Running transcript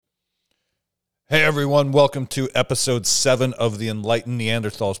Hey everyone, welcome to episode 7 of the Enlightened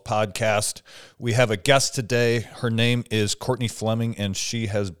Neanderthals podcast. We have a guest today. Her name is Kourtney Fleming, and she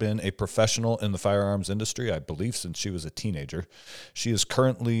has been a professional in the firearms industry, I believe, since she was a teenager. She is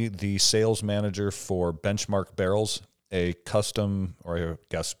currently the sales manager for Benchmark Barrels, a custom, or I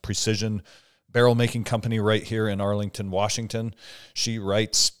guess precision barrel making company right here in Arlington, Washington. She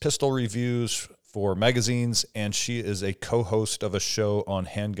writes pistol reviews for magazines, and she is a co-host of a show on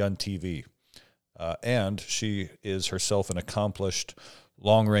Handgun TV. And she is herself an accomplished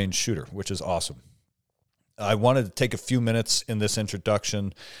long-range shooter, which is awesome. I wanted to take a few minutes in this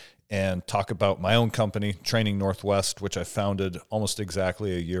introduction and talk about my own company, Training Northwest, which I founded almost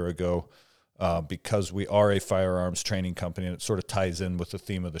exactly a year ago because we are a firearms training company, and it sort of ties in with the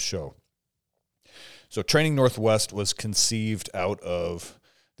theme of the show. So Training Northwest was conceived out of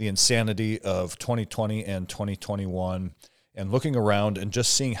the insanity of 2020 and 2021, and looking around and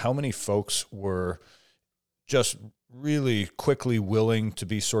just seeing how many folks were just really quickly willing to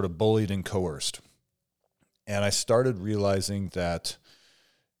be sort of bullied and coerced. And I started realizing that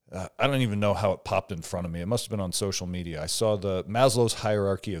I don't even know how it popped in front of me. It must have been on social media. I saw the Maslow's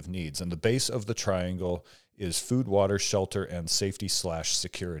hierarchy of needs, and the base of the triangle is food, water, shelter, and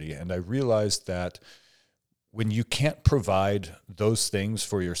safety/security. And I realized that when you can't provide those things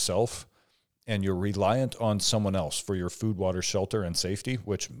for yourself, and you're reliant on someone else for your food, water, shelter, and safety,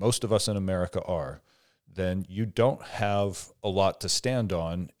 which most of us in America are, then you don't have a lot to stand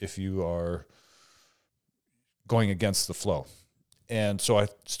on if you are going against the flow. And so I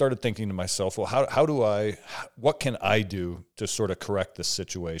started thinking to myself, well, what can I do to sort of correct this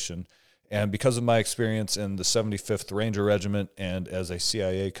situation? And because of my experience in the 75th Ranger Regiment and as a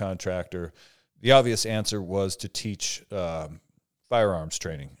CIA contractor, the obvious answer was to teach firearms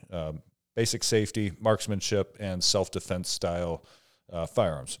training, basic safety, marksmanship, and self-defense style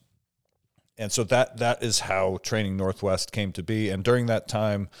firearms. And so that is how Training Northwest came to be. And during that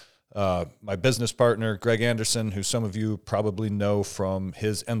time, my business partner, Greg Anderson, who some of you probably know from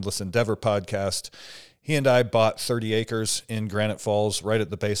his Endless Endeavor podcast, he and I bought 30 acres in Granite Falls, right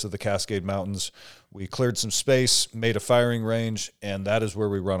at the base of the Cascade Mountains. We cleared some space, made a firing range, and that is where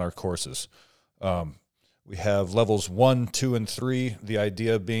we run our courses. We have levels 1, 2, and 3, the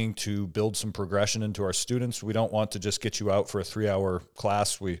idea being to build some progression into our students. We don't want to just get you out for a 3-hour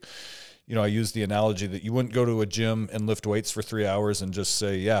class. I use the analogy that you wouldn't go to a gym and lift weights for 3 hours and just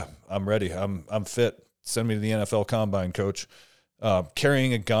say, yeah, I'm ready. I'm fit. Send me to the NFL Combine, coach.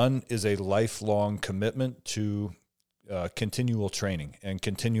 Carrying a gun is a lifelong commitment to continual training and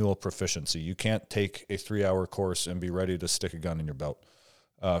continual proficiency. You can't take a 3-hour course and be ready to stick a gun in your belt.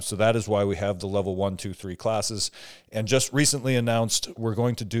 So that is why we have the level 1, 2, 3 classes. And just recently announced we're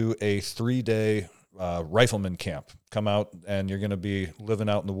going to do a 3-day rifleman camp. Come out and you're going to be living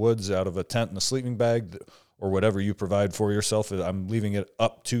out in the woods out of a tent and a sleeping bag or whatever you provide for yourself. I'm leaving it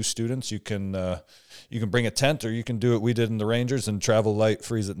up to students. You can bring a tent, or you can do what we did in the Rangers and travel light,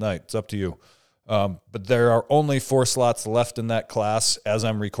 freeze at night. It's up to you. But there are only 4 slots left in that class as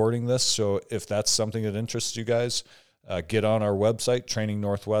I'm recording this. So if that's something that interests you guys, get on our website,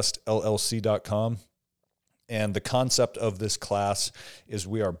 trainingnorthwestllc.com. And the concept of this class is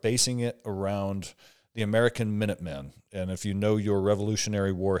we are basing it around the American Minutemen. And if you know your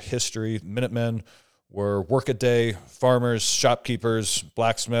Revolutionary War history, Minutemen were workaday farmers, shopkeepers,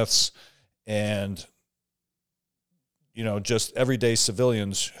 blacksmiths, and just everyday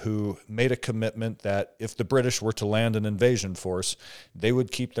civilians who made a commitment that if the British were to land an invasion force, they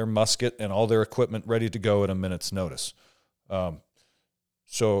would keep their musket and all their equipment ready to go at a minute's notice. If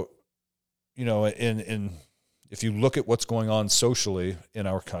you look at what's going on socially in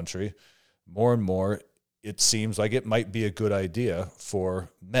our country, more and more, it seems like it might be a good idea for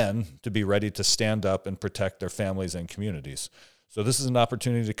men to be ready to stand up and protect their families and communities. So this is an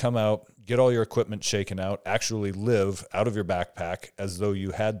opportunity to come out, get all your equipment shaken out, actually live out of your backpack as though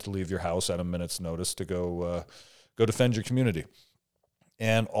you had to leave your house at a minute's notice to go defend your community.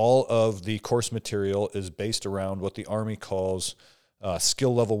 And all of the course material is based around what the Army calls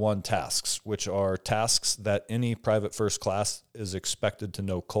skill level 1 tasks, which are tasks that any private first class is expected to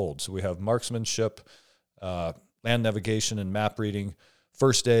know cold. So we have marksmanship, land navigation and map reading,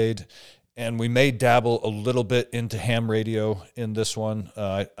 first aid, and we may dabble a little bit into ham radio in this one.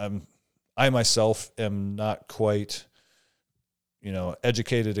 I myself am not quite,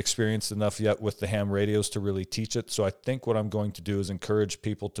 educated, experienced enough yet with the ham radios to really teach it. So I think what I'm going to do is encourage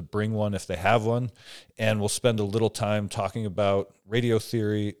people to bring one if they have one, and we'll spend a little time talking about radio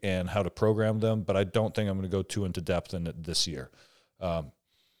theory and how to program them, but I don't think I'm going to go too into depth in it this year.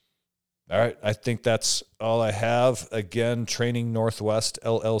 All right. I think that's all I have. Again,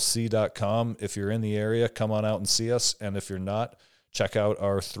 trainingnorthwestllc.com. If you're in the area, come on out and see us. And if you're not, check out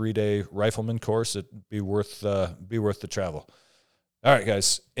our 3-day rifleman course. It'd be worth the travel. All right,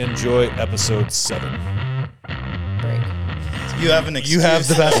 guys, enjoy episode 7. Break. You have an excuse. You have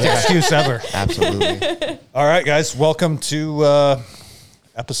the best excuse ever. Absolutely. All right, guys, welcome to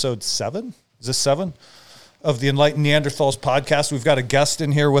episode 7. Is this 7? Of the Enlightened Neanderthals podcast. We've got a guest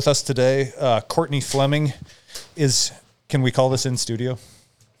in here with us today. Kourtney Fleming is, can we call this in studio?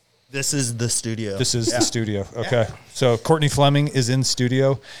 This is the studio. This is the studio. Okay. Yeah. So Kourtney Fleming is in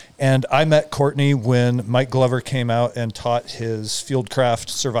studio. And I met Kourtney when Mike Glover came out and taught his Fieldcraft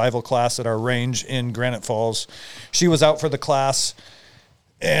survival class at our range in Granite Falls. She was out for the class,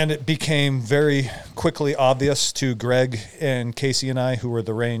 and it became very quickly obvious to Greg and Casey and I, who were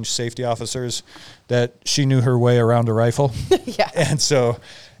the range safety officers, that she knew her way around a rifle. Yeah. And so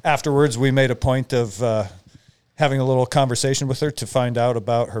afterwards, we made a point of having a little conversation with her to find out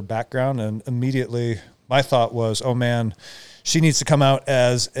about her background. And immediately my thought was, oh man, she needs to come out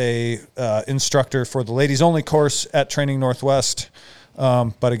as a instructor for the ladies only course at Training Northwest.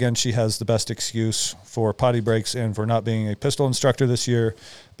 But again, she has the best excuse for potty breaks and for not being a pistol instructor this year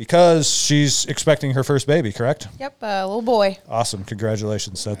because she's expecting her first baby, correct? Yep, a little boy. Awesome.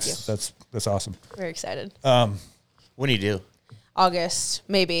 Congratulations. That's awesome. Very excited. What do you do? August,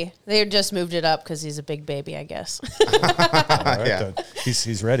 maybe. They just moved it up because he's a big baby, I guess. All right, Yeah.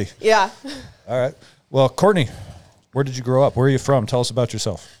 He's ready. Yeah. All right. Well, Kourtney, where did you grow up? Where are you from? Tell us about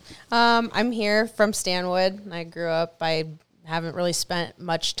yourself. I'm here from Stanwood. I grew up. I haven't really spent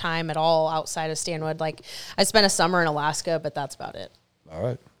much time at all outside of Stanwood. Like, I spent a summer in Alaska, but that's about it. All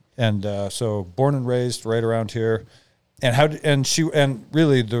right. And so born and raised right around here. And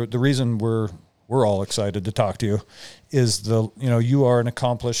really the reason we're all excited to talk to you is you are an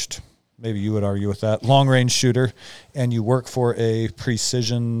accomplished, maybe you would argue with that, long range shooter, and you work for a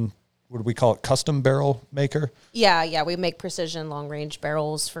precision, what do we call it, custom barrel maker? Yeah. We make precision long range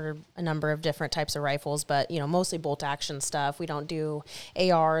barrels for a number of different types of rifles, but mostly bolt action stuff. We don't do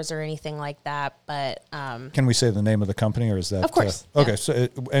ARs or anything like that. But can we say the name of the company, or is that? Of course. Okay. So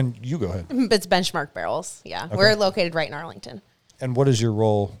and you go ahead. It's Benchmark Barrels. Yeah, okay. We're located right in Arlington. And what is your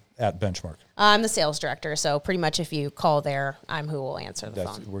role at Benchmark? I'm the sales director, so pretty much if you call there, I'm who will answer the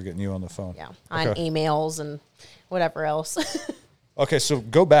phone. We're getting you on the phone. Yeah, on emails and whatever else. Okay, so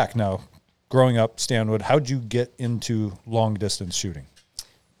go back now. Growing up, Stanwood, how'd you get into long-distance shooting?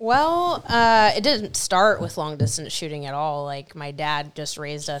 Well, it didn't start with long-distance shooting at all. Like, my dad just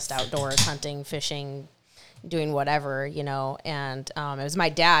raised us outdoors, hunting, fishing, doing whatever, and it was my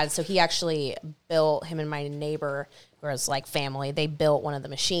dad, so he actually built, him and my neighbor, who was like family, they built one of the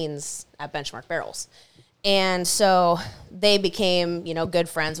machines at Benchmark Barrels. And so they became, good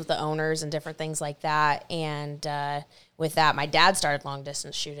friends with the owners and different things like that. And with that, my dad started long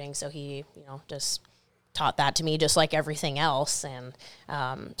distance shooting. So he, just taught that to me just like everything else. And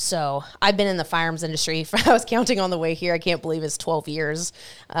so I've been in the firearms industry I was counting on the way here. I can't believe it's 12 years.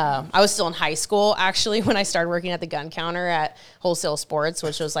 I was still in high school, actually, when I started working at the gun counter at Wholesale Sports,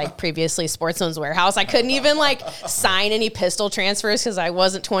 which was like previously Sportsman's Warehouse. I couldn't even sign any pistol transfers because I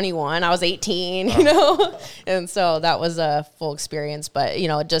wasn't 21. I was 18, and so that was a full experience. But,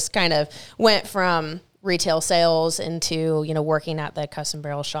 it just kind of went from retail sales into, working at the custom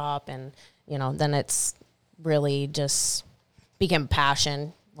barrel shop. And, then it's really just became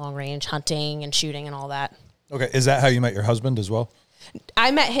passion, long range hunting and shooting and all that. Okay. Is that how you met your husband as well?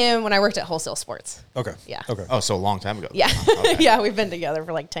 I met him when I worked at Wholesale Sports. Okay. Yeah. Okay. Oh, so a long time ago. Yeah. Okay. Yeah, we've been together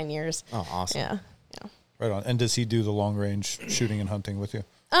for 10 years. Oh, awesome. Yeah. Right on. And does he do the long range shooting and hunting with you?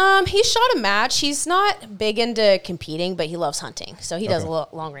 He shot a match. He's not big into competing, but he loves hunting. So he does a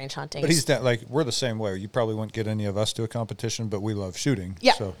long range hunting. But he's we're the same way. You probably wouldn't get any of us to a competition, but we love shooting.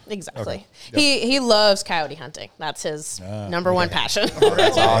 Yeah, so. exactly. Okay. Yep. He loves coyote hunting. That's his number one passion. Oh,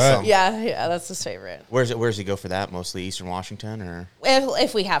 that's awesome. Yeah, that's his favorite. Where's he go for that? Mostly Eastern Washington, or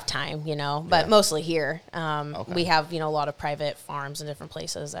if we have time, but mostly here. Okay. We have a lot of private farms and different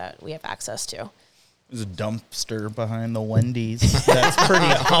places that we have access to. There's a dumpster behind the Wendy's. That's pretty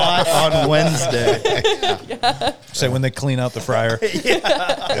hot on Wednesday. Yeah. Say when they clean out the fryer.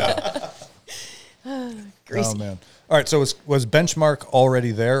 Yeah. Greasy. Oh, man. All right, so was Benchmark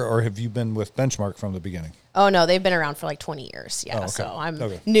already there, or have you been with Benchmark from the beginning? Oh, no, they've been around for 20 years. Yeah, Oh, okay. so I'm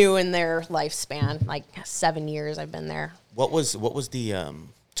new in their lifespan. 7 years I've been there. what was the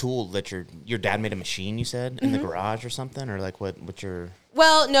tool that your dad made a machine, you said, in the garage or something, or what your...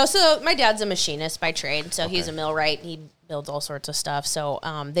 Well, no, so my dad's a machinist by trade, so he's a millwright. He builds all sorts of stuff. So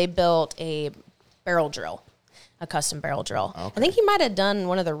they built a barrel drill. a custom barrel drill. Okay. I think he might have done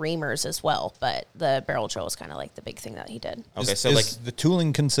one of the reamers as well, but the barrel drill is kind of like the big thing that he did. Okay, so is the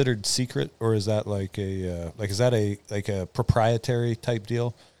tooling considered secret, or is that like a proprietary type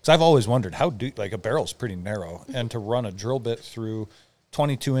deal? Because I've always wondered a barrel's pretty narrow, and to run a drill bit through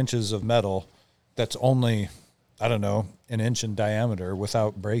 22 inches of metal that's only, I don't know, an inch in diameter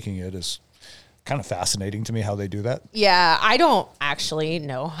without breaking it is kind of fascinating to me how they do that. Yeah, I don't actually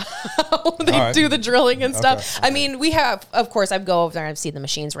know how they do the drilling and stuff. Okay. I mean, we have, of course, I've go over there and I've seen the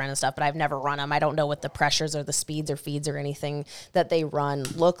machines run and stuff, but I've never run them. I don't know what the pressures or the speeds or feeds or anything that they run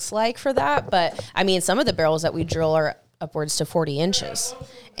looks like for that. But I mean, some of the barrels that we drill are upwards to 40 inches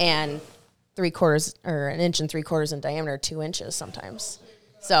and 3/4 or an inch and 3/4 in diameter, 2 inches sometimes.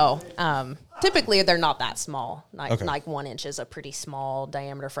 So typically they're not that small. Like 1 inch is a pretty small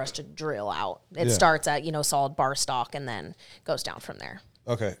diameter for us to drill out. It starts at, solid bar stock and then goes down from there.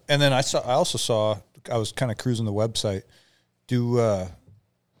 Okay. And then I also saw, I was kind of cruising the website.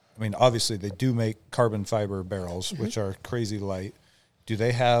 Obviously they do make carbon fiber barrels, which are crazy light. Do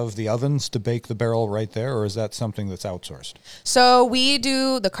they have the ovens to bake the barrel right there, or is that something that's outsourced? So we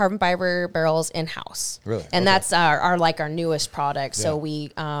do the carbon fiber barrels in-house. Really? And that's our newest product. Yeah. So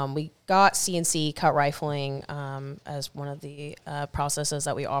we got CNC cut rifling as one of the processes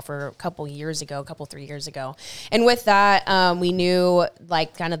that we offer a couple 3 years ago. And with that, we knew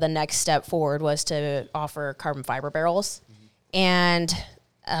like kind of the next step forward was to offer carbon fiber barrels. And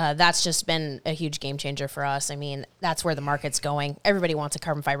that's just been a huge game changer for us. I mean, that's where the market's going. Everybody wants a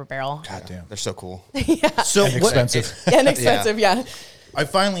carbon fiber barrel. God damn. they're so cool. So Expensive. Inexpensive, yeah. I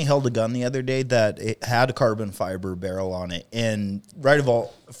finally held a gun the other day that it had a carbon fiber barrel on it. And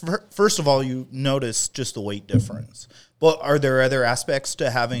first of all, you notice just the weight difference. But are there other aspects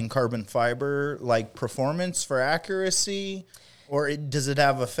to having carbon fiber, like performance for accuracy? Or does it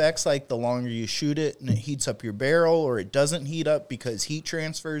have effects like the longer you shoot it and it heats up your barrel, or it doesn't heat up because heat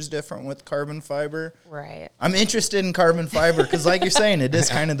transfer is different with carbon fiber? Right. I'm interested in carbon fiber because, like you're saying, it is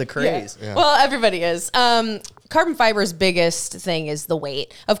kind of the craze. Yeah. Well, everybody is. Carbon fiber's biggest thing is the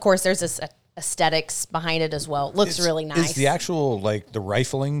weight. Of course, there's this aesthetics behind it as well. It looks really nice. Is the actual, like, the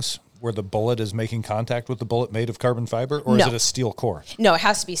riflings where the bullet is making contact with the bullet made of carbon fiber, or is it a steel core? No, it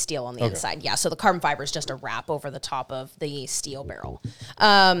has to be steel on the inside. Yeah, so the carbon fiber is just a wrap over the top of the steel barrel.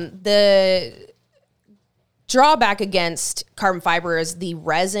 The drawback against carbon fiber is the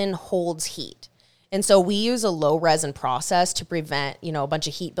resin holds heat. And so we use a low resin process to prevent, a bunch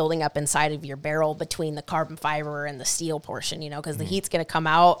of heat building up inside of your barrel between the carbon fiber and the steel portion, because the heat's going to come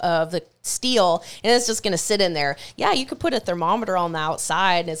out of the steel and it's just going to sit in there. Yeah, you could put a thermometer on the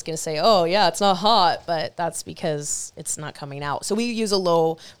outside and it's going to say, oh, yeah, it's not hot, but that's because it's not coming out. So we use a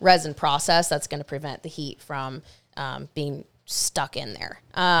low resin process that's going to prevent the heat from being stuck in there.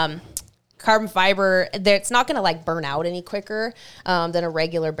 Carbon fiber, it's not going to like burn out any quicker than a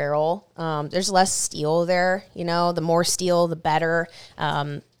regular barrel. There's less steel there, the more steel, the better.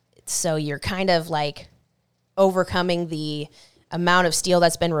 So you're kind of like overcoming the amount of steel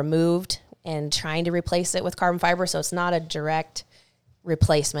that's been removed and trying to replace it with carbon fiber. So it's not a direct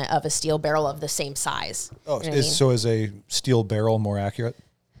replacement of a steel barrel of the same size. Oh, so is a steel barrel more accurate?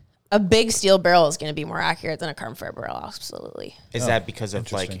 A big steel barrel is going to be more accurate than a carbon fiber barrel, absolutely. Is that because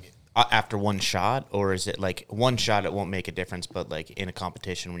of like after one shot, or is it like one shot it won't make a difference, but like in a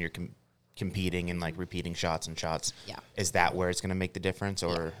competition when you're competing and like repeating shots, is that where it's going to make the difference?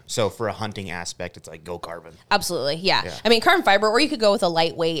 Or so for a hunting aspect, it's like go carbon. Absolutely, yeah. I mean, carbon fiber, or you could go with a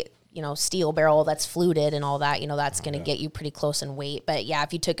lightweight, steel barrel that's fluted and all that, that's going to get you pretty close in weight. But yeah,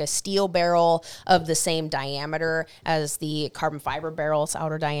 if you took a steel barrel of the same diameter as the carbon fiber barrel's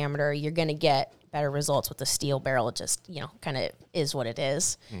outer diameter, you're going to get better results with the steel barrel. It just, kind of is what it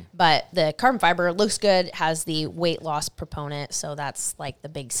is. But the carbon fiber looks good, has the weight loss proponent, so that's like the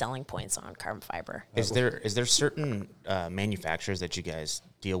big selling points on carbon fiber. Is there certain manufacturers that you guys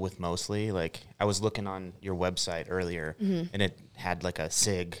deal with mostly? Like I was looking on your website earlier and it had like a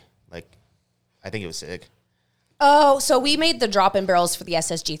SIG, like I think it was SIG. Oh, so we made the drop-in barrels for the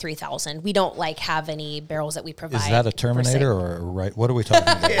SSG 3000. We don't have any barrels that we provide. Is that a Terminator or right? What are we talking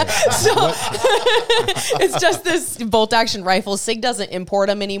about? It's just this bolt-action rifle. SIG doesn't import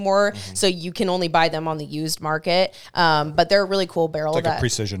them anymore, so you can only buy them on the used market. But they're a really cool barrel. It's like a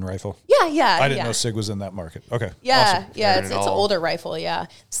precision rifle. Yeah. I didn't know SIG was in that market. Okay. Yeah, awesome. yeah. It's an older rifle. Yeah,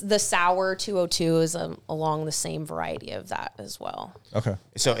 the Sauer 202 is along the same variety of that as well. Okay.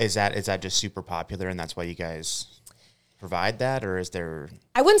 So is that just super popular, and that's why you guys provide that, or is there?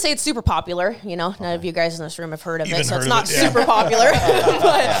 I wouldn't say it's super popular. None of you guys in this room have heard of it, so it's not super popular.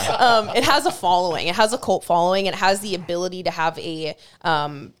 But It has a following. It has a cult following. It has the ability to have a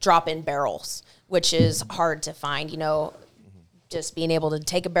drop-in barrels, which is hard to find. You know, just being able to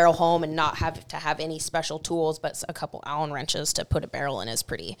take a barrel home and not have to have any special tools, but a couple Allen wrenches to put a barrel in is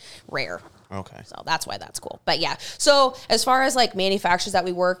pretty rare. Okay. So that's why that's cool. But yeah, so as far as like manufacturers that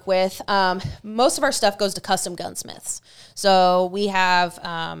we work with, most of our stuff goes to custom gunsmiths. So we have,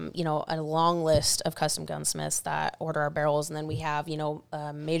 you know, a long list of custom gunsmiths that order our barrels. And then we have, you know,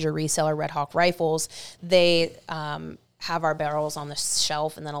 a major reseller, Red Hawk Rifles. They have our barrels on the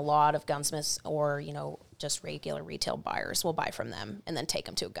shelf. And then a lot of gunsmiths or, you know, just regular retail buyers will buy from them and then take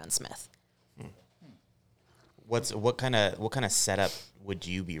them to a gunsmith. What kind of setup would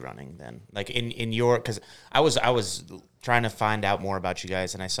you be running then? Like in your, because I was trying to find out more about you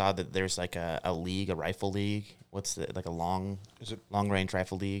guys, and I saw that there's like a league, a rifle league. What's the, like a long range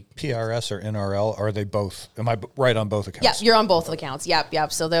rifle league? PRS or NRL? Are they both? Am I right on both accounts? Yeah, you're on both accounts.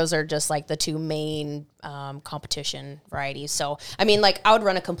 Yep. So those are just like the two main competition varieties. So, I mean, like I would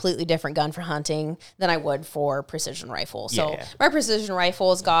run a completely different gun for hunting than I would for precision rifle. So my precision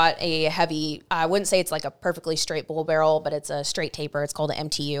rifle's got a heavy, I wouldn't say it's like a perfectly straight bull barrel, but it's a straight taper. It's called an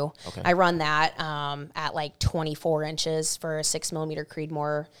MTU. Okay. I run that at like 24 inches for a 6mm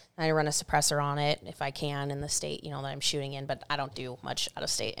Creedmoor. I run a suppressor on it if I can in the state, you know, that I'm shooting in, but I don't do much out of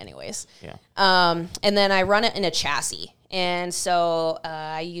state anyways. Yeah. And then I run it in a chassis. And so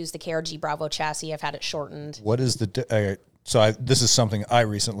I use the KRG Bravo chassis. I've had it shortened. What is the this is something I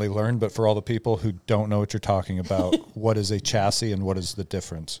recently learned, but for all the people who don't know what you're talking about, what is a chassis and what is the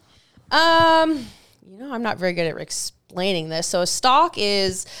difference? You know, I'm not very good at explaining this. So a stock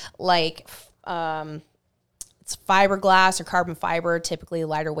is like it's fiberglass or carbon fiber, typically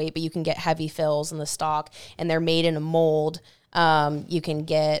lighter weight, but you can get heavy fills in the stock, and they're made in a mold. You can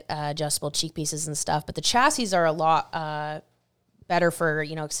get adjustable cheek pieces and stuff, but the chassis are a lot better for,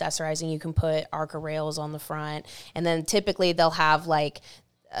 you know, accessorizing. You can put Arca rails on the front, and then typically they'll have like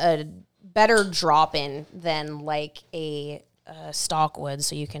a better drop-in than like a stock would,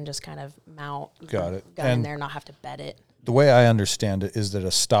 so you can just kind of mount gun in there and not have to bed it. The way I understand it is that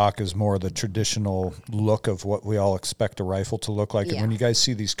a stock is more the traditional look of what we all expect a rifle to look like. Yeah. And when you guys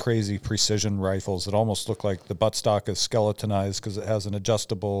see these crazy precision rifles that almost look like the buttstock is skeletonized because it has an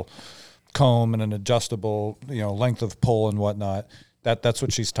adjustable comb and an adjustable, you know, length of pull and whatnot, that's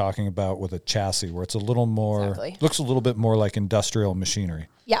what she's talking about with a chassis, where it's a little more, looks a little bit more like industrial machinery.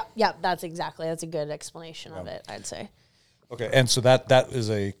 Yeah, that's a good explanation of it, I'd say. Okay, and so that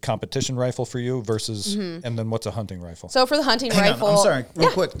is a competition rifle for you versus, and then what's a hunting rifle? So for the hunting rifle... I'm sorry,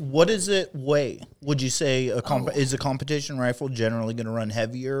 real quick. What does it weigh? Would you say is a competition rifle generally going to run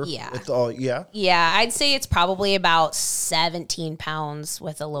heavier? Yeah. Yeah, I'd say it's probably about 17 pounds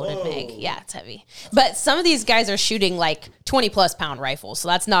with a loaded mag. Yeah, it's heavy. But some of these guys are shooting like 20-plus pound rifles, so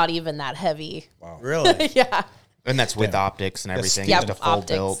that's not even that heavy. Wow. Really? Yeah. And that's with optics and everything. Yep, just a full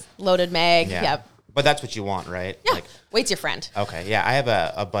optics, build. Loaded mag, yep. But that's what you want, right? Yeah, weight's your friend. Okay, yeah. I have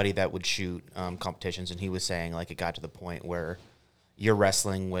a buddy that would shoot competitions, and he was saying like it got to the point where you're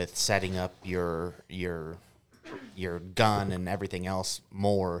wrestling with setting up your gun and everything else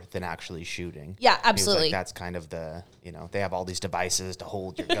more than actually shooting. Yeah, absolutely. Like, that's kind of the, you know, they have all these devices to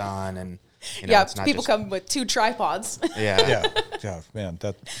hold your gun, and you know, it's not people come with 2 tripods. Yeah, man,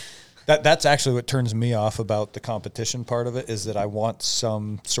 That's actually what turns me off about the competition part of it, is that I want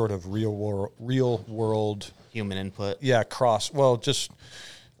some sort of real world human input. Yeah, just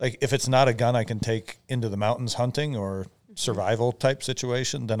like if it's not a gun I can take into the mountains hunting or survival type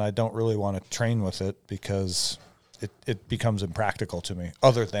situation, then I don't really want to train with it because it becomes impractical to me,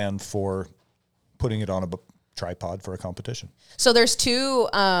 other than for putting it on a tripod for a competition. So there's 2,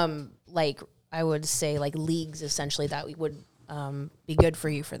 like I would say, like leagues essentially that we would be good for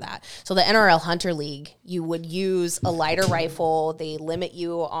you for that. So the NRL Hunter League, you would use a lighter rifle. They limit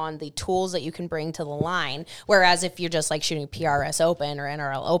you on the tools that you can bring to the line. Whereas if you're just like shooting PRS Open or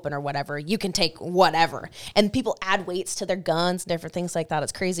NRL Open or whatever, you can take whatever. And people add weights to their guns, different things like that.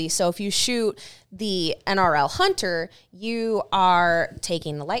 It's crazy. So if you shoot the NRL Hunter, you are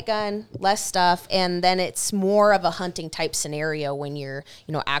taking the light gun, less stuff, and then it's more of a hunting type scenario when you're,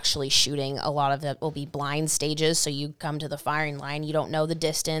 you know, actually shooting. A lot of it will be blind stages. So you come to the firing line, you don't know the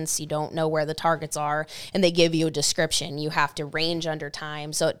distance, you don't know where the targets are, and they give you a description. You have to range under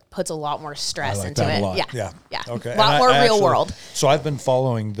time, so it puts a lot more stress into it. Yeah. Okay. A lot more real world. So I've been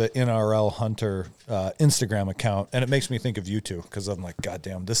following the NRL Hunter Instagram account, and it makes me think of you two, because I'm like, God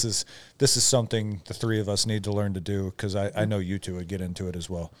damn, this is something the 3 of us need to learn to do, because I know you two would get into it as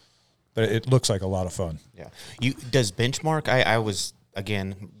well. But it looks like a lot of fun. Yeah. Does Benchmark? I was,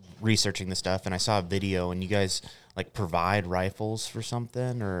 again, researching this stuff, and I saw a video, and you guys like provide rifles for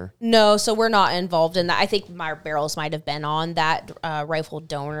something, or No, so we're not involved in that. I think my barrels might have been on that rifle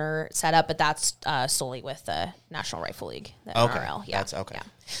donor setup, but that's solely with the National Rifle League, the NRL. Yeah, that's okay. Yeah.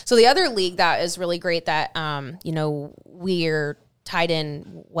 So the other league that is really great that we're tied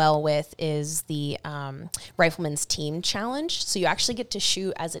in well with is the Rifleman's Team Challenge. So you actually get to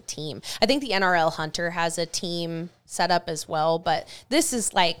shoot as a team. I think the NRL Hunter has a team set up as well, but this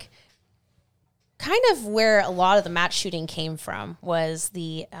is like kind of where a lot of the match shooting came from was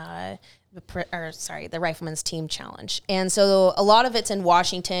the Rifleman's Team Challenge. And so a lot of it's in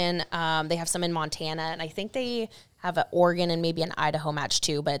Washington. They have some in Montana, and I think they have an Oregon and maybe an Idaho match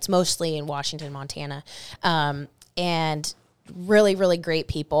too, but it's mostly in Washington, Montana. And really, really great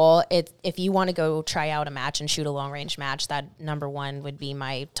people. If you want to go try out a match and shoot a long range match, that number one would be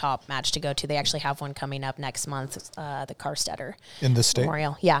my top match to go to. They actually have one coming up next month, the Karstetter In the state?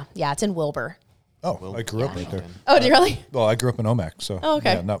 Memorial. Yeah, it's in Wilbur. Oh, I grew up right there. Oh, do you really? Well, I grew up in Omak, so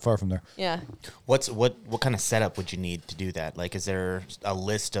okay. Yeah, not far from there. Yeah. what kind of setup would you need to do that? Like, is there a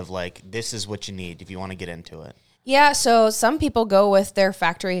list of like, this is what you need if you want to get into it? Yeah, so some people go with their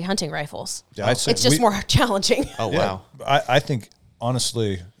factory hunting rifles. Yeah, I'd say it's just more challenging. Oh, wow. I think,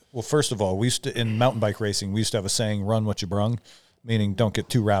 honestly, well, first of all, we used to, in mountain bike racing, we used to have a saying, run what you brung, meaning don't get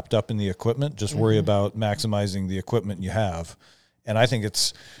too wrapped up in the equipment. Just worry about maximizing the equipment you have. And I think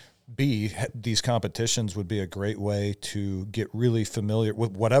these competitions would be a great way to get really familiar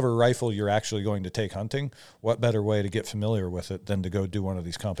with whatever rifle you're actually going to take hunting. What better way to get familiar with it than to go do one of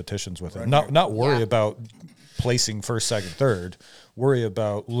these competitions with it? Not worry about placing first, second, third. Worry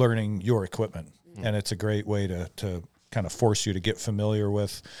about learning your equipment. And it's a great way to kind of force you to get familiar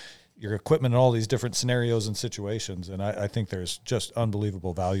with your equipment in all these different scenarios and situations. And I think there's just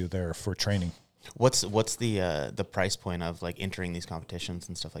unbelievable value there for training. What's the price point of like entering these competitions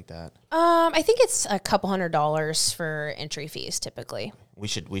and stuff like that? I think it's a couple $100 for entry fees typically. We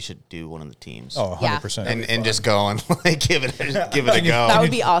should do one of the teams. Oh, 100%. And just go and like give it a go. That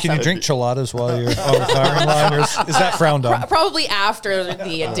would be awesome. Can you drink chiladas while you're on the firing line, or is that frowned on? Probably after the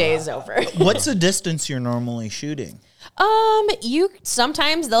day is over. What's the distance you're normally shooting?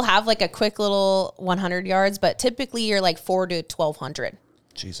 Sometimes they'll have like a quick little 100 yards, but typically you're like 400 to 1200.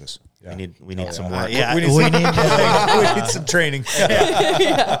 Jesus. Yeah. We need some work. Yeah, we need some training.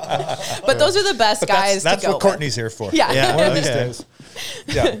 But those are the best guys. That's to go what Kourtney's here for. Yeah. One of these days.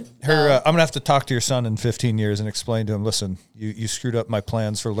 Yeah. I'm gonna have to talk to your son in 15 years and explain to him. Listen, you screwed up my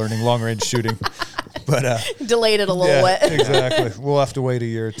plans for learning long range shooting, but delayed it a little bit. Exactly. We'll have to wait a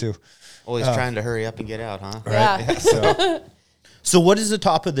year or two. Always trying to hurry up and get out, huh? Right. Yeah. So what does the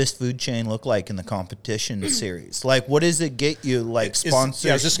top of this food chain look like in the competition series? Like, what does it get you, like, sponsors?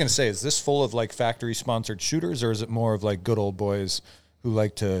 I was just going to say, is this full of, like, factory-sponsored shooters, or is it more of, like, good old boys who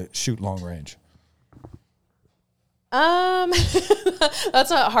like to shoot long range? That's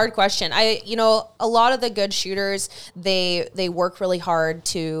a hard question. A lot of the good shooters, they work really hard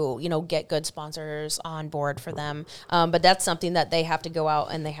to, get good sponsors on board for them. But that's something that they have to go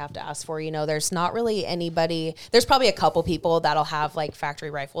out and they have to ask for. There's not really anybody, there's probably a couple people that'll have like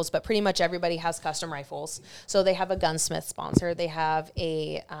factory rifles, but pretty much everybody has custom rifles. So they have a gunsmith sponsor, they have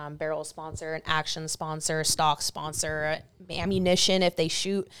a barrel sponsor, an action sponsor, stock sponsor, ammunition if they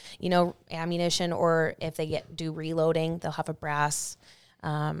shoot, ammunition, or if they do reloading, they'll have a brass.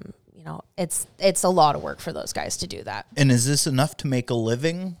 It's a lot of work for those guys to do that. And is this enough to make a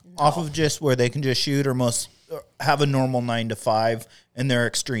living off of just where they can just shoot, or most have a normal 9 to 5 and they're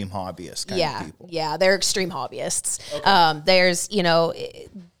extreme hobbyists kind of people? Yeah, they're extreme hobbyists. Okay. There's,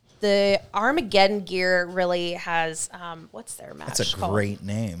 the Armageddon gear really has, what's their match That's a called? great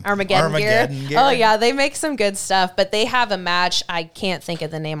name. Armageddon gear. Oh, yeah, they make some good stuff, but they have a match. I can't think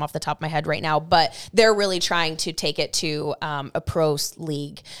of the name off the top of my head right now, but they're really trying to take it to a pro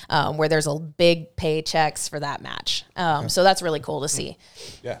league where there's a big paychecks for that match. So that's really cool to see.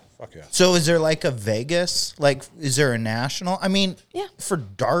 Yeah, fuck yeah. So is there like a Vegas? Like, is there a national? I mean, for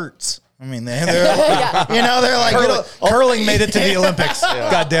darts. I mean, they're like, curling made it to the Olympics.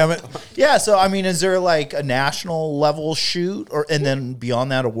 God damn it. Yeah. So, I mean, is there like a national level shoot, and then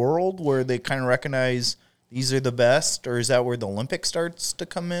beyond that, a world where they kind of recognize these are the best, or is that where the Olympics starts to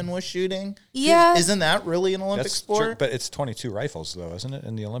come in with shooting? Yeah. Isn't that really an Olympic sport? True, but it's 22 rifles, though, isn't it,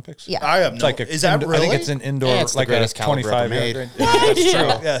 in the Olympics? Yeah. I have no. Is that really? I think it's an indoor, it's like the greatest a 25 made. yard. That's true.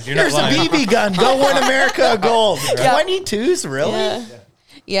 Yeah, you're Here's not lying. a BB gun. Go win America a gold. 22s, really? Yeah.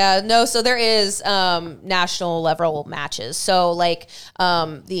 Yeah, no, so there is national level matches. So like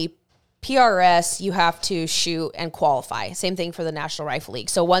the PRS, you have to shoot and qualify. Same thing for the National Rifle League.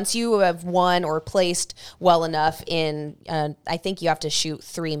 So once you have won or placed well enough in, I think you have to shoot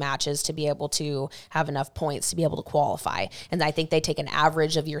 3 matches to be able to have enough points to be able to qualify. And I think they take an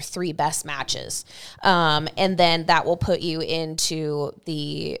average of your 3 best matches. And then that will put you into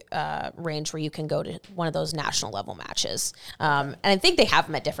the range where you can go to one of those national level matches. And I think they have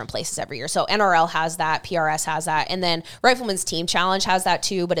them at different places every year. So NRL has that, PRS has that, and then Rifleman's Team Challenge has that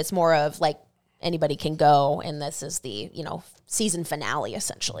too, but it's more of like anybody can go, and this is the, season finale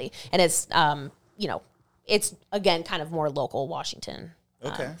essentially. And it's, it's again kind of more local Washington.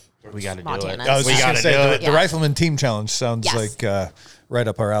 Okay. We got to do Montana. it. I was We just going got to to say, do it. the Rifleman Team Challenge sounds Yes. like right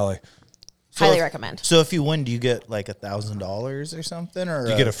up our alley. Highly recommend. So if you win, do you get like $1,000 or something, or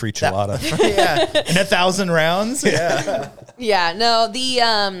You get a free chilada. yeah, and 1,000 rounds? Yeah. Yeah, no, the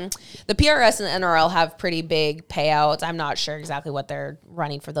PRS and the NRL have pretty big payouts. I'm not sure exactly what they're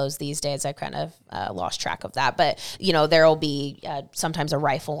running for those these days. I kind of lost track of that. But, there will be sometimes a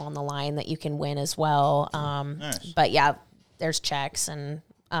rifle on the line that you can win as well. Nice. But, yeah, there's checks and,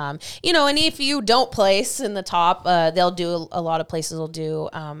 and if you don't place in the top, they'll do, a lot of places will do,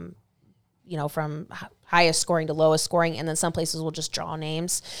 from highest scoring to lowest scoring. And then some places will just draw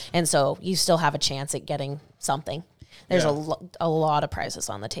names. And so you still have a chance at getting something. There's a lot of prizes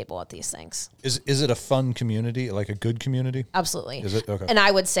on the table at these things. Is it a fun community, like a good community? Absolutely. Is it? Okay. And I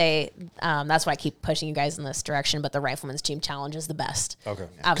would say that's why I keep pushing you guys in this direction, but the Rifleman's Team Challenge is the best. Okay.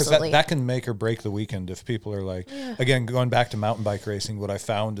 Absolutely. Because that can make or break the weekend if people are like, again, going back to mountain bike racing, what I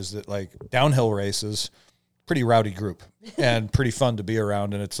found is that like downhill races, pretty rowdy group and pretty fun to be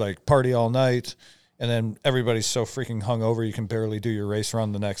around. And it's like party all night. And then everybody's so freaking hungover, you can barely do your race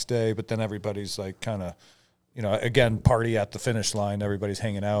run the next day. But then everybody's like kind of, again, party at the finish line, everybody's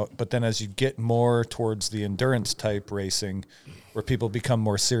hanging out. But then as you get more towards the endurance type racing, where people become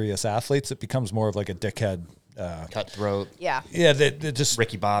more serious athletes, it becomes more of like a dickhead. Cutthroat. Yeah. Yeah, they just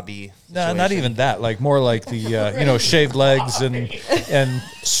Ricky Bobby. no, not situation. even that. Like more like the shaved legs and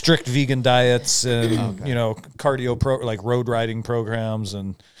strict vegan diets and cardio like road riding programs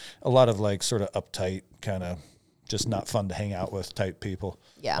and a lot of like sort of uptight kind of just not fun to hang out with type people.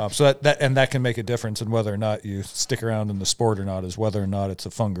 Yeah. So that can make a difference in whether or not you stick around in the sport or not, is whether or not it's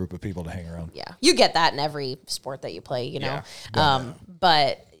a fun group of people to hang around. Yeah. You get that in every sport that you play,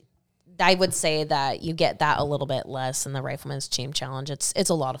 But I would say that you get that a little bit less in the Rifleman's Team Challenge. It's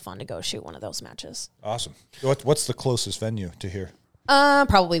a lot of fun to go shoot one of those matches. Awesome. What's the closest venue to here?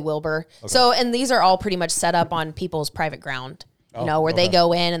 Probably Wilbur. Okay. So, and these are all pretty much set up on people's private ground. Where they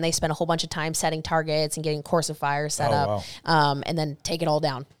go in and they spend a whole bunch of time setting targets and getting course of fire set up, and then take it all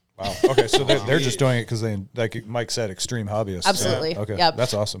down. Wow. Okay, so they're just doing it because they, like Mike said, extreme hobbyists. Absolutely. Yeah. Okay. Yep.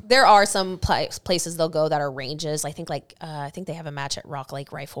 That's awesome. There are some places they'll go that are ranges. I think they have a match at Rock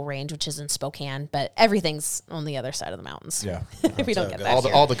Lake Rifle Range, which is in Spokane, but everything's on the other side of the mountains. Yeah. We don't get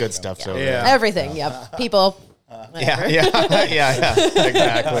that. All the good stuff. So Everything. Yep. People. yeah,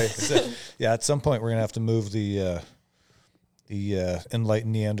 exactly. So, at some point we're gonna have to move the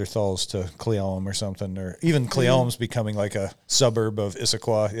Enlightened Neanderthals to Cleolum or something, or even Cleolum's becoming like a suburb of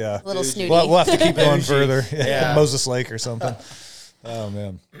Issaquah. Yeah, A little snooty. We'll have to keep going further. Yeah. Moses Lake or something. Oh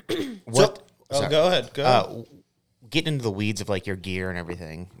man. What? Go ahead. Getting into the weeds of like your gear and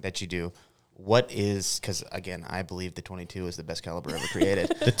everything that you do. What is, because again, I believe the 22 is the best caliber ever created.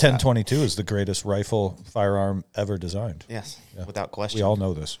 The 1022 is the greatest rifle firearm ever designed. Yes, without question. We all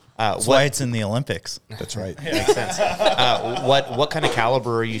know this. That's why it's in the Olympics. That's right. Makes sense. What kind of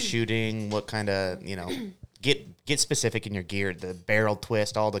caliber are you shooting? What kind of, get specific in your gear, the barrel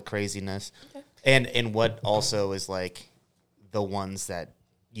twist, all the craziness. Okay. And what also is like the ones that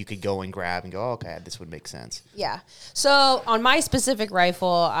you could go and grab and go, oh, okay, this would make sense. Yeah. So on my specific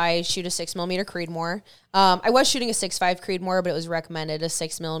rifle, I shoot a 6mm Creedmoor. I was shooting a 6.5 Creedmoor, but it was recommended a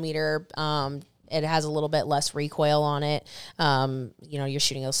 6mm. It has a little bit less recoil on it. You're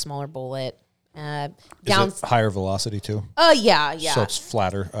shooting a smaller bullet. Is it higher velocity too? Yeah. So it's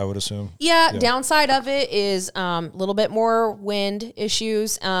flatter, I would assume. Yeah. Downside of it is a little bit more wind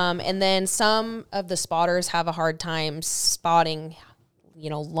issues. And then some of the spotters have a hard time spotting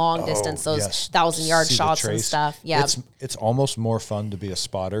long distance, those 1,000-yard shots and stuff. Yeah. It's almost more fun to be a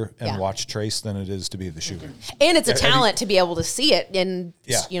spotter and watch trace than it is to be the shooter. And it's a talent to be able to see it and,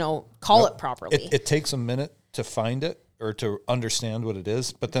 call it properly. It takes a minute to find it or to understand what it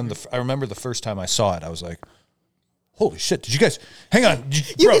is. But then I remember the first time I saw it, I was like, holy shit, did you guys, hang on.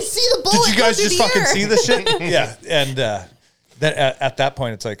 You can see the bullet. Did you guys just fucking see this shit? Yeah. And then at that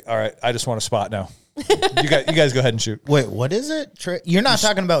point, it's like, all right, I just want to spot now. You guys go ahead and shoot. Wait, what is it? You're not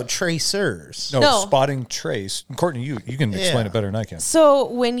talking about tracers. No. Spotting trace. Kourtney, you can explain it better than I can. So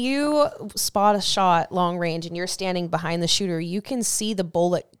when you spot a shot long range and you're standing behind the shooter, you can see the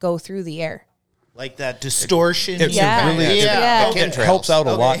bullet go through the air. Like that distortion. It really it helps out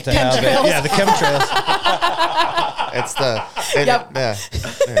a lot to have it. Yeah, the chemtrails. It's the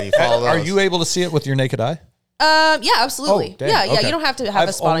you follow Are those. you able to see it with your naked eye? Yeah, absolutely. Oh, dang. Yeah. Okay. You don't have to have a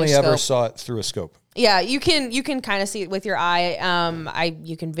I've spotting only scope. ever saw it through a scope. Yeah, you can kind of see it with your eye.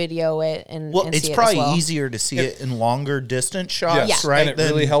 You can video it and It's see probably it as well. easier to see it in longer distance shots, Yes. right? And it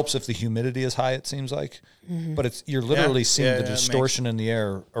really helps if the humidity is high, it seems like. But you're literally seeing the distortion in the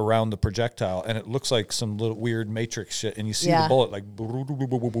air around the projectile, and it looks like some little weird matrix shit, and you see the bullet like...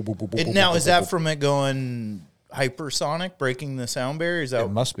 Now, is that from it going hypersonic, breaking the sound barrier? Is that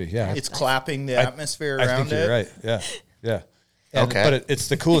It must be, yeah. It's clapping the atmosphere around it? I think you're right, yeah. And, Okay. But it's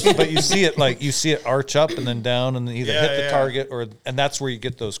the coolest. But you see it arch up and then down and then either hit the target and that's where you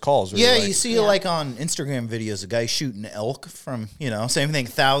get those calls. Yeah, you see like on Instagram videos, a guy shooting elk from, same thing,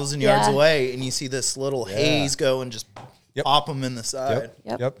 1,000 yards away, and you see this little haze go and just pop them in the side.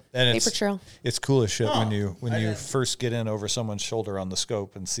 Yep. And Paper trail. it's cool as shit when you first get in over someone's shoulder on the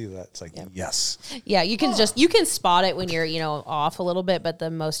scope and see that. It's like, yes. Yeah, you can spot it when you're, off a little bit, but the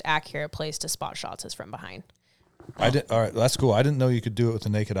most accurate place to spot shots is from behind. All right, that's cool. I didn't know you could do it with the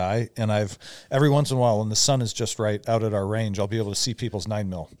naked eye, and I've every once in a while when the sun is just right out at our range, I'll be able to see people's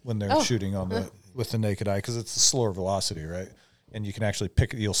 9mm when they're shooting on with the naked eye because it's a slower velocity, right? And you can actually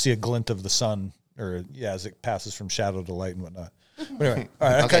you'll see a glint of the sun, or as it passes from shadow to light and whatnot. But anyway, all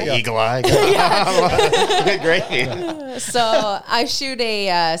right, Okay, eagle eye. Great. So I shoot a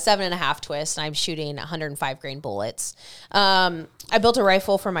 7.5 twist, and I'm shooting 105 grain bullets. I built a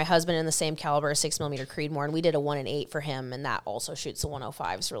rifle for my husband in the same caliber, 6mm Creedmoor, and we did a 1-in-8 for him, and that also shoots the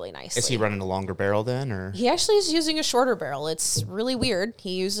 105s really nicely. Is he running a longer barrel then, or he actually is using a shorter barrel? It's really weird.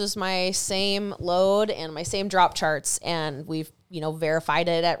 He uses my same load and my same drop charts, and we've verified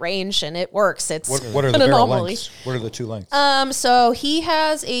it at range, and it works. It's what are the barrel lengths? What are the two lengths? So he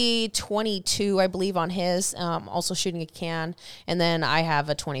has a 22, I believe, on his. Also shooting a can, and then I have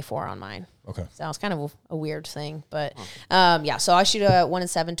a 24 on mine. Okay. So it's kind of a weird thing, but so I shoot a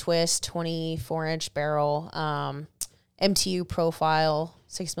 1-in-7 twist, 24-inch barrel, MTU profile,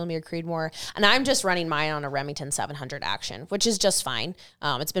 6mm Creedmoor, and I'm just running mine on a Remington 700 action, which is just fine.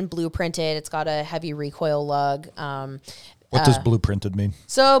 It's been blueprinted. It's got a heavy recoil lug. What does blueprinted mean?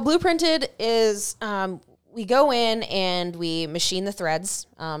 So blueprinted is we go in and we machine the threads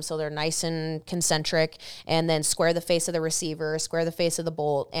so they're nice and concentric, and then square the face of the receiver, square the face of the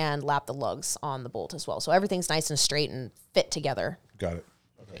bolt, and lap the lugs on the bolt as well. So everything's nice and straight and fit together. Got it.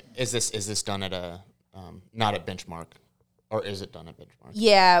 okay. Is this done at a not at Benchmark, or is it done at Benchmark?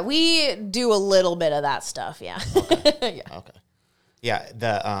 Yeah, we do a little bit of that stuff. Yeah. Okay. Okay.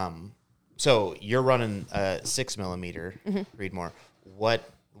 Yeah. So you're running a 6mm Creedmoor. What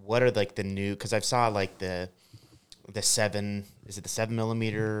are like the new? Because I've saw like the 7. Is it the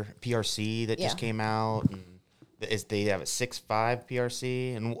 7mm PRC that just came out? And they have a 6.5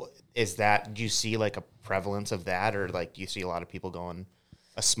 PRC? And is that? Do you see like a prevalence of that, or like do you see a lot of people going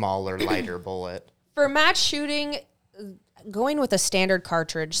a smaller, lighter bullet? For match shooting, going with a standard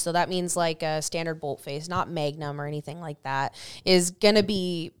cartridge, so that means like a standard bolt face, not Magnum or anything like that, is going to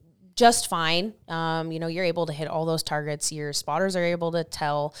be just fine. You're able to hit all those targets. Your spotters are able to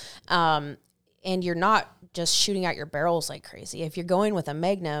tell, and you're not just shooting out your barrels like crazy. If you're going with a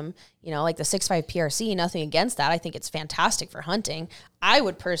Magnum, like the 6.5 PRC, nothing against that. I think it's fantastic for hunting. I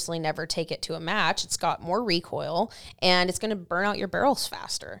would personally never take it to a match. It's got more recoil, and it's going to burn out your barrels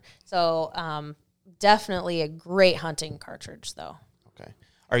faster. So definitely a great hunting cartridge, though. Okay.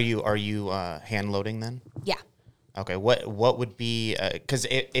 Are you hand loading then? Yeah. Okay, what would be because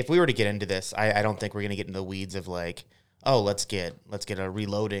if we were to get into this, I don't think we're gonna get into the weeds of like, oh, let's get a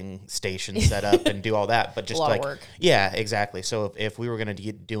reloading station set up and do all that, but just a lot like of work. Yeah, exactly. So if we were gonna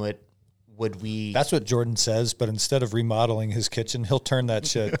do it, would we? That's what Jordan says, but instead of remodeling his kitchen, he'll turn that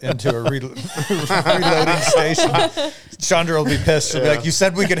shit into a reloading station. Chandra will be pissed. She'll be like, "You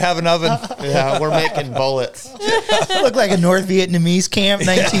said we could have an oven." Yeah, we're making bullets. Looked like a North Vietnamese camp,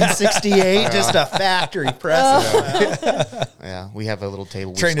 1968, just a factory press. Yeah, we have a little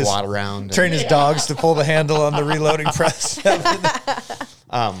table we Train squat around. Train his dogs to pull the handle on the reloading press.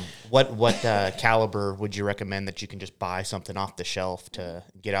 What caliber would you recommend that you can just buy something off the shelf to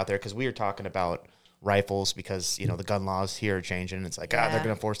get out there? Because we were talking about rifles because the gun laws here are changing. And it's like they're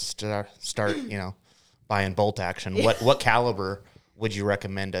going to force us to start buying bolt action. What caliber would you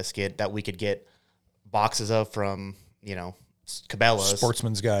recommend us get that we could get boxes of from Cabela's.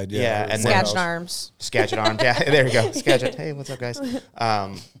 Sportsman's Guide. Yeah, and Sketched arms. Sketched arms. Yeah, there you go. Sketched. Hey, what's up, guys?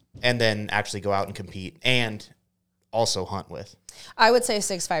 And then actually go out and compete and also hunt with. I would say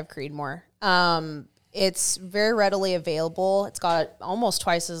 6.5 Creedmoor. It's very readily available. It's got almost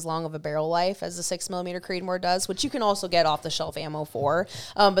twice as long of a barrel life as the 6mm Creedmoor does, which you can also get off the shelf ammo for.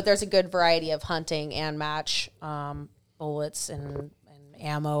 But there's a good variety of hunting and match bullets and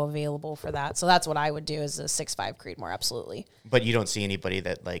ammo available for that. So that's what I would do is a 6.5 Creedmoor, absolutely. But you don't see anybody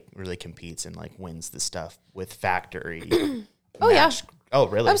that like really competes and like wins the stuff with factory. Oh, yeah. Oh,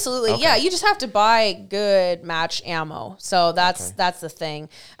 really? Absolutely. Okay. Yeah, you just have to buy good match ammo. So that's the thing.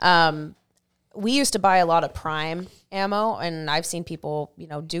 We used to buy a lot of prime ammo, and I've seen people,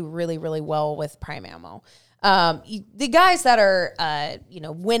 do really, really well with prime ammo. The guys that are,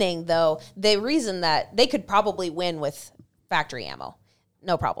 winning, though, the reason that they could probably win with factory ammo,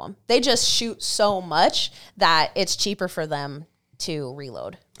 no problem. They just shoot so much that it's cheaper for them to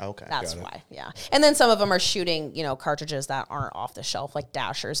reload. Okay. That's why, yeah. And then some of them are shooting, cartridges that aren't off the shelf, like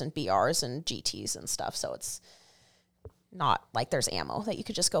Dashers and BRs and GTs and stuff. So it's not like there's ammo that you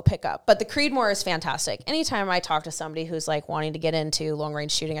could just go pick up. But the Creedmoor is fantastic. Anytime I talk to somebody who's like wanting to get into long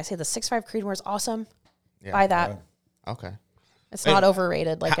range shooting, I say the 6.5 Creedmoor is awesome. Yeah, buy that. Okay. It's not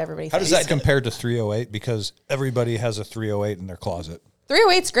overrated like everybody How thinks. does that compare to 308? Because everybody has a 308 in their closet.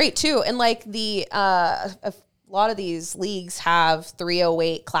 308's great too. And like a lot of these leagues have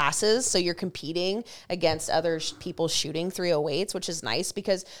 308 classes. So you're competing against other people shooting 308s, which is nice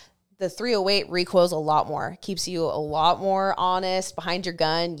because the 308 recoils a lot more, keeps you a lot more honest behind your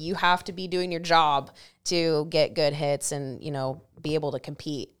gun. You have to be doing your job to get good hits and, be able to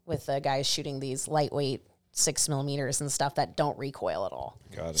compete with the guys shooting these lightweight 6mm and stuff that don't recoil at all.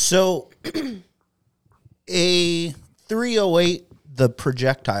 Got it. So a 308, the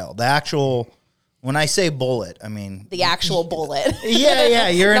projectile, the actual, when I say bullet, I mean the actual bullet. Yeah,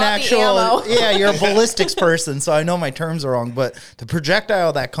 you're an Not the actual, ammo. you're a ballistics person, so I know my terms are wrong, but the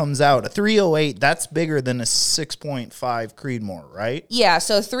projectile that comes out, a 308, that's bigger than a 6.5 Creedmoor, right? Yeah,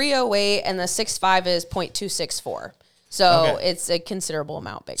 so 308 and the 6.5 is .264. So it's a considerable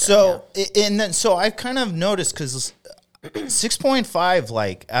amount bigger. So, so I've kind of noticed because 6.5,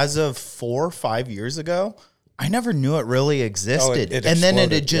 like as of 4 or 5 years ago, I never knew it really existed. It and then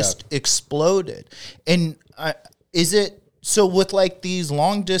it exploded, had just exploded. And is it, so with like these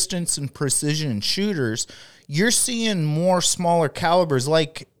long distance and precision shooters, you're seeing more smaller calibers,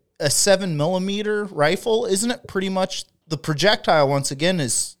 like a 7mm rifle, isn't it pretty much the projectile once again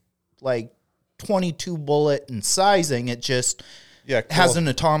is like 22 bullet in sizing. It just has an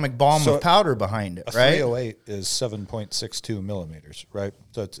atomic bomb of powder behind it, right? 308 is 7.62 millimeters, right?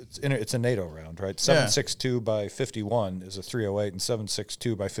 So it's a NATO round, right? 7.62 by 51 is a 308, and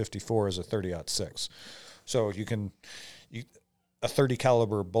 7.62 by 54 is a 30-06. So a 30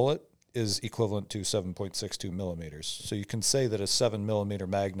 caliber bullet is equivalent to 7.62 millimeters. So you can say that a 7mm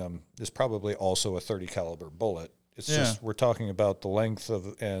Magnum is probably also a 30 caliber bullet. It's just we're talking about the length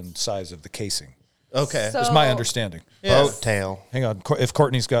and size of the casing. Okay. Is my understanding. Boat tail. Hang on, if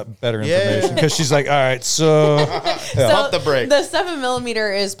Kourtney's got better information, because she's like, all right, so Pump the brake. The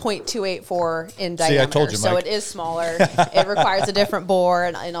 7mm is .284 in diameter. See, I told you, so Mike. it is smaller. It requires a different bore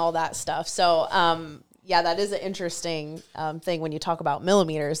and all that stuff. So, that is an interesting thing when you talk about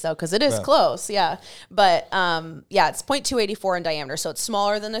millimeters, though, because it is close, But, it's .284 in diameter, so it's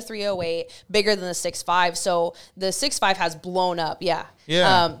smaller than the 308, bigger than the 6.5. So the 6.5 has blown up,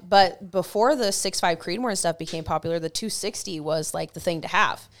 but before the 6.5 Creedmoor and stuff became popular, the 260 was like the thing to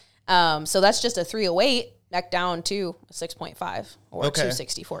have. So that's just a 308 neck down to a 6.5 or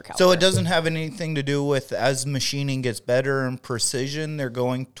 264 caliber. So it doesn't have anything to do with as machining gets better in precision, they're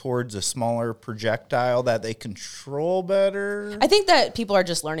going towards a smaller projectile that they control better? I think that people are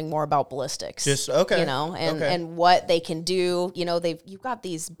just learning more about ballistics. And what they can do. You've got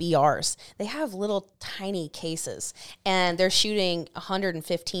these BRs. They have little tiny cases, and they're shooting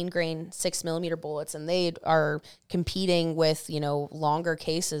 115 grain 6mm bullets, and they are competing with longer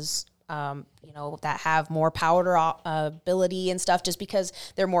cases. That have more powder ability and stuff just because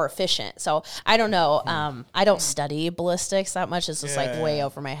they're more efficient. So I don't know. I don't study ballistics that much. It's just way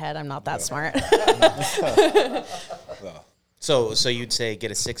over my head. I'm not that smart. So you'd say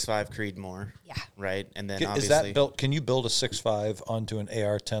get a 6.5 Creedmoor. Yeah. Right? And then obviously. Is that built? Can you build a 6.5 onto an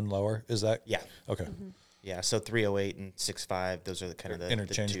AR-10 lower? Is that? Yeah. Okay. Mm-hmm. Yeah. So 308 and 6.5, those are the kind of the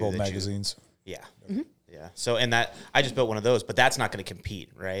interchangeable the two magazines. Yeah. Mm-hmm. Yeah. So, and that, I just built one of those, but that's not going to compete,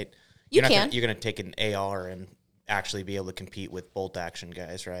 right? You're going to take an AR and actually be able to compete with bolt action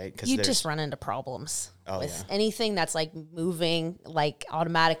guys, right? You just run into problems. with anything that's like moving like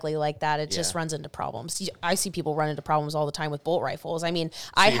automatically like that, it just runs into problems. I see people run into problems all the time with bolt rifles. I mean,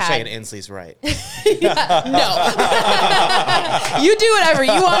 so you're saying Inslee's right. No. You do whatever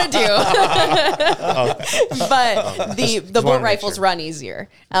you want to do. But the bolt rifles run easier.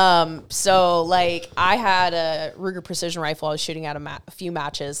 So like I had a Ruger precision rifle. I was shooting at a few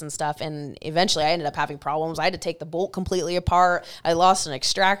matches and stuff, and eventually I ended up having problems. I had to take the bolt completely apart. I lost an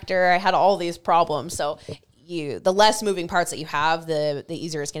extractor. I had all these problems. So the less moving parts that you have, the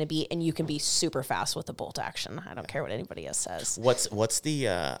easier it's going to be, and you can be super fast with the bolt action. I don't care what anybody else says. What's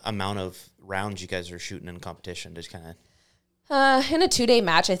the amount of rounds you guys are shooting in competition? Just kind of in a 2-day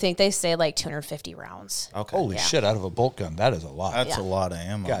match, I think they say like 250 rounds. okay. Holy shit! Out of a bolt gun, that is a lot. That's a lot of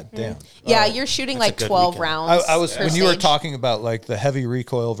ammo. God damn. Yeah, you're shooting like 12 rounds. I was per when you were stage. talking about like the heavy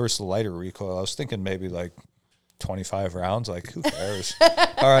recoil versus the lighter recoil. I was thinking maybe like 25 rounds. Like who cares?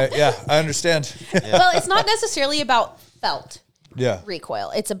 All right, yeah, I understand. Well, it's not necessarily about felt Yeah.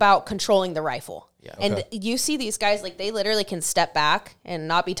 recoil. It's about controlling the rifle. Yeah. And you see these guys, like they literally can step back and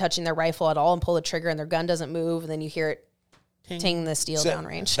not be touching their rifle at all and pull the trigger and their gun doesn't move. And then you hear it ting the steel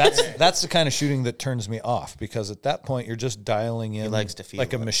downrange. That's the kind of shooting that turns me off, because at that point you're just dialing in likes to feel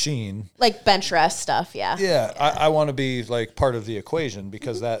like a it. machine. Like bench rest stuff, yeah. Yeah, I want to be like part of the equation,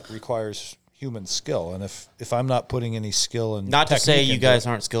 because that requires human skill. And if I'm not putting any skill and Not to say technique you into guys it,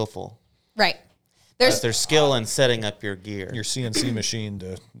 aren't skillful. Right. There's skill in setting up your gear. your CNC machine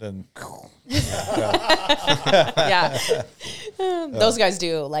to then Yeah. Those guys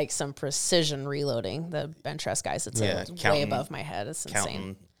do like some precision reloading. The bench rest guys, it's way counting- above my head. It's insane.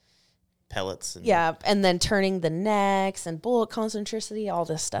 counting pellets. And Yeah, and then turning the necks and bullet concentricity, all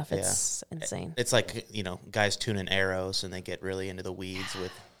this stuff. It's insane. It's like, guys tuning arrows and they get really into the weeds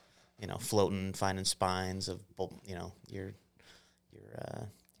with, floating, finding spines of, your You're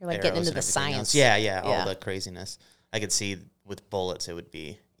like arrows getting into and the everything else. science. Yeah, all Yeah. the craziness. I could see with bullets it would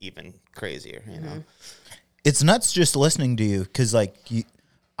be even crazier, It's nuts just listening to you, because like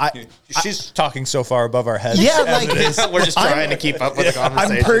she's talking so far above our heads. yeah, like We're just trying to keep up with the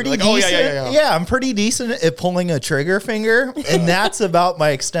conversation. I'm pretty Like, decent. Yeah, I'm pretty decent at pulling a trigger finger, and that's about my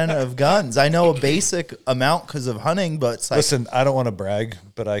extent of guns. I know a basic amount because of hunting, but it's like, Listen, I don't want to brag,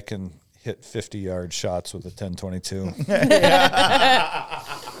 but I can hit 50-yard shots with a 10-22.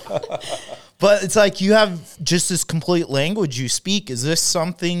 but it's like you have just this complete language you speak. Is this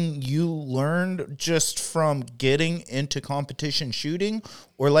something you learned just from getting into competition shooting?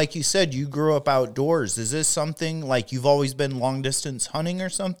 Or like you said, you grew up outdoors. Is this something like you've always been long distance hunting or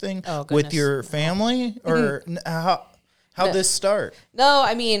something Oh, with goodness. your family? Or how'd this start? No,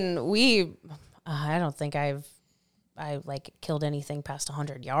 I mean, I don't think I like killed anything past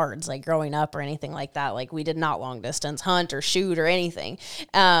 100 yards, like growing up or anything like that. Like we did not long distance hunt or shoot or anything.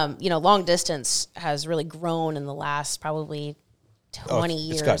 Long distance has really grown in the last probably 20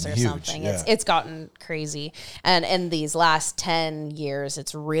 years gotten or huge, something. yeah. It's gotten crazy. And in these last 10 years,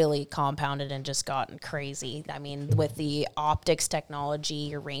 it's really compounded and just gotten crazy. I mean, with the optics technology,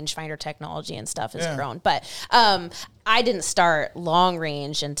 your rangefinder technology and stuff has grown. But I didn't start long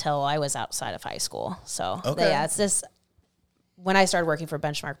range until I was outside of high school. So it's this, when I started working for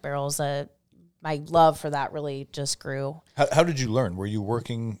Benchmark Barrels, my love for that really just grew. How did you learn? Were you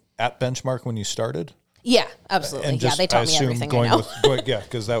working at Benchmark when you started? Yeah, absolutely. And just, they taught me everything I know.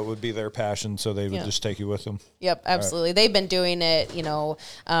 Because that would be their passion, so they would just take you with them. Yep, absolutely. They've been doing it,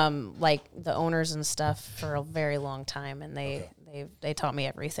 like the owners and stuff for a very long time, and they taught me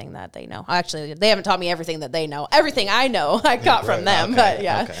everything that they know. Actually, they haven't taught me everything that they know. Everything I know, I got from them. But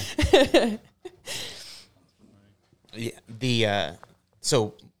yeah,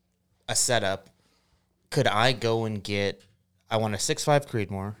 So a setup. Could I go and get? I want a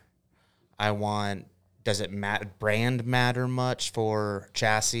 6.5 Creedmoor. Does it brand matter much for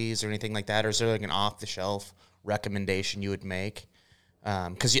chassis or anything like that? Or is there like an off-the-shelf recommendation you would make?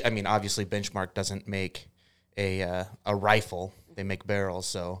 Because, obviously Benchmark doesn't make a rifle. They make barrels.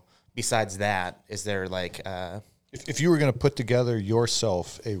 So besides that, is there like... If you were going to put together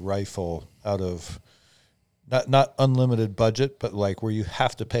yourself a rifle out of not unlimited budget, but like where you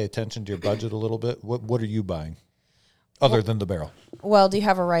have to pay attention to your budget a little bit, what are you buying other than the barrel? Well, do you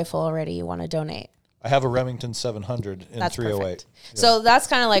have a rifle already you want to donate? I have a Remington 700 in That's 308. perfect. Yeah. So that's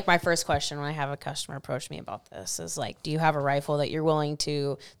kind of like my first question when I have a customer approach me about this is like, do you have a rifle that you're willing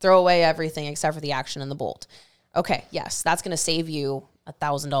to throw away everything except for the action and the bolt? Okay, yes, that's going to save you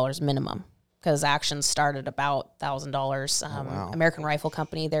 $1,000 minimum. because Action started about $1,000. American Rifle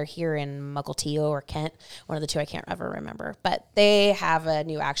Company, they're here in Mukilteo or Kent, one of the two, I can't ever remember. But they have a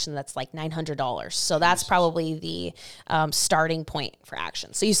new Action that's like $900. So that's probably the starting point for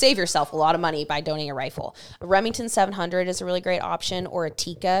Action. So you save yourself a lot of money by donating a rifle. A Remington 700 is a really great option, or a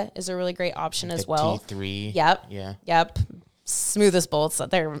Tikka is a really great option as well. T3. Yep. Yeah. Yep. Smoothest bolts.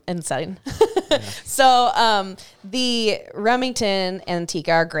 They're insane. So the Remington and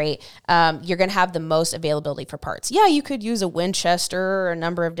Tikka are great. You're going to have the most availability for parts. Yeah, you could use a Winchester or a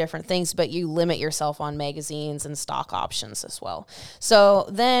number of different things, but you limit yourself on magazines and stock options as well. So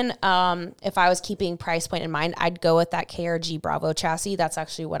then if I was keeping price point in mind, I'd go with that KRG Bravo chassis. That's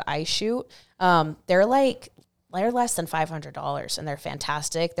actually what I shoot. They're less than $500, and they're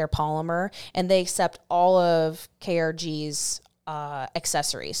fantastic. They're polymer, and they accept all of KRG's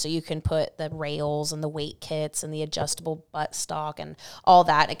accessories. So you can put the rails and the weight kits and the adjustable butt stock and all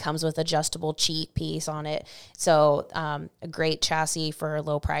that. It comes with adjustable cheek piece on it. So a great chassis for a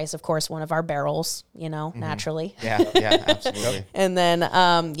low price. Of course, one of our barrels, naturally. Yeah, absolutely. And then,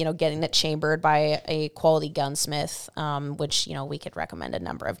 getting it chambered by a quality gunsmith, which, we could recommend a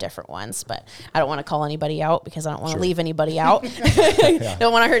number of different ones, but I don't want to call anybody out because I don't want to leave anybody out.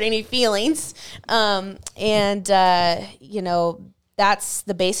 Don't want to hurt any feelings. That's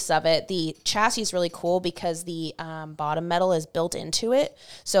the basis of it. The chassis is really cool because the bottom metal is built into it.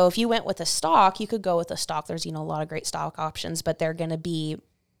 So if you went with a stock, you could go with a stock. There's, a lot of great stock options, but they're going to be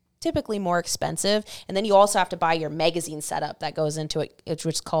typically more expensive. And then you also have to buy your magazine setup that goes into it, which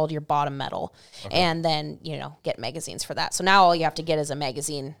is called your bottom metal. Okay. And then, get magazines for that. So now all you have to get is a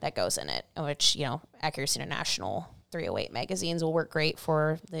magazine that goes in it, which, Accuracy International 308 magazines will work great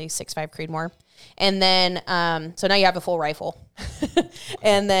for the 6.5 Creedmoor. And then, so now you have a full rifle.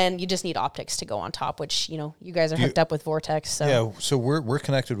 And then you just need optics to go on top, which, you guys are hooked up with Vortex. So. Yeah, so we're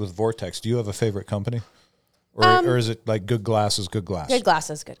connected with Vortex. Do you have a favorite company? Or is it like good glass is good glass? Good glass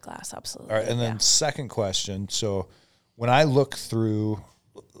is good glass, absolutely. All right, and then second question. So when I look through,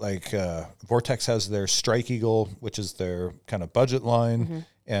 Vortex has their Strike Eagle, which is their kind of budget line,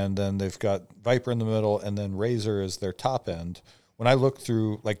 and then they've got Viper in the middle, and then Razor is their top end. When I look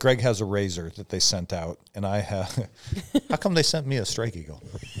through, Greg has a Razor that they sent out, and I have, how come they sent me a Strike Eagle?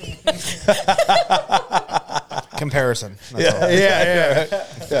 Comparison. Yeah.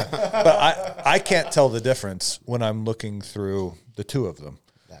 But I can't tell the difference when I'm looking through the two of them.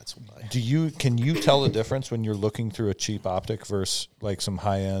 That's why. Can you tell the difference when you're looking through a cheap optic versus some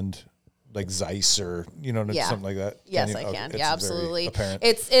high end Zeiss or something like that? Yes, I can. It's absolutely. Apparent.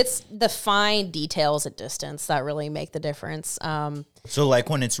 It's the fine details at distance that really make the difference. So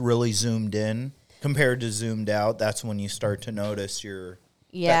when it's really zoomed in compared to zoomed out, that's when you start to notice your.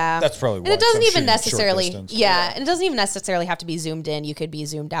 Yeah, that's probably. And it doesn't even necessarily. And it doesn't even necessarily have to be zoomed in. You could be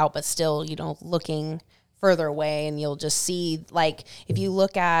zoomed out, but still, looking further away, and you'll just see if you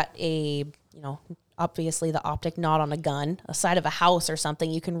look at a obviously the optic not on a gun, a side of a house or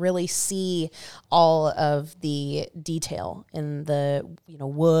something, you can really see all of the detail in the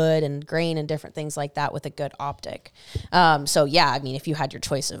wood and grain and different things like that with a good optic. If you had your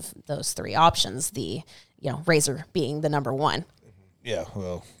choice of those three options, the Razor being the number one. Yeah,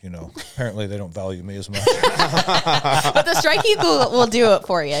 well, apparently they don't value me as much. But the Strike Eagle will do it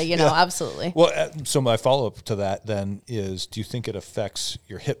for you, absolutely. Well, so my follow-up to that then is, do you think it affects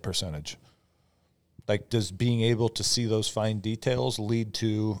your hit percentage? Does being able to see those fine details lead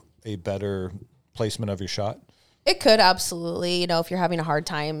to a better placement of your shot? It could, absolutely. If you're having a hard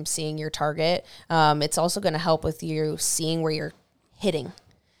time seeing your target, it's also going to help with you seeing where you're hitting.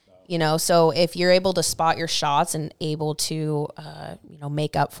 So if you're able to spot your shots and able to,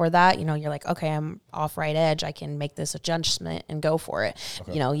 make up for that, you're like, okay, I'm off right edge. I can make this adjustment and go for it.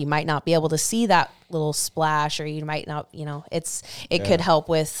 Okay. You might not be able to see that little splash, or you might not, it could help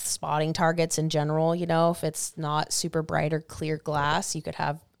with spotting targets in general. If it's not super bright or clear glass, you could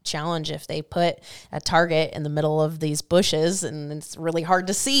have challenge if they put a target in the middle of these bushes and it's really hard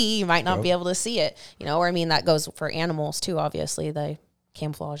to see. You might not be able to see it, that goes for animals too. Obviously, they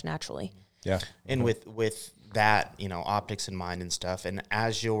camouflage naturally. Yeah. And with that, optics in mind and stuff, and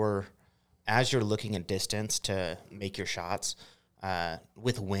as you're looking at distance to make your shots,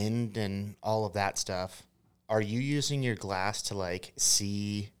 with wind and all of that stuff, are you using your glass to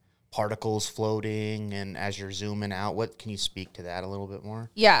see particles floating, and as you're zooming out, can you speak to that a little bit more?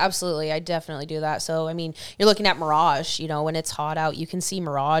 Yeah, absolutely. I definitely do that. So, you're looking at mirage, when it's hot out, you can see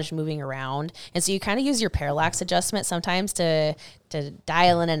mirage moving around. And so you kind of use your parallax adjustment sometimes to to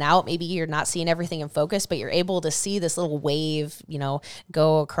dial in and out. Maybe you're not seeing everything in focus, but you're able to see this little wave,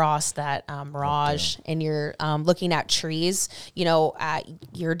 go across that mirage, and you're looking at trees, at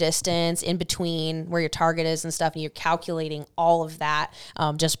your distance in between where your target is and stuff, and you're calculating all of that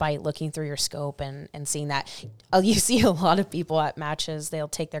just by looking through your scope and seeing that. You see a lot of people at matches, they'll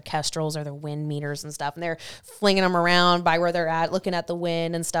take their kestrels or their wind meters and stuff, and they're flinging them around by where they're at, looking at the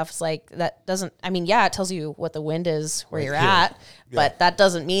wind and stuff. It's like, that doesn't, it tells you what the wind is where you're at, but that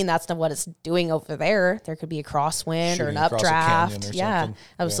doesn't mean that's not what it's doing over there. There could be a crosswind or an updraft.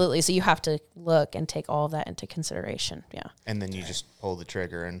 Absolutely. So you have to look and take all of that into consideration. Yeah. And then you just pull the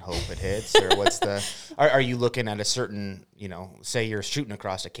trigger and hope it hits, or what's the, are you looking at a certain, say you're shooting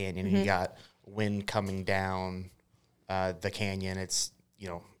across a canyon and you got wind coming down the canyon. It's,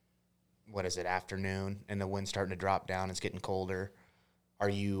 what is it, afternoon, and the wind's starting to drop down. It's getting colder. Are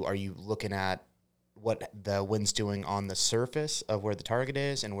you looking at what the wind's doing on the surface of where the target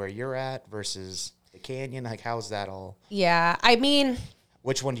is and where you're at versus the canyon? Like, how's that all? Yeah,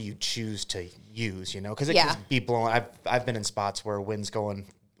 which one do you choose to use? Because it can be blowing. I've been in spots where wind's going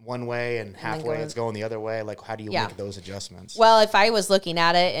one way and halfway it's going the other way. Like, how do you make those adjustments? Well, if I was looking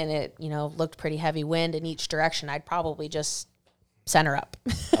at it and it, looked pretty heavy wind in each direction, I'd probably just center up.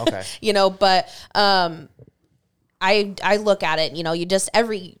 Okay. But I look at it, you just,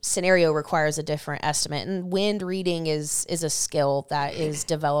 every scenario requires a different estimate, and wind reading is a skill that is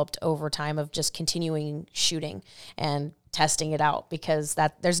developed over time of just continuing shooting and testing it out, because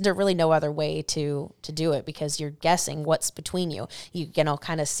there's really no other way to do it, because you're guessing what's between you. You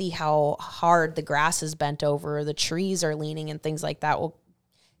kind of see how hard the grass is bent over, the trees are leaning, and things like that will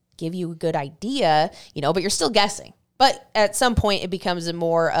give you a good idea, but you're still guessing. But at some point, it becomes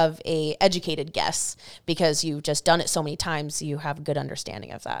more of a educated guess, because you've just done it so many times, you have a good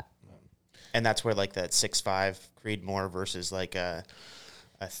understanding of that. And that's where like that 6.5 Creedmoor versus like a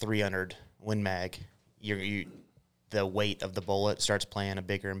 300 Win Mag, the weight of the bullet starts playing a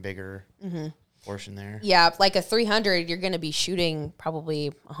bigger and bigger portion there. Yeah, like a 300, you're going to be shooting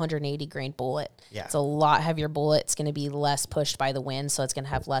probably 180 grain bullet. Yeah. It's a lot heavier bullet. It's going to be less pushed by the wind, so it's going to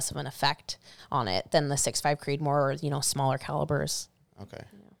have less of an effect on it than the 6.5 Creedmoor or, smaller calibers. Okay.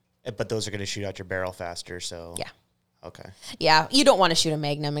 Yeah. But those are going to shoot out your barrel faster, so. Yeah. Okay. Yeah, you don't want to shoot a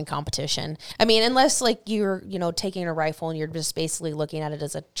Magnum in competition. Unless like you're, taking a rifle and you're just basically looking at it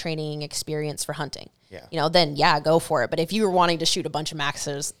as a training experience for hunting. Yeah. Then go for it. But if you were wanting to shoot a bunch of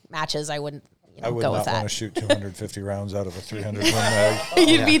matches, I wouldn't. I would go not with that. want to shoot 250 rounds out of a 300 Win Mag.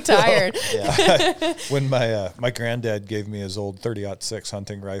 You'd be tired. When my granddad gave me his old 30-06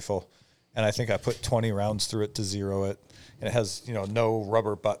 hunting rifle, and I think I put 20 rounds through it to zero it, and it has no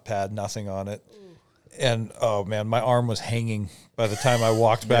rubber butt pad, nothing on it. And, oh, man, my arm was hanging by the time I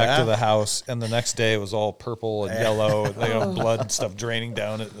walked back to the house. And the next day it was all purple and yellow, blood and stuff draining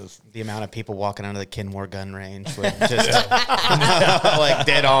down it. The amount of people walking onto the Kenmore gun range with just like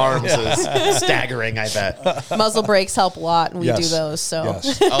dead arms is staggering, I bet. Muzzle brakes help a lot, and we do those. So.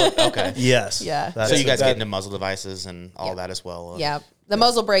 Yes. Oh, okay. Yes. Yeah. So you guys get into muzzle devices and all that as well. Yeah. The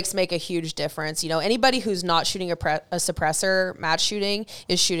muzzle brakes make a huge difference. Anybody who's not shooting a suppressor, match shooting,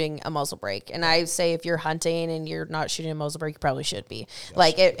 is shooting a muzzle brake. And I say if you're hunting and you're not shooting a muzzle brake, you probably should be. Yes.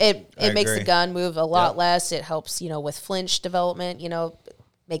 Like it makes the gun move a lot less. It helps, with flinch development,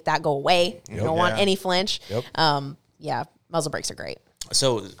 make that go away. You don't want any flinch. Yep. Muzzle brakes are great.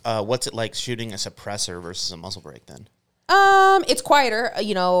 So what's it like shooting a suppressor versus a muzzle brake then? It's quieter,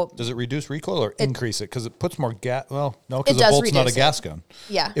 Does it reduce recoil or increase it? Because it puts more gas. Well, no, because a bolt's not a gas gun.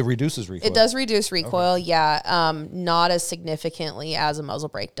 Yeah. It reduces recoil. It does reduce recoil, not as significantly as a muzzle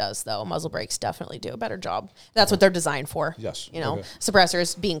brake does, though. Muzzle brakes definitely do a better job. That's what they're designed for. Yes.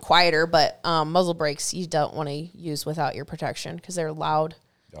 Suppressors being quieter, but muzzle brakes you don't want to use without your protection because they're loud.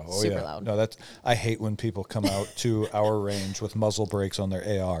 Super loud. No, I hate when people come out to our range with muzzle brakes on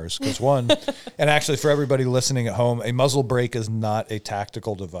their ARs, because one, and actually for everybody listening at home, a muzzle brake is not a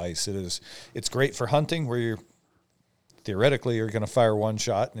tactical device. It's great for hunting, where you're going to fire one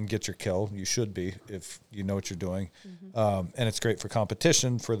shot and get your kill. You should be, if you know what you're doing. And it's great for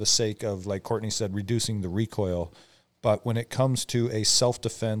competition for the sake of, like Kourtney said, reducing the recoil. But when it comes to a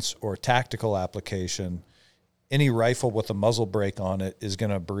self-defense or tactical application, any rifle with a muzzle brake on it is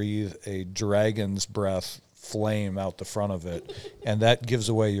going to breathe a dragon's breath flame out the front of it, and that gives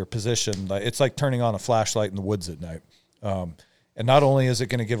away your position. It's like turning on a flashlight in the woods at night. And not only is it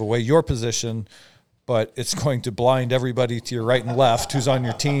going to give away your position, but it's going to blind everybody to your right and left who's on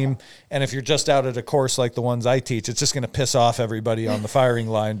your team. And if you're just out at a course like the ones I teach, it's just going to piss off everybody on the firing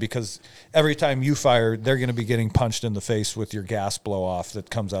line, because every time you fire, they're going to be getting punched in the face with your gas blow off that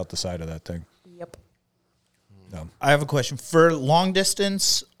comes out the side of that thing. Yep. No. I have a question. For long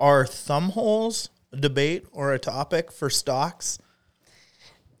distance, are thumb holes a debate or a topic for stocks?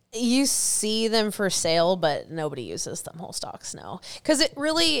 You see them for sale, but nobody uses thumb hole stocks, no. Because it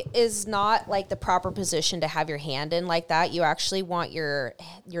really is not like the proper position to have your hand in like that. You actually want your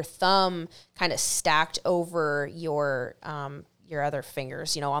thumb kind of stacked over your other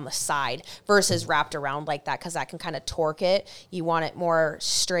fingers, on the side versus wrapped around like that, because that can kind of torque it. You want it more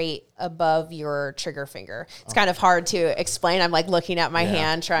straight above your trigger finger. It's kind of hard to explain. I'm like looking at my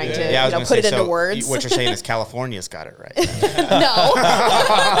hand trying to put it into words. What you're saying is California's got it right. No.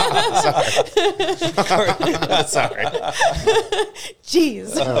 Sorry.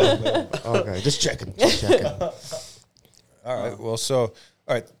 Jeez. Okay, just checking. All right. Well, all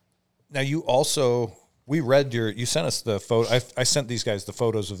right. Now you sent us the photo. I sent these guys the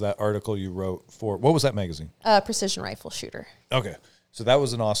photos of that article you wrote for, what was that magazine? Precision Rifle Shooter. Okay. So that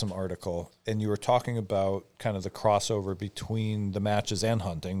was an awesome article. And you were talking about kind of the crossover between the matches and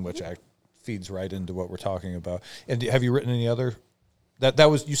hunting, which feeds right into what we're talking about. And have you written any other?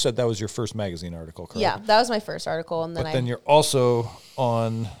 You said that was your first magazine article, correct? Yeah, that was my first article. And then you're also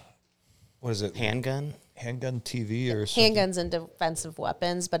on, what is it? Handgun TV or something? Handguns and defensive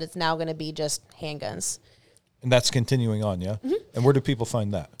weapons, but it's now going to be just handguns. And that's continuing on, yeah? Mm-hmm. And where do people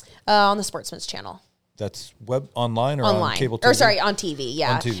find that? On the Sportsman's Channel. That's online or on cable TV? Or sorry, on TV,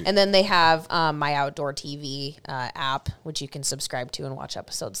 yeah. On TV. And then they have My Outdoor TV app, which you can subscribe to and watch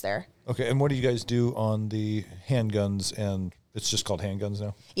episodes there. Okay, and what do you guys do on the handguns, and it's just called handguns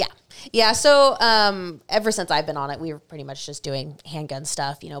now? Yeah, so ever since I've been on it, we were pretty much just doing handgun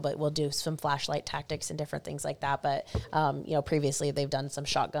stuff, but we'll do some flashlight tactics and different things like that. But, previously they've done some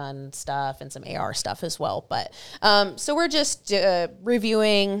shotgun stuff and some AR stuff as well. But so we're just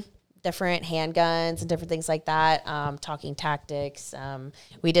reviewing different handguns and different things like that, talking tactics.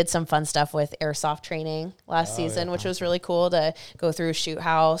 We did some fun stuff with airsoft training last season, which was really cool to go through shoot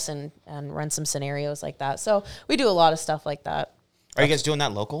house and run some scenarios like that. So we do a lot of stuff like that. Are you guys doing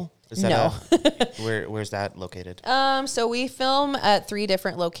that local? Is that no. Where's that located? So we film at 3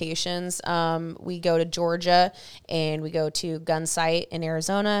 different locations. We go to Georgia, and we go to Gun Sight in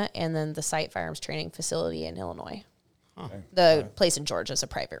Arizona, and then the Sight Firearms Training Facility in Illinois. The place in Georgia is a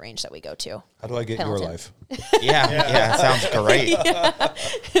private range that we go to. How do I get Pendleton. your life? Yeah, it sounds great.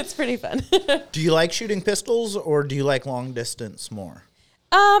 It's pretty fun. Do you like shooting pistols or do you like long distance more?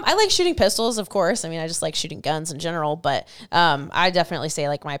 I like shooting pistols, of course. I mean, I just like shooting guns in general, but I definitely say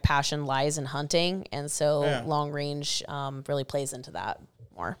like my passion lies in hunting, and so long range really plays into that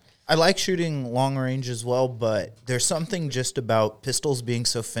more. I like shooting long range as well, but there's something just about pistols being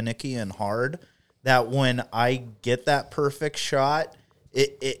so finicky and hard that when I get that perfect shot,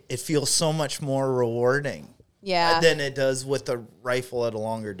 it feels so much more rewarding than it does with a rifle at a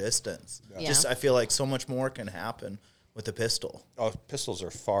longer distance. Yeah. Just I feel like so much more can happen with a pistol. Oh, pistols are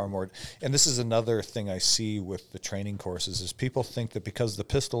far more. And this is another thing I see with the training courses is people think that because the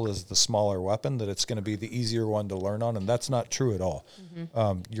pistol is the smaller weapon that it's going to be the easier one to learn on, and that's not true at all.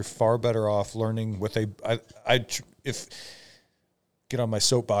 Mm-hmm. You're far better off learning with get on my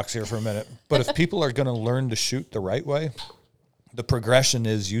soapbox here for a minute, but if people are going to learn to shoot the right way, the progression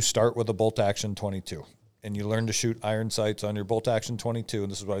is you start with a bolt action 22 and you learn to shoot iron sights on your bolt action 22.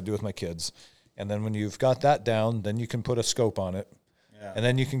 And this is what I do with my kids. And then when you've got that down, then you can put a scope on it. Yeah. And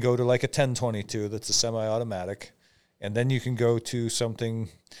then you can go to like a 10-22 that's a semi-automatic. And then you can go to something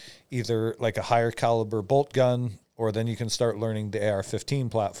either like a higher caliber bolt gun, or then you can start learning the AR-15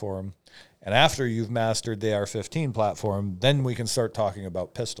 platform. And after you've mastered the AR-15 platform, then we can start talking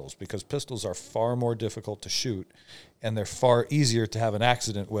about pistols, because pistols are far more difficult to shoot, and they're far easier to have an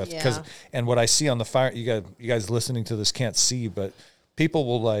accident with. And what I see on the fire, you guys listening to this can't see, but people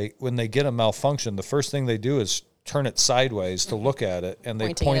will, like, when they get a malfunction, the first thing they do is turn it sideways to look at it, and they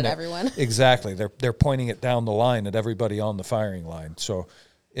Pointing point it at it everyone. Exactly. They're pointing it down the line at everybody on the firing line. So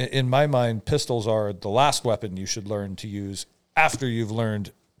in my mind, pistols are the last weapon you should learn to use after you've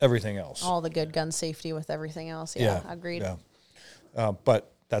learned everything else. All the good gun safety with everything else. Yeah, agreed. Yeah.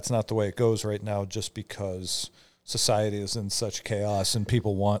 But that's not the way it goes right now, just because society is in such chaos and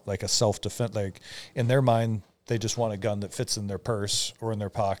people want like a self-defense. Like in their mind, they just want a gun that fits in their purse or in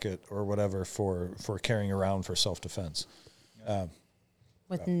their pocket or whatever for carrying around for self-defense.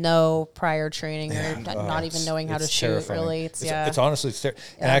 With no prior training or not even knowing how to shoot, terrifying. really. It's honestly,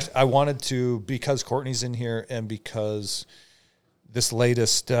 and actually, I wanted to, because Kourtney's in here and because this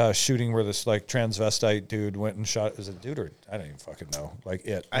latest shooting where this like transvestite dude went and shot, is it a dude or I don't even fucking know. Like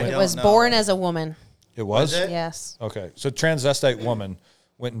it was born as a woman. It was? Yes. Okay. So transvestite woman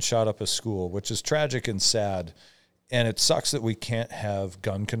went and shot up a school, which is tragic and sad. And it sucks that we can't have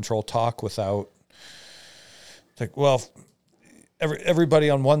gun control talk without like, well, everybody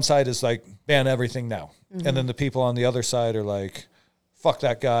on one side is like, ban everything now. And then the people on the other side are like, fuck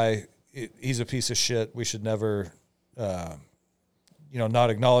that guy. He's a piece of shit. We should never, not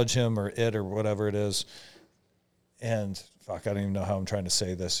acknowledge him or it or whatever it is. And fuck, I don't even know how I'm trying to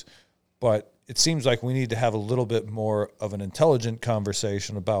say this, but it seems like we need to have a little bit more of an intelligent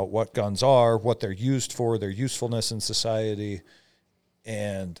conversation about what guns are, what they're used for, their usefulness in society.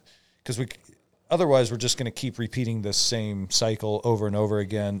 And because otherwise we're just going to keep repeating this same cycle over and over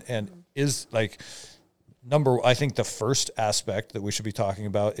again. And is like I think the first aspect that we should be talking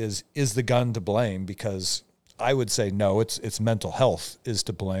about is the gun to blame? Because I would say no, it's mental health is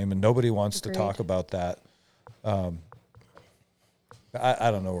to blame, and nobody wants to talk about that. I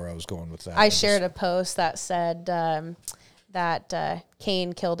don't know where I was going with that. I shared a post that said that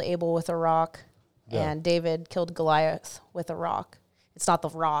Cain killed Abel with a rock, and David killed Goliath with a rock. It's not the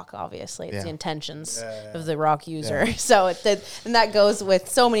rock, obviously. It's the intentions of the rock user. Yeah. So and that goes with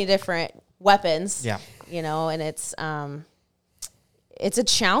so many different weapons. Yeah. And it's a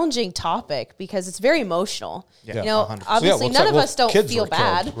challenging topic because it's very emotional. Yeah. Obviously none of us don't feel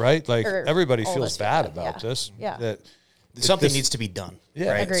bad. Killed, right? Like everybody feels bad about this. Yeah. That something needs to be done.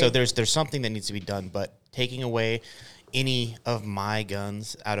 Yeah. Right. Agreed. So there's something that needs to be done, but taking away any of my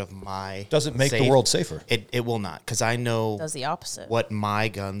guns out of my doesn't make the world safer. It will not, because I know does the opposite. What my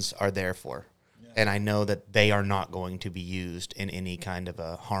guns are there for. Yeah. And I know that they are not going to be used in any kind of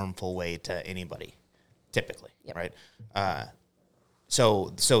a harmful way to anybody, typically, right?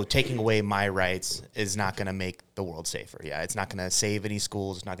 So taking away my rights is not going to make the world safer. Yeah, it's not going to save any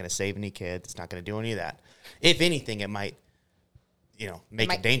schools. It's not going to save any kids. It's not going to do any of that. If anything, it might,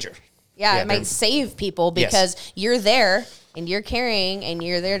 make it danger. Yeah, it might save people because you're there and you're carrying and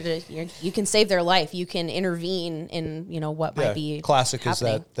you're there you can save their life. You can intervene in, what might be classic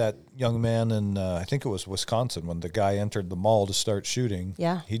happening. Is that young man in, I think it was Wisconsin, when the guy entered the mall to start shooting.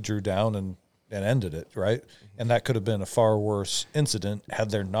 Yeah. He drew down and ended it, right? And that could have been a far worse incident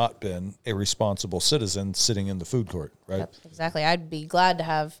had there not been a responsible citizen sitting in the food court, right? Yep, exactly. I'd be glad to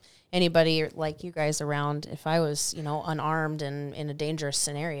have anybody like you guys around if I was, unarmed and in a dangerous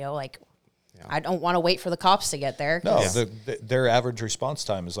scenario. Like, I don't want to wait for the cops to get there. No, their average response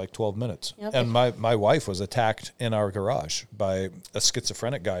time is like 12 minutes. Yep. And my wife was attacked in our garage by a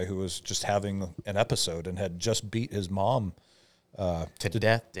schizophrenic guy who was just having an episode and had just beat his mom to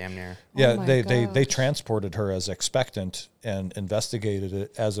death, damn near. Yeah, they transported her as expectant and investigated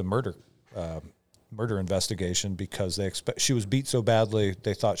it as a murder investigation because she was beat so badly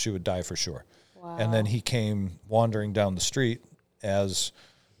they thought she would die for sure. Wow. And then he came wandering down the street as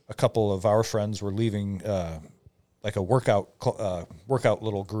a couple of our friends were leaving like a workout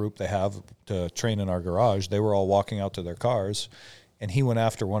little group they have to train in our garage. They were all walking out to their cars, and he went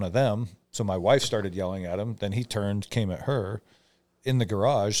after one of them. So my wife started yelling at him. Then he turned, came at her in the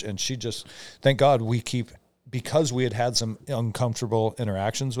garage, and she just, thank God because we had some uncomfortable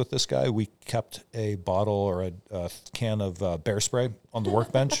interactions with this guy, we kept a bottle or a can of bear spray on the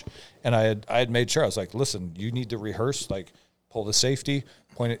workbench. And I had made sure, I was like, listen, you need to rehearse, like pull the safety,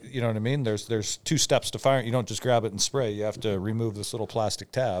 point it, you know what I mean? There's 2 steps to fire. You don't just grab it and spray. You have to remove this little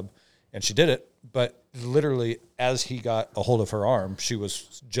plastic tab. And she did it, but literally as he got a hold of her arm, she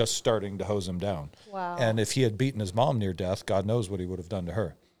was just starting to hose him down. Wow. And if he had beaten his mom near death, God knows what he would have done to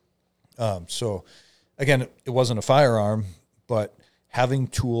her. So again, it wasn't a firearm, but having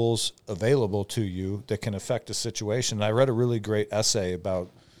tools available to you that can affect a situation. And I read a really great essay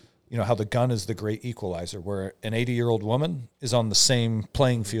about, how the gun is the great equalizer, where an 80-year-old woman is on the same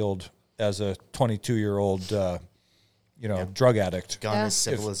playing field as a 22-year-old, drug addict. Gun is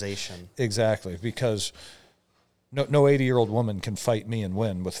civilization. Exactly, because no 80-year-old woman can fight me and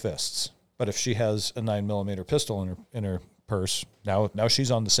win with fists. But if she has a 9mm pistol in her purse, now she's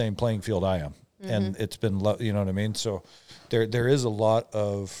on the same playing field I am. Mm-hmm. And it's been, you know what I mean? So there is a lot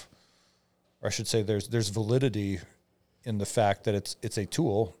of, or I should say there's validity in the fact that it's a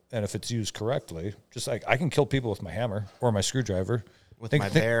tool, and if it's used correctly, just like I can kill people with my hammer or my screwdriver. With my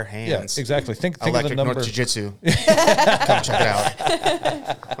bare hands. Yeah, exactly. Think Electric of the number. North Jiu-Jitsu. Come check it out.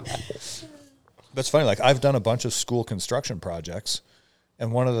 But it's funny, like I've done a bunch of school construction projects,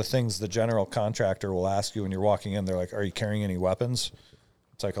 and one of the things the general contractor will ask you when you're walking in, they're like, are you carrying any weapons?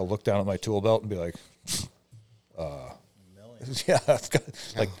 It's like I'll look down at my tool belt and be like, yeah, I've got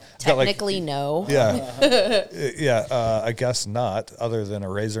technically no. Yeah, I guess not. Other than a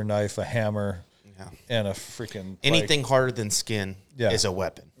razor knife, a hammer, and a freaking anything harder than skin is a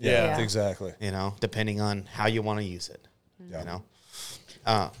weapon. Yeah, exactly. Depending on how you want to use it. Yeah.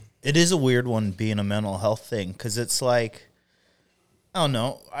 It is a weird one being a mental health thing because it's like, I don't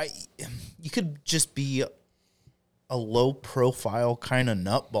know, you could just be a low profile kind of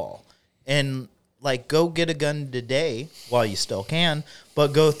nutball. And like, go get a gun today while you still can,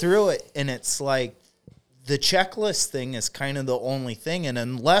 but go through it. And it's like the checklist thing is kind of the only thing. And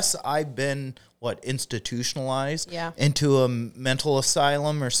unless I've been institutionalized into a mental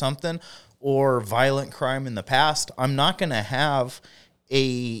asylum or something, or violent crime in the past, I'm not going to have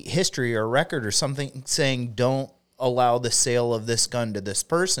a history or record or something saying don't allow the sale of this gun to this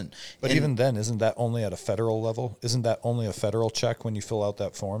person. But even then, isn't that only at a federal level? Isn't that only a federal check when you fill out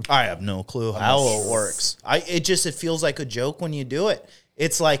that form? I have no clue how it works. It feels like a joke when you do it.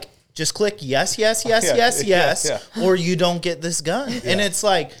 It's like, just click yes, or you don't get this gun. Yeah. And it's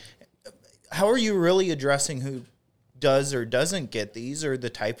like, how are you really addressing who does or doesn't get these, or the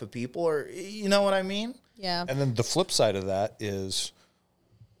type of people, or you know what I mean? Yeah. And then the flip side of that is,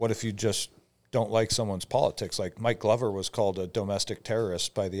 what if you just don't like someone's politics? Like Mike Glover was called a domestic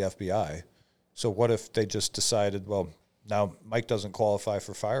terrorist by the FBI. So what if they just decided, well, now Mike doesn't qualify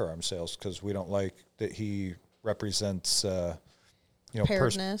for firearm sales because we don't like that he represents,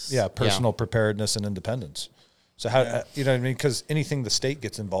 personal preparedness and independence. So how you know what I mean? Because anything the state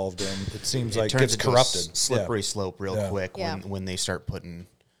gets involved in, it seems like gets corrupted. Slippery slope real quick when they start putting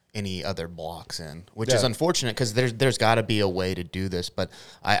any other blocks in, which is unfortunate because there's got to be a way to do this. But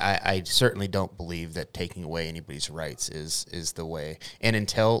I certainly don't believe that taking away anybody's rights is the way. And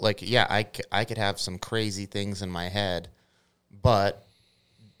until I could have some crazy things in my head, but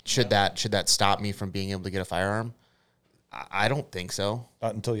should that stop me from being able to get a firearm? I don't think so.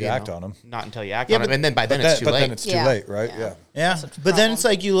 Not until you act on them. Not until you act on them. And then it's too late. But then it's too late, right? Yeah. But then it's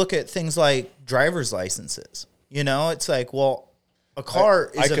like you look at things like driver's licenses. You know, it's like, well, a car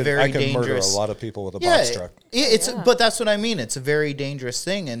is a very dangerous. Murder a lot of people with a box truck. But that's what I mean. It's a very dangerous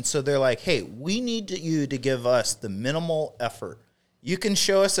thing. And so they're like, hey, we need you to give us the minimal effort. You can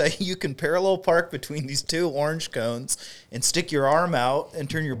show us you can parallel park between these two orange cones and stick your arm out and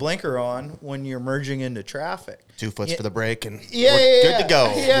turn your blinker on when you're merging into traffic. 2 foots for the brake and we're good to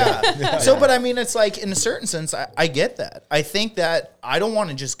go. Yeah. So, but I mean, it's like, in a certain sense, I get that. I think that I don't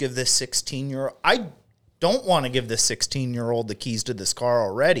want to just give this 16-year-old, I don't want to give this 16-year-old the keys to this car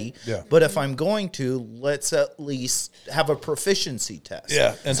already. Yeah. But if I'm going to, let's at least have a proficiency test.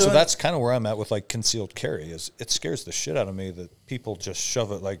 Yeah. And so that's kind of where I'm at with like concealed carry. Is it scares the shit out of me that people just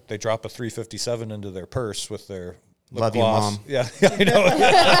shove it, like they drop a 357 into their purse with their love you, Mom. Yeah, I know.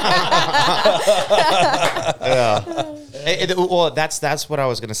 Yeah. Well, that's what I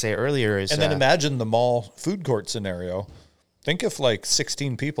was going to say earlier. Is and then imagine the mall food court scenario. Think if like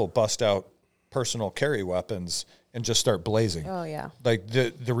 16 people bust out personal carry weapons and just start blazing. Oh yeah. Like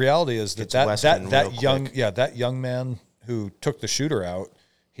the reality is that young man who took the shooter out,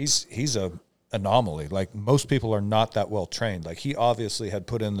 he's a anomaly. Like most people are not that well trained. Like he obviously had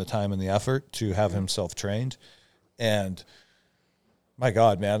put in the time and the effort to have himself trained. And my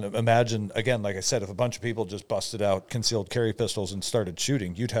God, man, imagine, again, like I said, if a bunch of people just busted out concealed carry pistols and started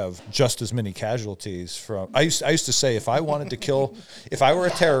shooting, you'd have just as many casualties from... I used to say if I wanted to kill... If I were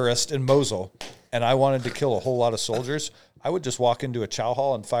a terrorist in Mosul and I wanted to kill a whole lot of soldiers, I would just walk into a chow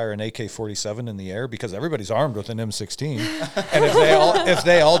hall and fire an AK-47 in the air because everybody's armed with an M16. And if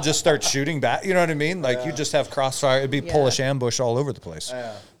they all just start shooting back, you know what I mean? Like you just have crossfire. It'd be Polish ambush all over the place.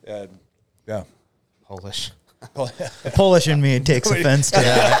 Yeah. Polish. The Polish in me takes offense to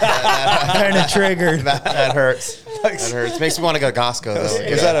that. Kind of triggered. That hurts. That hurts. Makes me want to go to Costco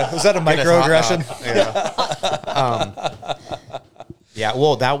though. Was that a microaggression? Yeah.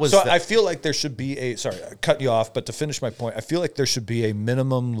 Well, that was. So I feel like there should be sorry, I cut you off, but to finish my point, I feel like there should be a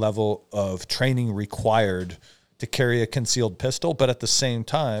minimum level of training required to carry a concealed pistol, but at the same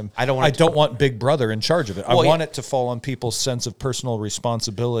time, I don't want Big Brother in charge of it. I want it to fall on people's sense of personal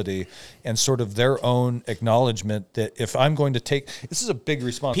responsibility and sort of their own acknowledgement that if I'm going to take, this is a big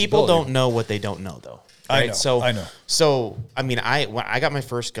responsibility. People don't know what they don't know, though. Right? I know. So, I mean, I got my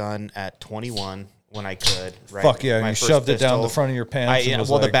first gun at 21 when I could. Right? Fuck yeah, you shoved it down the front of your pants.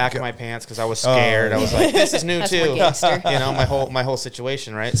 The back of my pants because I was scared. I was like, this is new too. My whole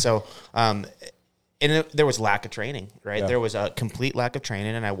situation, right? So, and there was lack of training, right? Yeah. There was a complete lack of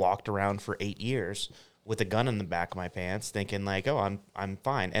training, and I walked around for 8 years with a gun in the back of my pants, thinking like, "Oh, I'm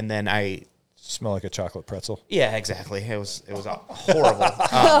fine." And then I smell like a chocolate pretzel. Yeah, exactly. It was horrible.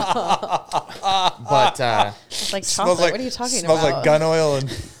 It's like chocolate. What are you talking about? Smells like gun oil and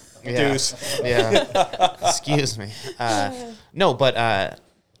deuce. Yeah. Excuse me. No, but.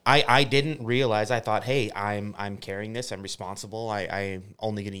 I didn't realize. I thought, hey, I'm carrying this. I'm responsible. I'm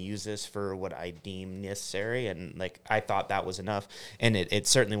only going to use this for what I deem necessary, and like I thought that was enough. And it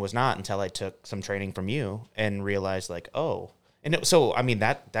certainly was not until I took some training from you and realized, like, oh, So, I mean,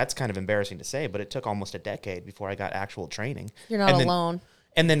 that's kind of embarrassing to say, but it took almost a decade before I got actual training. You're not alone.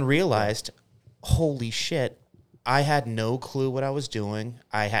 And then realized, holy shit, I had no clue what I was doing.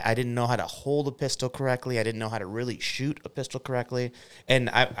 I didn't know how to hold a pistol correctly. I didn't know how to really shoot a pistol correctly. And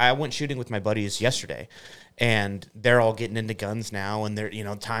I went shooting with my buddies yesterday, and they're all getting into guns now, and they're,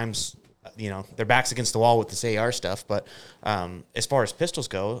 times, their backs against the wall with this AR stuff. But as far as pistols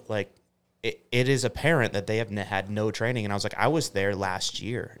go, like, it is apparent that they have had no training. And I was like, I was there last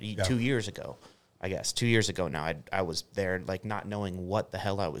year, 2 years ago. I guess 2 years ago now, I was there, like, not knowing what the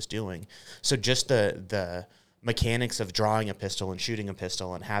hell I was doing. So just the mechanics of drawing a pistol and shooting a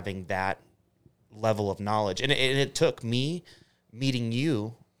pistol and having that level of knowledge. And it took me meeting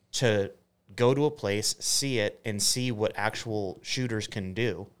you to go to a place, see it, and see what actual shooters can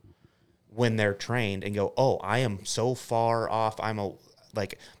do when they're trained and go, oh, I am so far off. I'm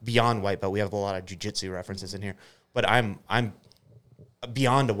beyond white belt. We have a lot of jiu-jitsu references in here, but I'm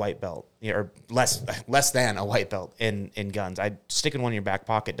beyond a white belt, or less than a white belt in guns. Sticking one in your back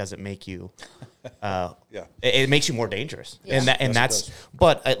pocket doesn't make you, it makes you more dangerous. Yeah.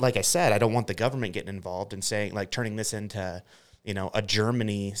 But like I said, I don't want the government getting involved and saying, like, turning this into, a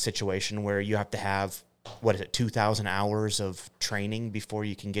Germany situation where you have to have, 2,000 hours of training before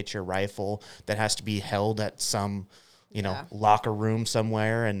you can get your rifle that has to be held at some, locker room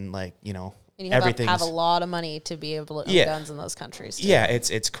somewhere. And and you have a lot of money to be able to own guns in those countries too. Yeah,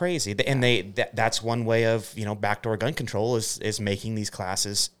 it's crazy. And that's one way of, backdoor gun control is making these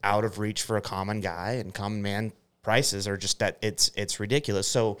classes out of reach for a common guy, and common man prices are just that it's ridiculous.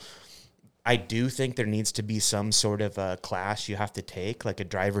 So I do think there needs to be some sort of a class you have to take, like a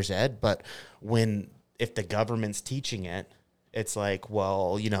driver's ed, but if the government's teaching it, it's like,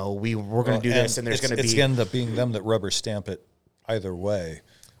 well, we're going to do this, and it's going to end up being them that rubber stamp it either way.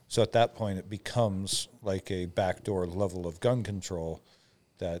 So at that point, it becomes like a backdoor level of gun control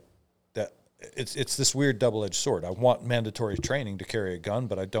that it's this weird double-edged sword. I want mandatory training to carry a gun,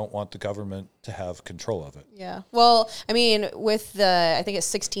 but I don't want the government to have control of it. Yeah. Well, I mean, with I think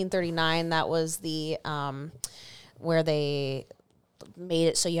it's 1639, that was the where they made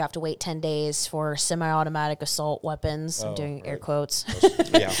it so you have to wait 10 days for semi-automatic assault weapons. I'm doing air quotes.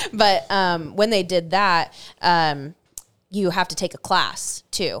 Yeah. But when they did that, you have to take a class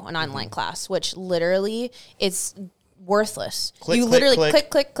too, an online class, which literally it's worthless. You literally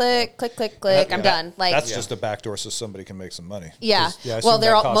click. I'm done. Like, that's just a backdoor so somebody can make some money. Yeah. Well,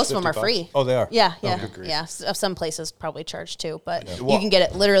 most of them are free. Oh, they are. Yeah. Yeah. Some places probably charge too, but you can get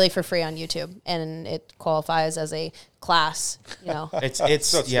it literally for free on YouTube, and it qualifies as a class. It's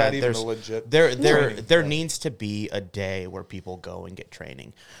so it's not even a legit. There needs to be a day where people go and get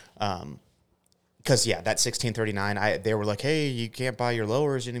training. Because, that 1639, they were like, hey, you can't buy your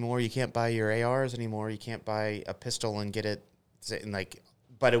lowers anymore. You can't buy your ARs anymore. You can't buy a pistol and get it. And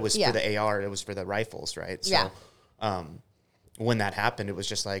but it was for the AR. It was for the rifles, right? So, when that happened, it was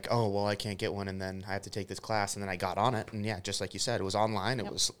just like, oh, well, I can't get one. And then I have to take this class. And then I got on it. And, just like you said, it was online. It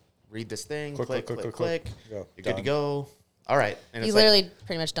was read this thing, click. You're good to go. All right. And you literally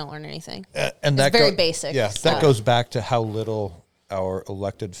pretty much don't learn anything. And it's very basic. Yeah, that goes back to how little our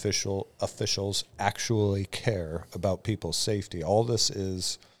elected officials actually care about people's safety. All this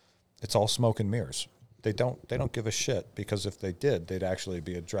it's all smoke and mirrors. They don't give a shit, because if they did, they'd actually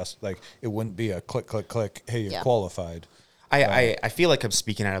be addressed. Like, it wouldn't be a click, hey, you're qualified. I feel like I'm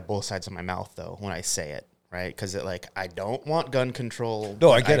speaking out of both sides of my mouth, though, when I say it, right? Because I don't want gun control.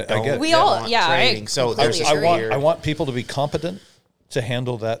 No, I get it. We all, training. So there's I want people to be competent to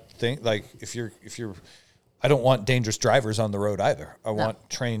handle that thing. Like, if you're I don't want dangerous drivers on the road either. I want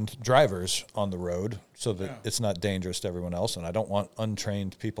trained drivers on the road so that it's not dangerous to everyone else. And I don't want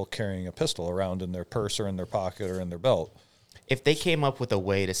untrained people carrying a pistol around in their purse or in their pocket or in their belt. If they came up with a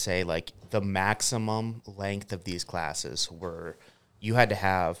way to say, like, the maximum length of these classes were you had to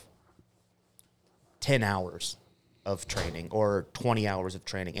have 10 hours of training or 20 hours of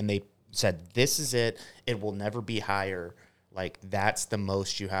training, and they said, this is it, it will never be higher, like, that's the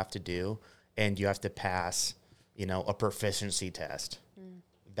most you have to do, and you have to pass, a proficiency test.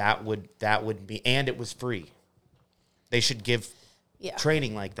 That would be, and it was free. They should give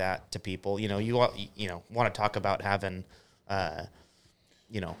training like that to people. You want to talk about having,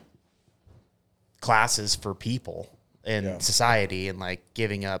 classes for people in society, and like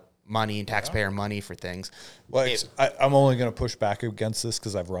giving up money and taxpayer money for things. Well, I'm only going to push back against this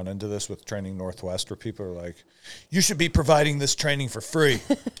because I've run into this with Training Northwest, where people are like, you should be providing this training for free.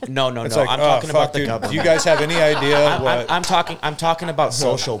 No. Like, I'm talking about the government. Do you guys have any idea what? I'm talking about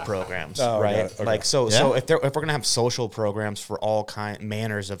social programs, right? Okay. Like, so if we're going to have social programs for all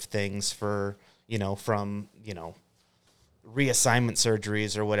manners of things, for, from, reassignment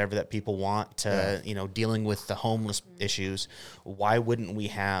surgeries or whatever that people want to, dealing with the homeless issues, why wouldn't we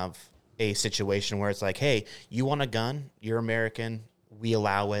have a situation where it's like, hey, you want a gun? You're American. We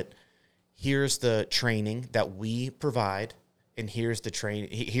allow it. Here's the training that we provide, and here's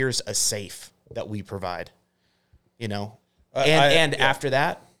a safe that we provide, after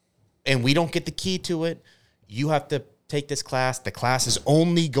that, and we don't get the key to it, you have to take this class. The class is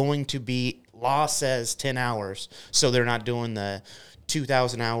only going to be, law says 10 hours, so they're not doing the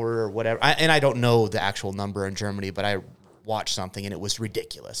 2,000 hour or whatever. I don't know the actual number in Germany, but I watched something and it was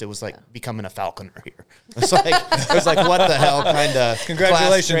ridiculous. It was like becoming a falconer here. It was like what the hell kind of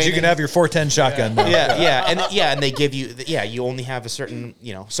congratulations, you can have your 410 shotgun now. And they give you you only have a certain,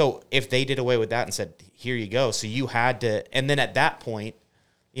 so if they did away with that and said, here you go, so you had to, and then at that point,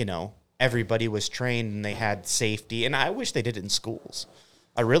 everybody was trained and they had safety, and I wish they did it in schools.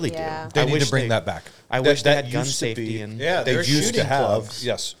 I really do. They need to bring that back. I wish they had gun safety. They used to have,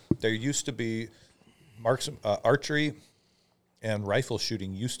 yes, there used to be archery and rifle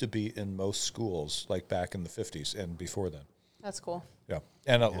shooting used to be in most schools, like back in the 50s and before then. That's cool. Yeah.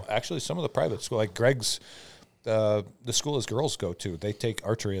 And actually some of the private school, like Greg's, the school his girls go to, they take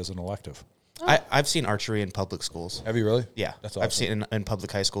archery as an elective. I've seen archery in public schools. Have you really? Yeah. That's awesome. I've seen in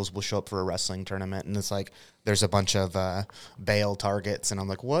public high schools, we'll show up for a wrestling tournament, and it's like there's a bunch of bale targets, and I'm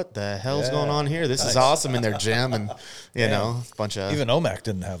like, what the hell's going on here? This is awesome in their gym, and, a bunch of... Even OMAC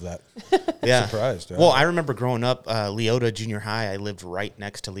didn't have that. Yeah. Surprised. Yeah. Well, I remember growing up, Leota Junior High, I lived right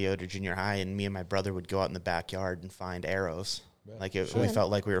next to Leota Junior High, and me and my brother would go out in the backyard and find arrows. We felt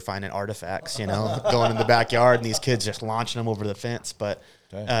like we were finding artifacts, going in the backyard, and these kids just launching them over the fence, but...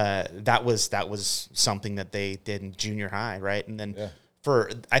 that was something that they did in junior high, right? And then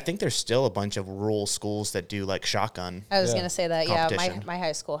I think there's still a bunch of rural schools that do like shotgun. I was going to say that. Yeah, my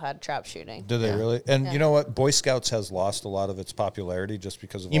high school had trap shooting. Did they really? And you know what? Boy Scouts has lost a lot of its popularity just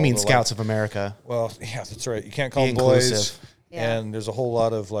because of. You mean Scouts of America? Well, yeah, that's right. You can't call them boys. And there's a whole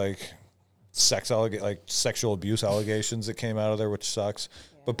lot of sexual abuse allegations that came out of there, which sucks.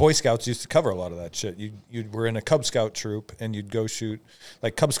 But Boy Scouts used to cover a lot of that shit. You were in a Cub Scout troop, and you'd go shoot.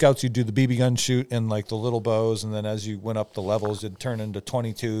 Like Cub Scouts, you'd do the BB gun shoot and like the little bows, and then as you went up the levels, it'd turn into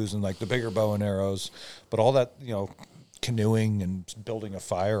 22s and like the bigger bow and arrows. But all that, canoeing and building a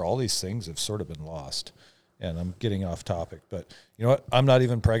fire, all these things have sort of been lost. And I'm getting off topic, but you know what? I'm not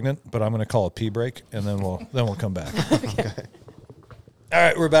even pregnant, but I'm going to call a pee break, and then we'll come back. Okay. All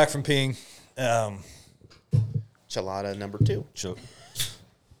right, we're back from peeing. Chelada number 2.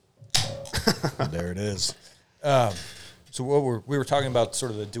 There it is. So we were talking about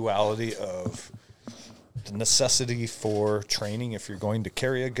sort of the duality of the necessity for training if you're going to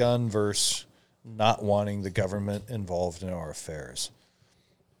carry a gun versus not wanting the government involved in our affairs.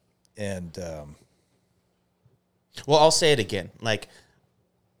 And well, I'll say it again. Like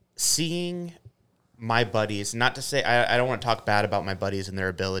seeing my buddies, not to say I don't want to talk bad about my buddies and their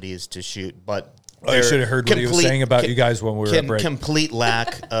abilities to shoot, but you should have heard what he was saying about you guys when we were at break. Complete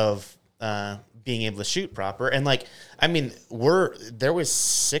lack of being able to shoot proper. And there was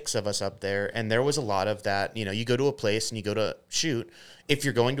 6 of us up there, and there was a lot of that, you go to a place and you go to shoot. If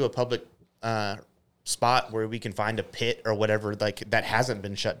you're going to a public spot where we can find a pit or whatever, like that hasn't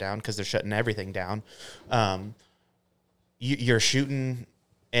been shut down because they're shutting everything down, you're shooting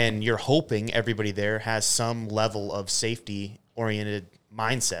and you're hoping everybody there has some level of safety oriented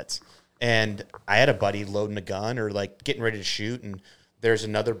mindsets. And I had a buddy loading a gun or like getting ready to shoot, and there's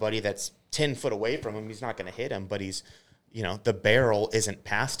another buddy that's 10 foot away from him. He's not going to hit him, but he's, the barrel isn't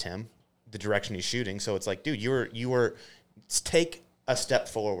past him, the direction he's shooting. So it's like, dude, you were take a step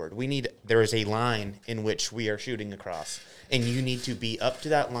forward. There is a line in which we are shooting across, and you need to be up to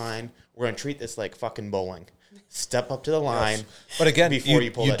that line. We're going to treat this like fucking bowling. Step up to the line. Yes. But again, before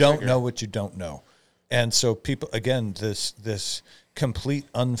you don't trigger. Know what you don't know. And so people, again, this complete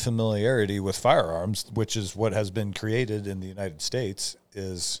unfamiliarity with firearms, which is what has been created in the United States,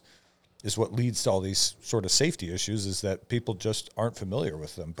 is what leads to all these sort of safety issues, is that people just aren't familiar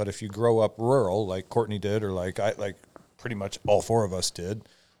with them. But if you grow up rural, like Kourtney did, or like pretty much all 4 of us did,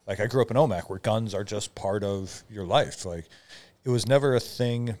 like I grew up in OMAC where guns are just part of your life. Like it was never a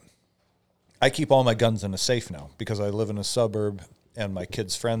thing. I keep all my guns in a safe now because I live in a suburb and my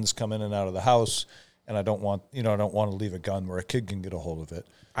kids' friends come in and out of the house, and I don't want to leave a gun where a kid can get a hold of it.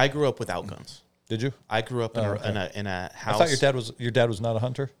 I grew up without guns. Did you? I grew up in a house. I thought your dad was not a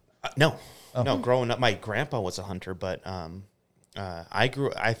hunter? No. No, growing up, my grandpa was a hunter, but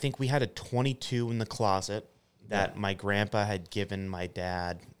I think we had a 22 in the closet that my grandpa had given my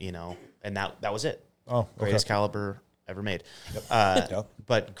dad, and that was it. Oh, okay. Greatest caliber ever made. Yep.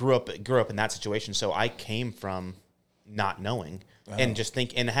 But grew up in that situation. So I came from not knowing and just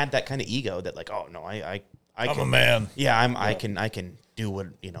think and had that kind of ego that like, oh no, I'm a man. Yeah, I can do what,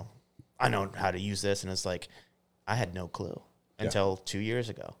 I know how to use this. And it's like, I had no clue until 2 years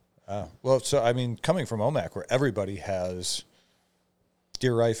ago. Well, so, I mean, coming from OMAC where everybody has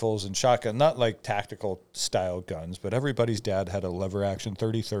deer rifles and shotgun, not like tactical style guns, but everybody's dad had a lever action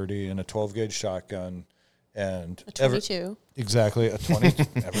 30-30 and a 12-gauge shotgun. And a 22. Exactly, a 20.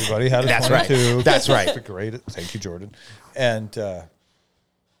 Everybody had a That's 22. Right. That's right. Great. Thank you, Jordan. And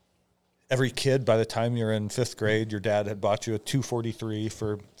every kid, by the time you're in 5th grade, your dad had bought you a 243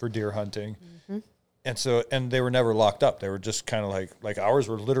 for deer hunting. Mm-hmm. And so, and they were never locked up. They were just kind of like ours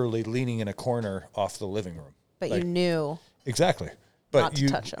were literally leaning in a corner off the living room. But like, you knew. Exactly. But not to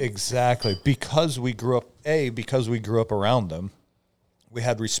touch them. Exactly. Because we grew up around them, we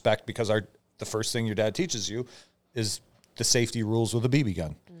had respect because the first thing your dad teaches you is the safety rules with a BB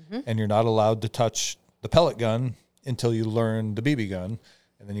gun. Mm-hmm. And you're not allowed to touch the pellet gun until you learn the BB gun.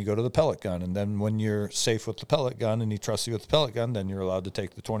 And then you go to the pellet gun. And then when you're safe with the pellet gun and he trusts you with the pellet gun, then you're allowed to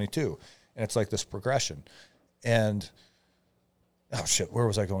take the 22. And it's like this progression. And, oh shit, where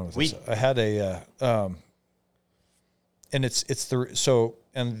was I going with this? I had and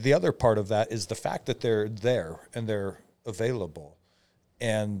and the other part of that is the fact that they're there and they're available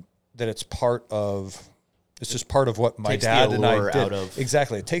and that it's just part of what my dad and I did.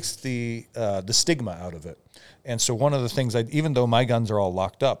 Exactly. It takes the stigma out of it. And so one of the things even though my guns are all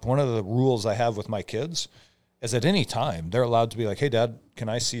locked up, one of the rules I have with my kids is at any time they're allowed to be like, hey dad, can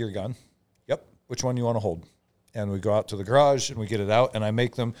I see your gun? Yep. Which one you want to hold? And we go out to the garage and we get it out and I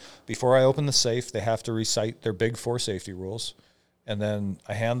make them, before I open the safe, they have to recite their big 4 safety rules. And then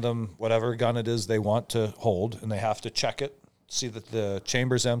I hand them whatever gun it is they want to hold and they have to check it, see that the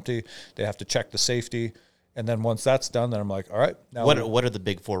chamber's empty. They have to check the safety. And then once that's done, then I'm like, all right. Now what are the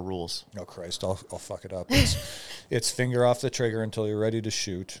big 4 rules? Oh, Christ, I'll fuck it up. It's finger off the trigger until you're ready to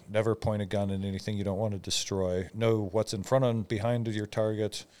shoot. Never point a gun at anything you don't want to destroy. Know what's in front and behind of your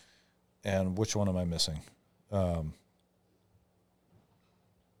target. And which one am I missing?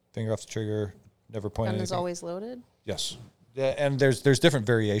 Finger off the trigger, never point Gun anything. is always loaded? Yes. Yeah, and there's different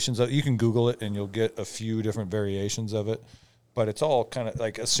variations. You can Google it and you'll get a few different variations of it. But it's all kind of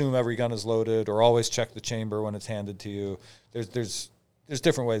like assume every gun is loaded or always check the chamber when it's handed to you. There's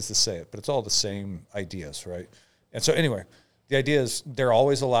different ways to say it, but it's all the same ideas, right? And so anyway, the idea is they're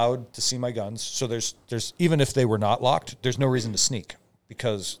always allowed to see my guns. So there's even if they were not locked, there's no reason to sneak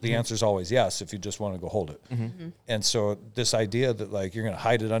because the answer is always yes if you just want to go hold it. Mm-hmm. And so this idea that like you're going to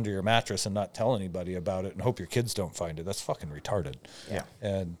hide it under your mattress and not tell anybody about it and hope your kids don't find it, that's fucking retarded. Yeah.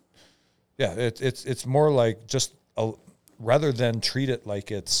 And yeah, it's more like just rather than treat it like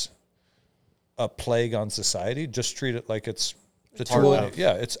it's a plague on society, just treat it like it's the tool.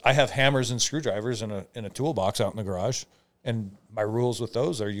 Yeah, I have hammers and screwdrivers in a toolbox out in the garage, and my rules with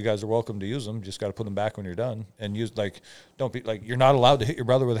those are you guys are welcome to use them. You just got to put them back when you're done and use don't be like you're not allowed to hit your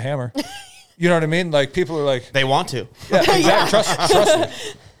brother with a hammer. You know what I mean? Like people are like they want to. Yeah, exactly. Trust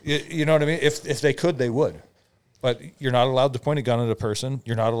me. You know what I mean? If they could, they would. But you're not allowed to point a gun at a person.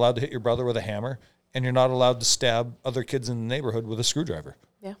 You're not allowed to hit your brother with a hammer. And you're not allowed to stab other kids in the neighborhood with a screwdriver.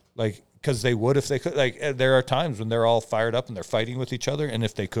 Yeah. Like, because they would if they could. Like, there are times when they're all fired up and they're fighting with each other, and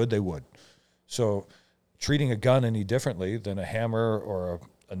if they could, they would. So treating a gun any differently than a hammer or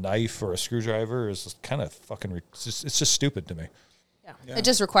a knife or a screwdriver is kind of fucking, it's just stupid to me. Yeah. It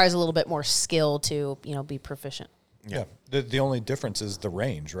just requires a little bit more skill to, be proficient. Yeah. The only difference is the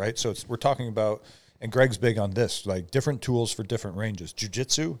range, right? So we're talking about, and Greg's big on this, like different tools for different ranges.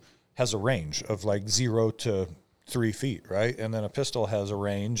 Jiu-jitsu has a range of like 0 to 3 feet, right? And then a pistol has a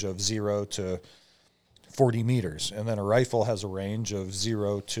range of 0 to 40 meters. And then a rifle has a range of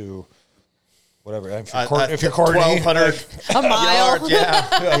 0 to whatever. If you're Kourtney, 1,200 a mile. yards.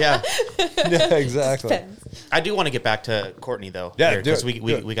 Yeah. Yeah, exactly. I do want to get back to Kourtney though. Yeah, because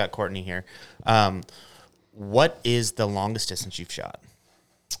we got Kourtney here. What is the longest distance you've shot?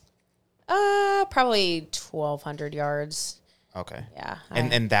 Probably 1,200 yards. Okay. Yeah.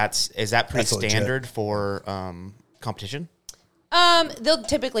 And is that pretty standard for competition? They'll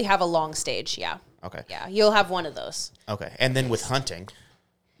typically have a long stage, yeah. Okay. Yeah, you'll have one of those. Okay. And then with hunting,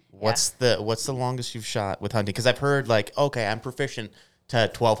 what's the longest you've shot with hunting? Because I've heard like, okay, I'm proficient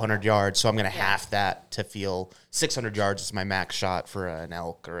to 1,200 yards, so I'm going to half that to feel 600 yards is my max shot for an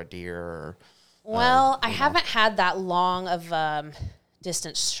elk or a deer. Or, I haven't had that long of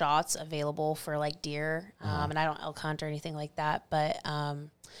distance shots available for like deer, and I don't elk hunt or anything like that. But on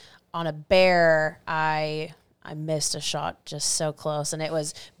a bear, I I missed a shot just so close. And it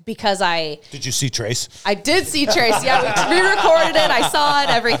was because Did you see Trace? I did see Trace. Yeah, we re-recorded it. I saw it,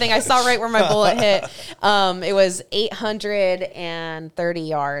 everything. I saw right where my bullet hit. It was 830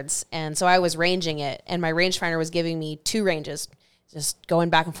 yards. And so I was ranging it, and my rangefinder was giving me 2 ranges, just going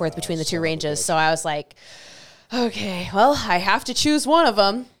back and forth between the 2 ranges. So I was like, okay, well, I have to choose one of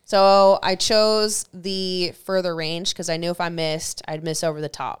them. So I chose the further range because I knew if I missed, I'd miss over the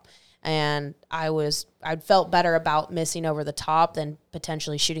top. And I felt better about missing over the top than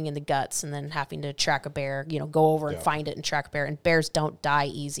potentially shooting in the guts and then having to track a bear, go over and find it and track a bear. And bears don't die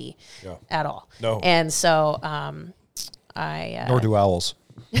easy at all. No. And so nor do owls.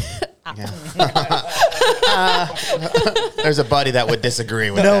 There's a buddy that would disagree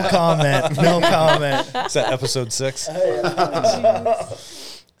with No that. comment. No comment. Is that episode 6?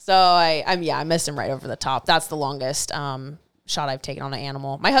 So I missed him right over the top. That's the longest shot I've taken on an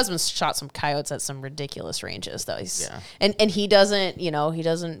animal. My husband's shot some coyotes at some ridiculous ranges though. And he doesn't, he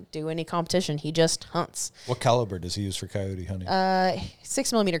doesn't do any competition. He just hunts. What caliber does he use for coyote hunting?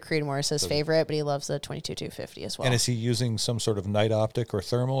 6mm Creedmoor is his favorite, but he loves the 22-250 as well. And is he using some sort of night optic or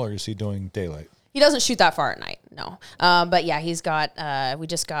thermal, or is he doing daylight? He doesn't shoot that far at night, no. But yeah, he's got, we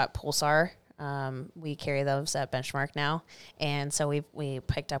just got Pulsar. We carry those at Benchmark now. And so we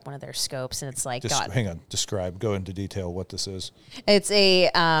picked up one of their scopes, and it's like, hang on, go into detail what this is. It's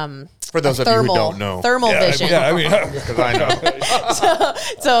a, For those of you who don't know. Thermal vision. Yeah, I mean, Because I know.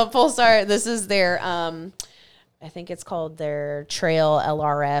 So Pulsar, this is their, I think it's called their Trail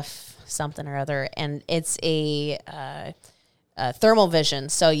LRF something or other. And it's a thermal vision,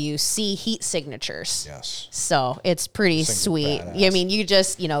 so you see heat signatures. Yes. So it's pretty sweet. badass. I mean, you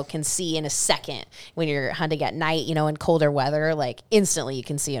just, can see in a second when you're hunting at night, in colder weather, like instantly you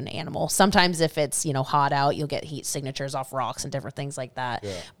can see an animal. Sometimes if it's, hot out, you'll get heat signatures off rocks and different things like that.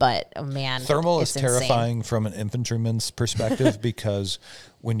 Yeah. But man, thermal is it's insane. terrifying from an infantryman's perspective because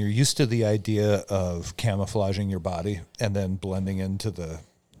when you're used to the idea of camouflaging your body and then blending into the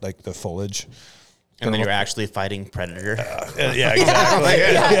foliage, And then you're actually fighting predator. yeah, exactly.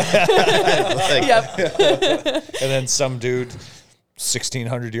 Yep. And then some dude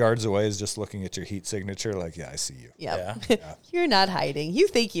 1,600 yards away is just looking at your heat signature like, yeah, I see you. Yep. Yeah. You're not hiding. You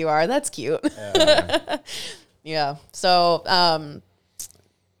think you are. That's cute. Yeah. So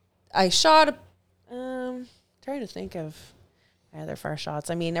I shot, trying to think of my other far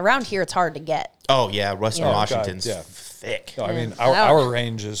shots. I mean, around here it's hard to get. Oh, yeah. Western Washington's God, yeah. thick. No, I mean, our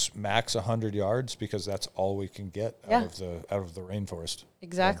range is max 100 yards because that's all we can get out of the rainforest.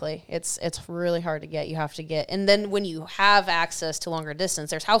 Exactly. Yeah. It's really hard to get. You have to get, and then when you have access to longer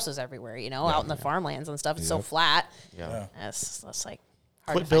distance, there's houses everywhere, out in the farmlands and stuff. It's so flat. Yeah. That's like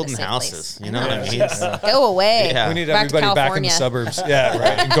hard Quit to find a building safe houses. place. You know what I mean? Go away. Yeah. We need Back to everybody back in the California. suburbs. Yeah,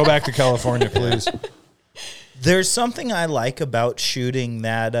 right. And go back to California, please. There's something I like about shooting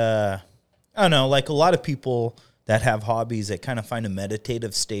that, I don't know, like a lot of people that have hobbies that kind of find a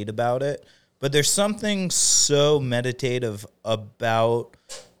meditative state about it. But there's something so meditative about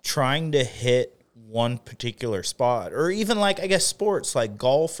trying to hit one particular spot. Or even like, I guess, sports like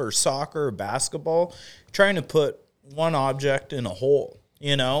golf or soccer or basketball, trying to put one object in a hole.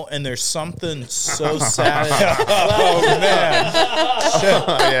 And there's something so satisfying. Oh, man.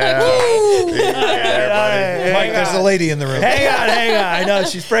 Hey, Mike, there's a lady in the room. Hang on. I know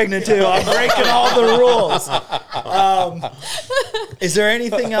she's pregnant too. I'm breaking all the rules. Is there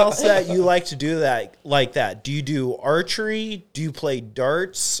anything else that you like to do like that? Do you do archery? Do you play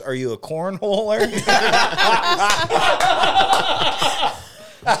darts? Are you a cornholer?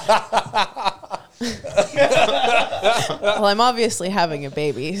 Well, I'm obviously having a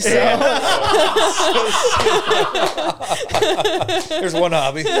baby, so There's one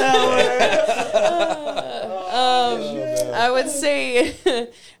hobby. I would say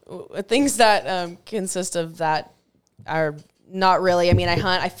things that consist of that are not really. I mean, I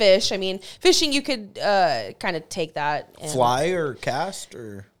hunt, I fish. I mean, fishing, you could kind of take that. And Fly or cast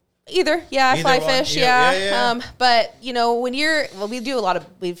or? Either, yeah, Either fly one. fish, Yeah. but when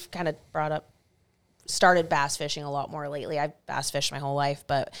we've kind of started bass fishing a lot more lately. I've bass fished my whole life,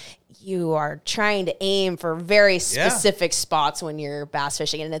 but you are trying to aim for very specific spots when you're bass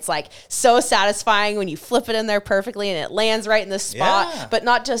fishing. And it's like so satisfying when you flip it in there perfectly and it lands right in the spot, but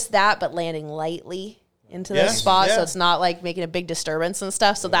not just that, but landing lightly into the spot. So it's not like making a big disturbance and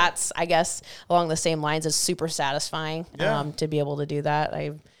stuff. So that's, I guess, along the same lines, is super satisfying to be able to do that.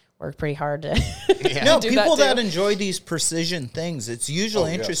 I worked pretty hard to No, do people that that enjoy these precision things, it's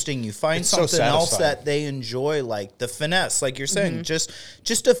usually interesting. You find It's so something else satisfying. that they enjoy, like the finesse, like you're saying, just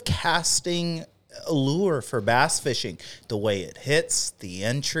of casting allure for bass fishing. The way it hits, the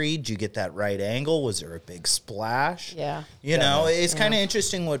entry, did you get that right angle? Was there a big splash? Yeah. You know, it's kind of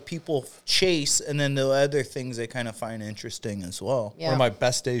interesting what people chase, and then the other things they kind of find interesting as well. Yeah. One of my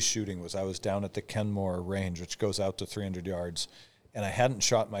best days shooting was I was down at the Kenmore range, which goes out to 300 yards, and I hadn't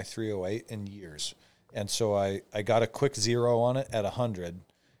shot my 308 in years. And so I got a quick 0 on it at 100,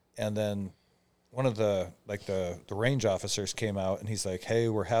 and then one of the range officers came out, and he's like, hey,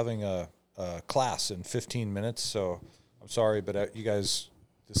 we're having a class in 15 minutes, so I'm sorry, but you guys,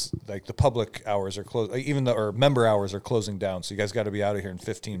 the public hours are closed, or member hours are closing down, so you guys got to be out of here in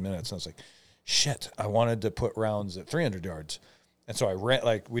 15 minutes. And I was like, shit, I wanted to put rounds at 300 yards. And so I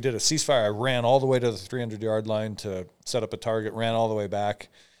ran, we did a ceasefire. I ran all the way to the 300-yard line to set up a target, ran all the way back,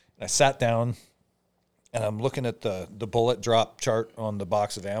 and I sat down, and I'm looking at the bullet drop chart on the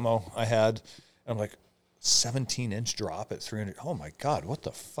box of ammo I had, and I'm like, 17-inch drop at 300. Oh my God, what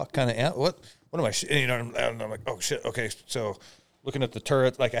the fuck kind of what am I? And I'm like, oh shit. Okay, so looking at the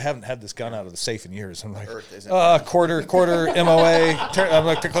turret, I haven't had this gun out of the safe in years. I'm like, quarter MOA. I'm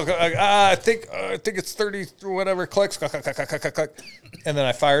like, I think it's 30 or whatever. Clicks, and then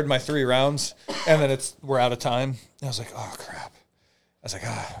I fired my 3 rounds, and then we're out of time. And I was like, oh crap. I was like,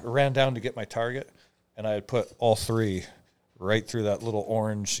 I ran down to get my target, and I had put all 3 right through that little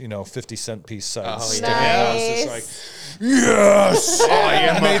orange, 50-cent piece size stick. Nice. I was just like, yes!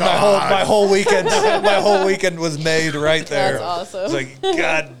 Made my whole weekend. My whole weekend was made right there. That's awesome. It's like,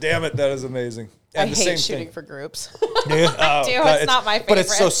 God damn it, that is amazing. And I the hate same shooting thing. for groups. It's not my favorite. But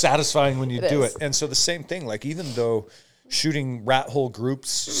it's so satisfying when you do is. it. And so the same thing, even though shooting rat hole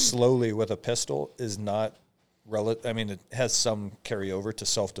groups slowly with a pistol is not relative, I mean, it has some carryover to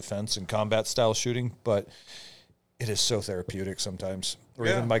self-defense and combat style shooting, but it is so therapeutic sometimes. Or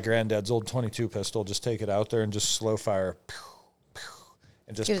even my granddad's old 22 pistol, just take it out there and just slow fire,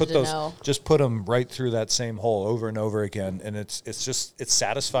 and just put them right through that same hole over and over again. And it's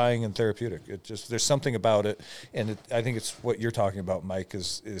satisfying and therapeutic. There's something about it, and I think it's what you're talking about, Mike,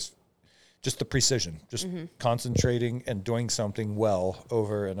 is just the precision, just concentrating and doing something well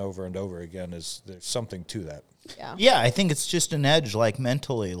over and over and over again. There's something to that. Yeah, I think it's just an edge,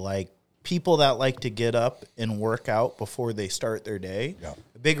 mentally, people that like to get up and work out before they start their day. Yeah.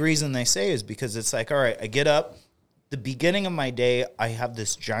 The big reason they say is because it's all right, I get up, the beginning of my day, I have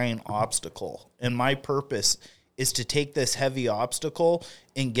this giant obstacle, and my purpose is to take this heavy obstacle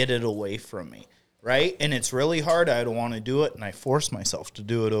and get it away from me, right? And it's really hard. I don't want to do it, and I force myself to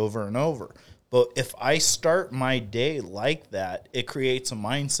do it over and over. But if I start my day like that, it creates a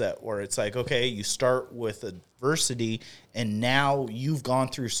mindset where it's like, okay, you start with adversity, and now you've gone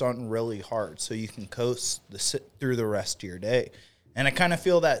through something really hard, so you can coast through the rest of your day. And I kind of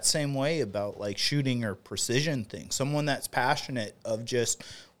feel that same way about shooting or precision things. Someone that's passionate of just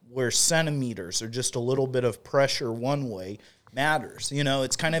where centimeters or just a little bit of pressure one way matters.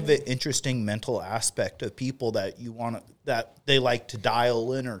 It's kind of an interesting mental aspect of people that that they like to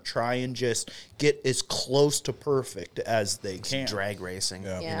dial in or try and just get as close to perfect as they can. Drag racing.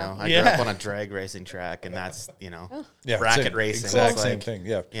 Yeah. I grew up on a drag racing track, and that's, bracket racing. Exact same thing,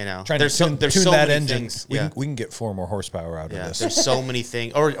 yeah. Trying there's to tune so that many engine. things. We can get 4 more horsepower out of this. There's so many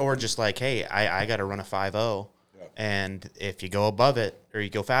things. Or just hey, I got to run a 5.0. And if you go above it or you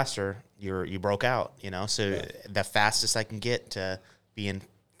go faster, you broke out, So the fastest I can get to being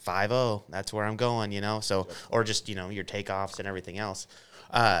 5.0, that's where I'm going, So or just your takeoffs and everything else.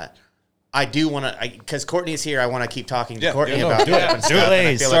 I do want to, because Kourtney is here. I want to keep talking to Kourtney about different stuff. And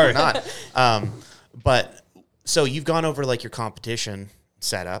I feel like we're not. But so you've gone over your competition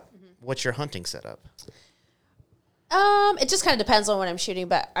setup. Mm-hmm. What's your hunting setup? It just kind of depends on what I'm shooting,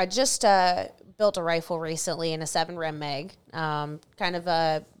 but I just built a rifle recently in a 7 mag, kind of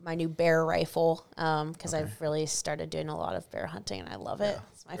my new bear rifle, because I've really started doing a lot of bear hunting, and I love it.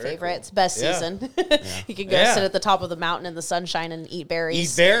 It's my favorite. Cool. It's the best season. You can go sit at the top of the mountain in the sunshine and eat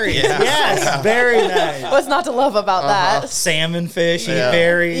berries. Yes, very nice. What's not to love about that? Salmon fish, eat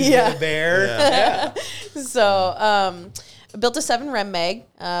berries, eat a bear. So, I built a 7 mag.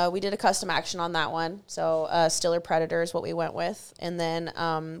 We did a custom action on that one. So Stiller Predator is what we went with. And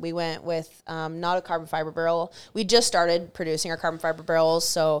then we went with not a carbon fiber barrel. We just started producing our carbon fiber barrels.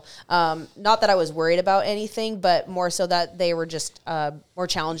 So not that I was worried about anything, but more so that they were just more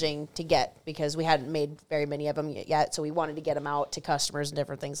challenging to get because we hadn't made very many of them yet. So we wanted to get them out to customers and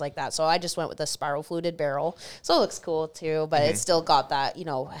different things like that. So I just went with a spiral fluted barrel. So it looks cool too, but it's still got that,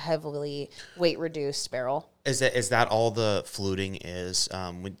 heavily weight reduced barrel. Is that all the fluting is?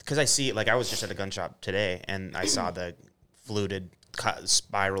 Because I see, I was just at a gun shop today, and I saw the fluted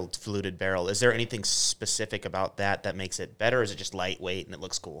spiraled fluted barrel. Is there anything specific about that makes it better? Or is it just lightweight and it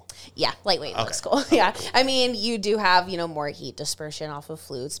looks cool? Yeah, lightweight looks cool. Yeah. Cool. I mean, you do have, more heat dispersion off of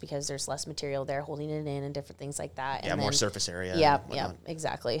flutes because there's less material there holding it in and different things like that. Yeah, and more surface area. Yeah,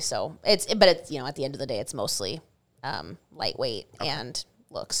 exactly. So it's at the end of the day, it's mostly lightweight and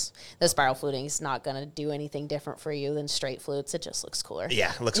looks. The spiral fluting is not going to do anything different for you than straight flutes. It just looks cooler.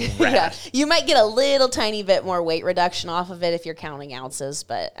 Yeah, it looks rad. Yeah. You might get a little tiny bit more weight reduction off of it if you're counting ounces,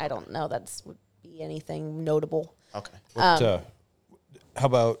 but I don't know would be anything notable. Okay. How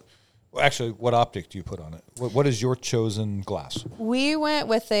about, actually, what optic do you put on it? What is your chosen glass? We went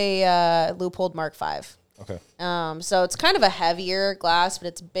with a Leupold Mark V. Okay. So it's kind of a heavier glass, but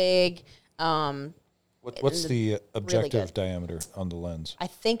it's big. What's the objective really diameter on the lens? I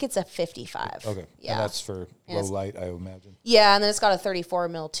think it's a 55. Okay. Yeah. And that's for low light, I imagine. Yeah, and then it's got a 34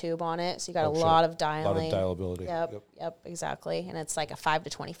 mil tube on it, so you got a lot of dialing. A lot of dialability. Yep, exactly. And it's like a 5 to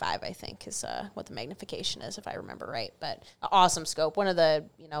 25, I think, is what the magnification is, if I remember right. But an awesome scope, one of the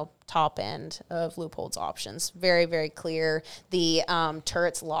top end of Leupold's options. Very, very clear. The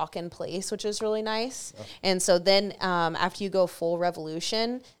turrets lock in place, which is really nice. Oh. And so then after you go full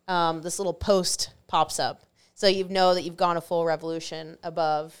revolution, this little post pops up. So you know that you've gone a full revolution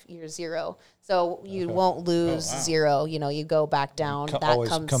above your zero. So you won't lose zero. You go back down. That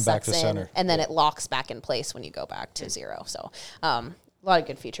comes back to center. And then it locks back in place when you go back to zero. So a lot of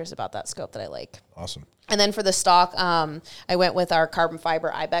good features about that scope that I like. Awesome. And then for the stock, I went with our carbon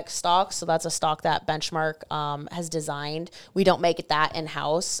fiber Ibex stock. So that's a stock that Benchmark has designed. We don't make it that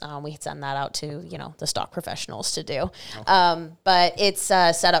in-house. We send that out to, the stock professionals to do. But it's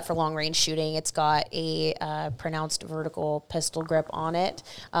set up for long-range shooting. It's got a pronounced vertical pistol grip on it,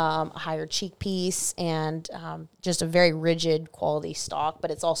 a higher cheek piece, and just a very rigid quality stock,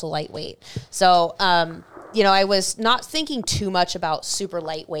 but it's also lightweight. So, I was not thinking too much about super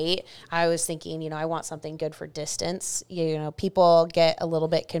lightweight. I was thinking, I want something good for distance. People get a little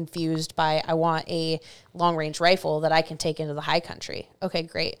bit confused by, I want a long range rifle that I can take into the high country. Okay,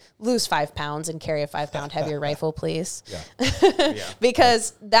 great. Lose 5 pounds and carry a 5 pound heavier rifle, please. Yeah.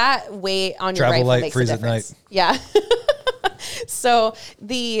 Because that weight on your rifle light, makes freeze a at night. difference. Yeah. So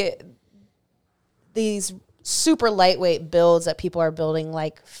these super lightweight builds that people are building,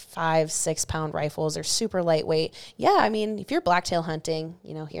 like 5-6 pound rifles, are super lightweight. Yeah, I mean, if you're blacktail hunting,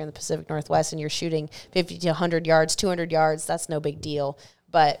 here in the Pacific Northwest, and you're shooting 50 to 100 yards, 200 yards, that's no big deal.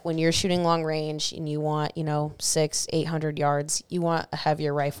 But when you're shooting long range and you want, 600-800 yards, you want a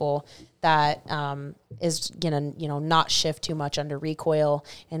heavier rifle that is gonna, not shift too much under recoil,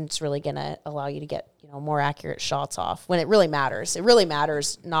 and it's really gonna allow you to get, more accurate shots off when it really matters. It really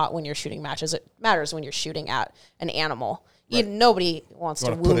matters not when you're shooting matches. It matters when you're shooting at an animal. Right. Nobody wants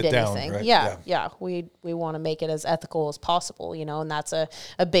to wound anything. Down, right? Yeah. We want to make it as ethical as possible, and that's a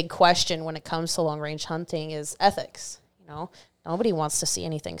big question when it comes to long range hunting is ethics. Nobody wants to see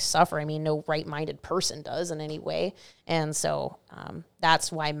anything suffer. I mean, no right-minded person does in any way. And so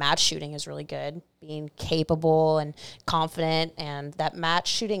that's why match shooting is really good, being capable and confident. And that match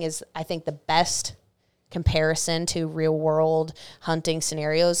shooting is, I think, the best comparison to real-world hunting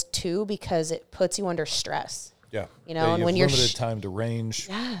scenarios, too, because it puts you under stress. Yeah. And when you're limited time to range,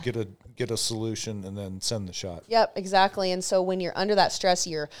 get a solution, and then send the shot. Yep, exactly. And so when you're under that stress,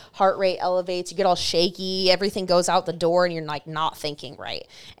 your heart rate elevates, you get all shaky, everything goes out the door, and you're like not thinking right.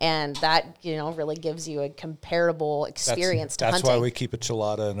 And that, really gives you a comparable experience to hunting. That's why we keep a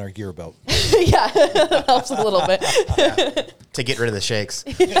chilada in our gear belt. Yeah, that helps a little bit. To get rid of the shakes.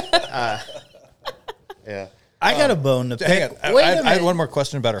 Yeah. I got a bone to pick. Hang on. Wait a minute. I had one more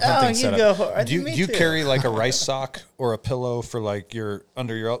question about our hunting setup. Go. Do you carry like a rice sock or a pillow for like your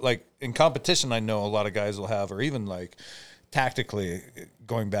under your, like in competition? I know a lot of guys will have, or even like tactically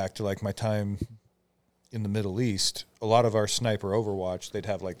going back to like my time in the Middle East, a lot of our sniper Overwatch, they'd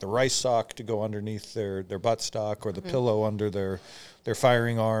have like the rice sock to go underneath their buttstock, or the pillow under their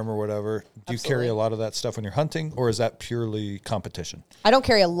firing arm or whatever. Do you carry a lot of that stuff when you're hunting, or is that purely competition? I don't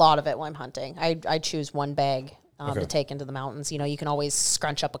carry a lot of it when I'm hunting. I choose one bag to take into the mountains. You can always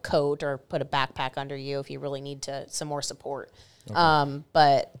scrunch up a coat or put a backpack under you if you really need some more support. Okay.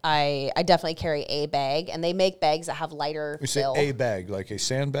 But I definitely carry a bag, and they make bags that have lighter fill. You say a bag, like a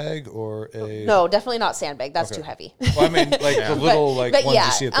sandbag or a... No, definitely not sandbag. That's too heavy. Well, I mean, like the little ones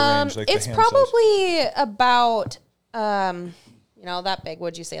you see at the range. Like it's probably about... that big,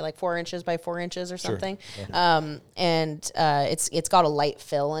 would you say, like 4 inches by 4 inches or something? Sure. And it's got a light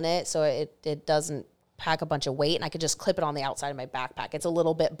fill in it, so it doesn't pack a bunch of weight, and I could just clip it on the outside of my backpack. It's a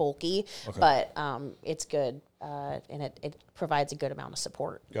little bit bulky, but it's good and it provides a good amount of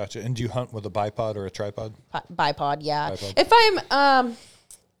support. Gotcha. And do you hunt with a bipod or a tripod? Bipod, yeah. Bipod. If I'm,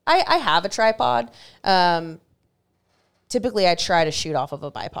 I have a tripod. Typically, I try to shoot off of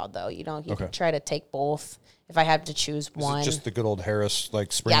a bipod, though. You can try to take both. If I have to choose one, Is it just the good old Harris,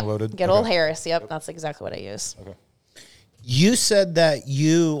 like spring loaded? Good old Harris. Yep, that's exactly what I use. Okay. You said that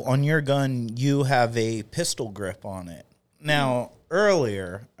on your gun, you have a pistol grip on it. Now,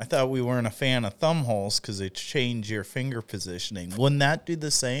 earlier, I thought we weren't a fan of thumb holes because they change your finger positioning. Wouldn't that do the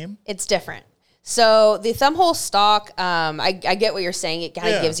same? It's different. So the thumb hole stock, I get what you're saying. It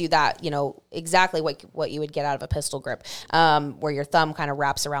kind of gives you that, exactly what you would get out of a pistol grip, where your thumb kind of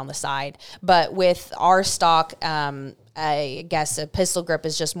wraps around the side. But with our stock, I guess a pistol grip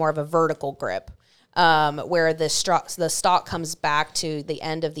is just more of a vertical grip, where the stock comes back to the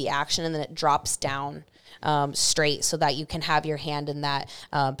end of the action and then it drops down straight, so that you can have your hand in that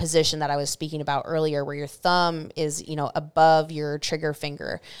position that I was speaking about earlier, where your thumb is, above your trigger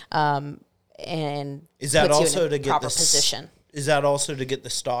finger. And is that also to get proper position? Is that also to get the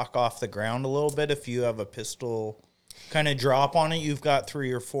stock off the ground a little bit? If you have a pistol kind of drop on it, you've got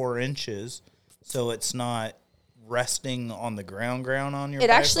 3 or 4 inches, so it's not resting on the ground on your. It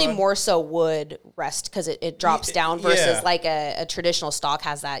actually more so would rest because it drops down versus like a traditional stock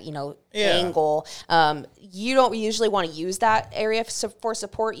has that angle. You don't usually want to use that area for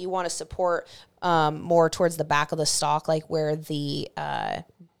support. You want to support more towards the back of the stock, like where the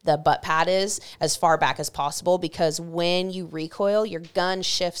butt pad is, as far back as possible, because when you recoil, your gun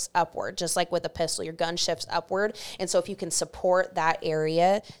shifts upward. Just like with a pistol, your gun shifts upward. And so if you can support that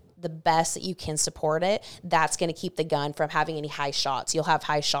area the best that you can support it, that's going to keep the gun from having any high shots. You'll have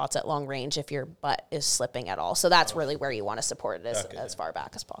high shots at long range if your butt is slipping at all. So that's really where you want to support it as far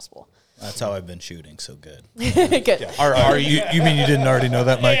back as possible. That's how I've been shooting so good. Good. Yeah. Are you mean you didn't already know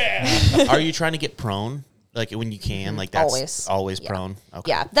that, Mike? Are you trying to get prone? Like when you can, like that's always prone.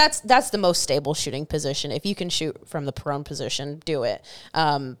 Okay. Yeah, that's the most stable shooting position. If you can shoot from the prone position, do it.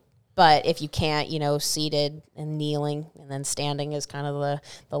 But if you can't, seated and kneeling and then standing is kind of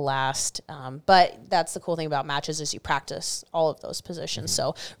the last. But that's the cool thing about matches is you practice all of those positions.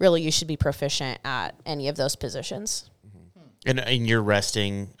 Mm-hmm. So really, you should be proficient at any of those positions. Mm-hmm. And you're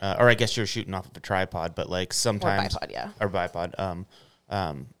resting, or I guess you're shooting off of a tripod, but like sometimes or bipod.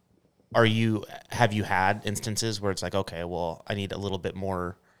 Have you had instances where it's like, okay, well, I need a little bit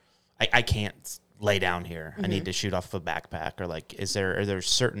more, I can't lay down here. Mm-hmm. I need to shoot off of a backpack, or like, are there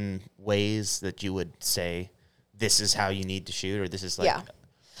certain ways that you would say this is how you need to shoot, or this is like,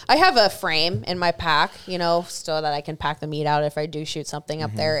 I have a frame in my pack, so that I can pack the meat out if I do shoot something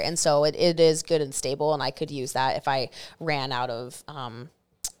up there. And so it is good and stable, and I could use that if I ran out of,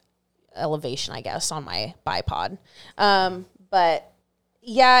 elevation, I guess, on my bipod. But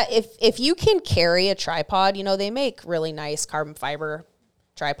yeah, if you can carry a tripod, they make really nice carbon fiber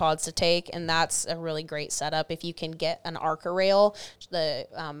tripods to take, and that's a really great setup. If you can get an Arca rail, the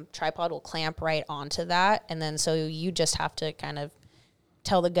tripod will clamp right onto that, and then so you just have to kind of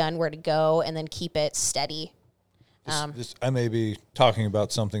tell the gun where to go and then keep it steady. I may be talking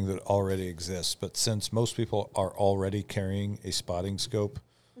about something that already exists, but since most people are already carrying a spotting scope,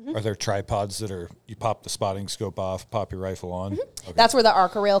 are there tripods that you pop the spotting scope off, pop your rifle on? Mm-hmm. Okay. That's where the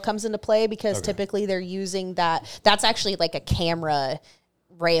Arca rail comes into play, because typically they're using that. That's actually like a camera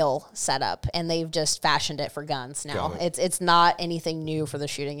rail setup, and they've just fashioned it for guns now. It's not anything new for the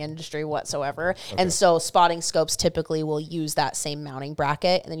shooting industry whatsoever. Okay. And so spotting scopes typically will use that same mounting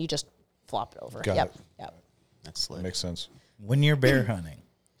bracket, and then you just flop it over. Yep. That's slick. Makes sense. When you're bear hunting,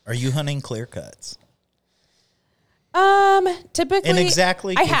 are you hunting clear cuts? Typically, and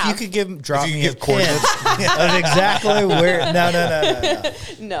exactly, I have. You could drop me a coordinates of exactly where. No.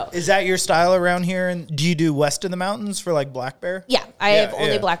 No. Is that your style around here? And do you do west of the mountains for like black bear? Yeah, I have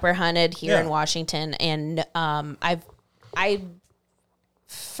only black bear hunted here in Washington, and I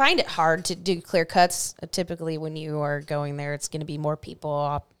find it hard to do clear cuts. Typically, when you are going there, it's going to be more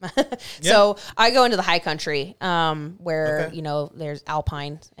people. So I go into the high country, where there's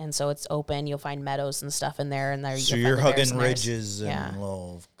alpine, and so it's open. You'll find meadows and stuff in there, and there. So you're hugging ridges and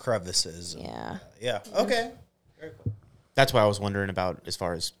little crevices. Yeah. Okay. Very cool. That's why I was wondering about as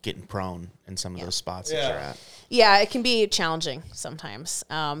far as getting prone in some of those spots that you're at. Yeah, it can be challenging sometimes.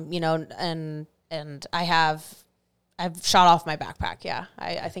 And I've shot off my backpack. Yeah,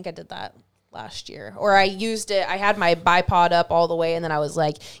 I think I did that last year. Or I used it. I had my bipod up all the way, and then I was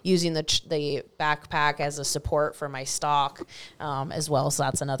like using the backpack as a support for my stock as well. So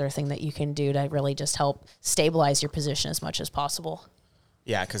that's another thing that you can do to really just help stabilize your position as much as possible.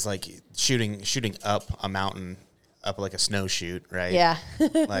 Yeah, because like shooting up a mountain, up like a snowshoot, right? Yeah.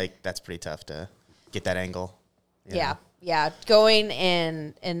 Like that's pretty tough to get that angle. Yeah, going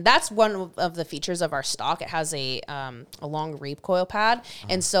in, and that's one of the features of our stock. It has a long reap coil pad,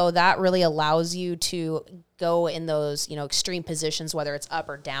 and so that really allows you to go in those extreme positions, whether it's up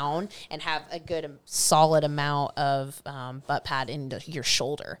or down, and have a good solid amount of butt pad into your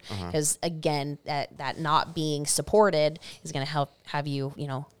shoulder. Because again, that not being supported is going to have you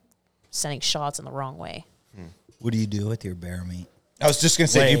sending shots in the wrong way. What do you do with your bear meat? I was just going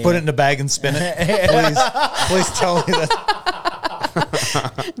to say, do you put it in a bag and spin it? Please tell me that.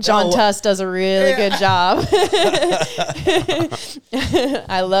 John Tuss does a really good job.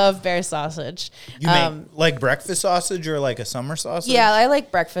 I love bear sausage. You make like breakfast sausage or like a summer sausage? Yeah, I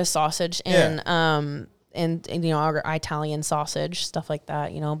like breakfast sausage and our Italian sausage, stuff like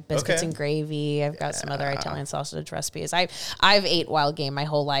that. Biscuits and gravy. I've got some other Italian sausage recipes. I've ate wild game my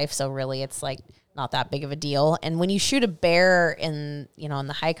whole life, so really it's like not that big of a deal. And when you shoot a bear in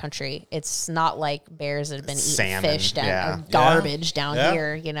the high country, it's not like bears that have been eating fish or garbage down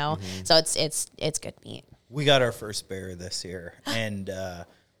here, So it's good meat. We got our first bear this year, and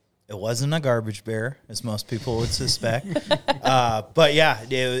it wasn't a garbage bear, as most people would suspect. But yeah,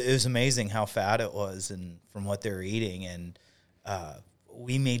 it was amazing how fat it was and from what they were eating. And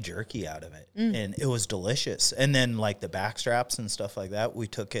we made jerky out of it, and it was delicious. And then like the back straps and stuff like that, we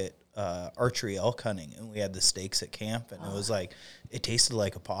took it archery elk hunting, and we had the steaks at camp, and it was like, it tasted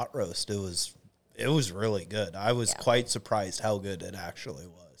like a pot roast. It was really good. I was quite surprised how good it actually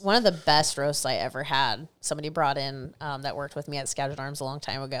was. One of the best roasts I ever had, somebody brought in that worked with me at Scouted Arms a long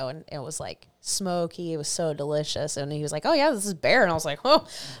time ago, and it was like smoky. It was so delicious. And he was like, oh, yeah, this is bear. And I was like, oh,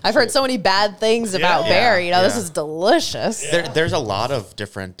 I've heard so many bad things about bear. This is delicious. There's a lot of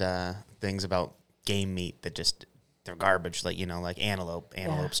different things about game meat that just, they're garbage. Like, like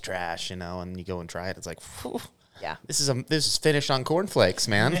antelope's trash, and you go and try it. It's like, whew. Yeah, this is finished on cornflakes,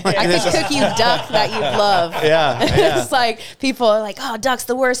 man. I can cook you duck that you love. Yeah. It's like people are like, "Oh, duck's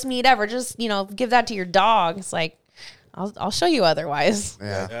the worst meat ever." Just give that to your dog. It's like, I'll show you otherwise.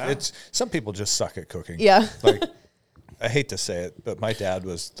 Yeah. It's some people just suck at cooking. Yeah, like I hate to say it, but my dad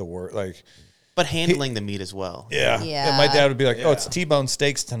was the worst. Like, but handling the meat as well. Yeah. And my dad would be like, "Oh, it's T-bone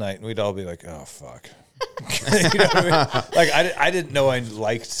steaks tonight," and we'd all be like, "Oh, fuck." You know what I mean? Like I didn't know I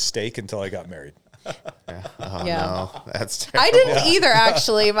liked steak until I got married. No, that's terrible. I didn't either,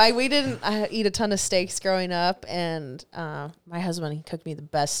 actually. We didn't eat a ton of steaks growing up, and my husband, he cooked me the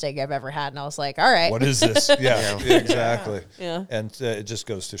best steak I've ever had, and I was like, all right. What is this? Yeah, exactly. Yeah. And it just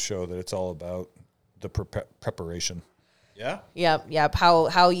goes to show that it's all about the preparation. Yeah. Yep.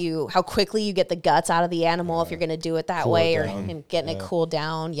 How quickly you get the guts out of the animal if you're going to do it that way, and getting it cooled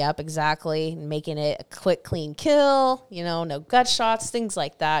down. Yep, exactly. And making it a quick, clean kill. No gut shots, things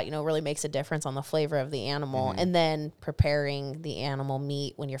like that. Really makes a difference on the flavor of the animal. And then preparing the animal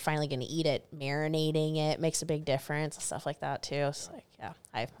meat when you're finally going to eat it, marinating it makes a big difference. Stuff like that too. It's like,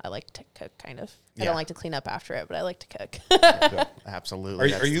 I like to cook kind of. I don't like to clean up after it, but I like to cook.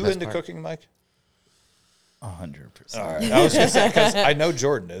 Absolutely. Are you into cooking, Mike? 100%. All right. I was going to say, because I know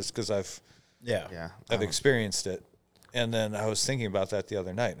Jordan is, because I've experienced it. And then I was thinking about that the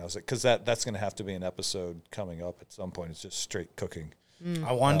other night, and I was like, because that's going to have to be an episode coming up at some point. It's just straight cooking.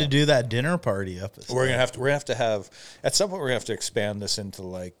 I wanted to do that dinner party episode. We're gonna have to have at some point. We're gonna have to expand this into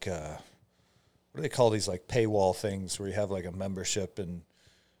like what do they call these, like paywall things where you have like a membership and.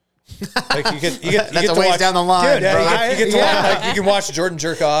 Like you get that's to a ways watch, down the line. Dude, you get to watch, like, you can watch Jordan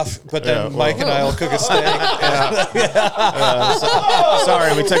jerk off, but then Mike and I will cook a steak.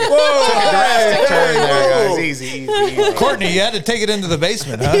 Sorry, we took a drastic turn there, guys. Easy. Kourtney, you had to take it into the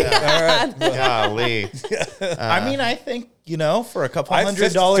basement, huh? All right. Golly. I mean, I think for a couple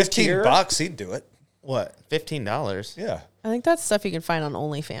 $100 $15, he'd do it. What? $15? Yeah. I think that's stuff you can find on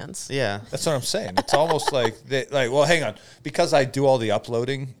OnlyFans. Yeah. That's what I'm saying. It's almost like well, hang on. Because I do all the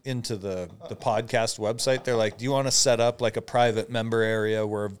uploading into the podcast website, they're like, do you want to set up like a private member area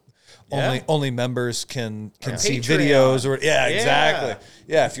where only members can see Patreon. videos or exactly.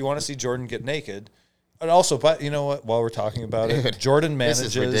 Yeah, if you want to see Jordan get naked. And also, but you know what? While we're talking about it, Jordan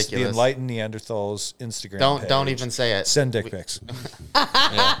manages the Enlightened Neanderthals Instagram page. Don't even say it. Send dick pics. All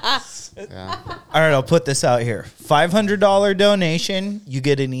right, I'll put this out here. $500 donation, you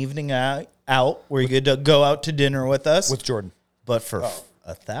get an evening out where you get to go out to dinner with us. With Jordan. But for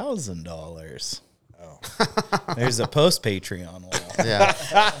 $1,000, there's a post Patreon wall. Yeah.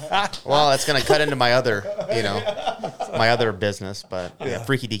 Well, it's gonna cut into my other, my other business, but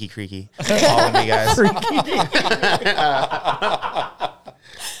freaky deaky creaky. Follow me, guys.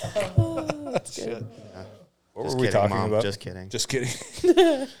 That's good. What were we talking about? Just kidding. Just kidding.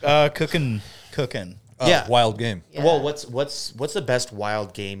 Cooking. Wild game. Yeah. Well, what's the best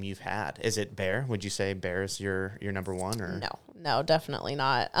wild game you've had? Is it bear? Would you say bear is your number one? Or No, definitely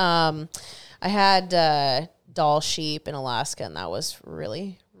not. I had doll sheep in Alaska, and that was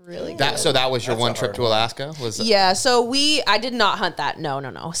really good. So that was your one trip to Alaska? Yeah, so I did not hunt that.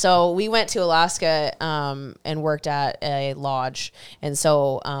 No. So we went to Alaska and worked at a lodge. And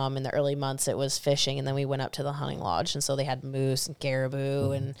so in the early months it was fishing, and then we went up to the hunting lodge, and so they had moose and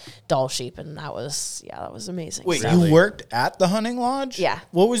caribou and doll sheep, and that was amazing. Wait, so. you worked at the hunting lodge? Yeah.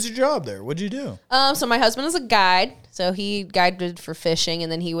 What was your job there? What'd you do? So my husband is a guide, so he guided for fishing,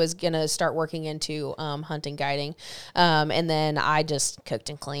 and then he was gonna start working into hunting guiding, and then I just cooked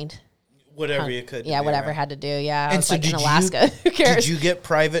and cleaned. Whatever you could. Yeah, do, whatever right? had to do. Yeah, I And was so like in Alaska. Who cares? Did you get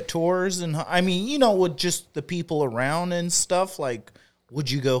private tours? And I mean, with just the people around and stuff, like, would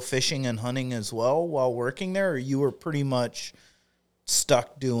you go fishing and hunting as well while working there? Or you were pretty much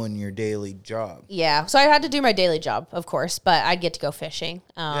stuck doing your daily job? Yeah, so I had to do my daily job, of course, but I'd get to go fishing.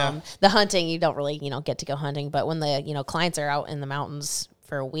 The hunting, you don't really, get to go hunting. But when the, clients are out in the mountains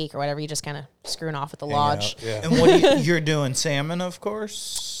for a week or whatever, you just kind of screwing off at the lodge. Yeah. And what you're doing salmon, of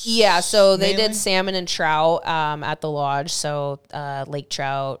course? Yeah, so they mainly? did salmon and trout at the lodge. So lake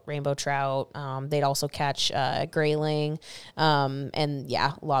trout, rainbow trout. They'd also catch grayling, and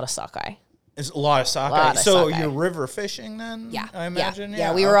a lot of sockeye. It's a lot of sockeye. Lot of so sockeye. you're river fishing then? Yeah, I imagine.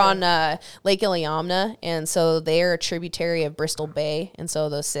 Yeah, we were on Lake Iliamna, and so they're a tributary of Bristol Bay, and so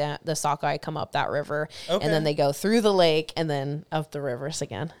the sockeye come up that river, Okay. and then they go through the lake and then up the rivers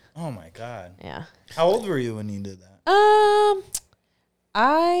again. Oh my God. Yeah. How old were you when you did that?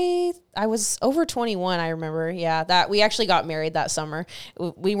 I was over 21. I remember. Yeah, that we actually got married that summer.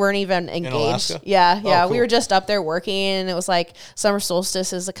 We weren't even engaged. Alaska? Yeah. Oh, cool. We were just up there working, and it was like summer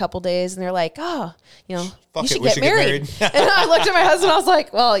solstice is a couple days, and they're like, oh, you should get married. And I looked at my husband. I was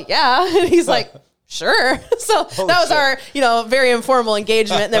like, well, yeah. And he's like, sure. So that was our, very informal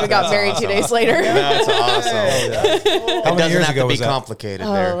engagement. And then we got married 2 days later. That's awesome. How many years ago be was that? complicated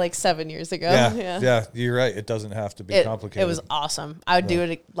there. Like 7 years ago. Yeah, you're right. It doesn't have to be complicated. It was awesome. I would do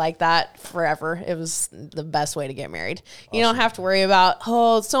it like that forever. It was the best way to get married. You don't have to worry about,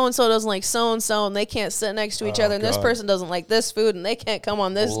 so-and-so doesn't like so-and-so, and they can't sit next to each other, and this person doesn't like this food, and they can't come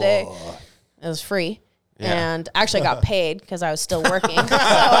on this day. It was free. Yeah. And actually I got paid because I was still working. Got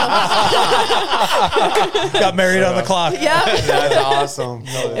married on the clock. Yeah. That's awesome.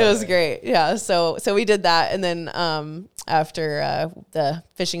 It was great. Yeah. So we did that. And then after the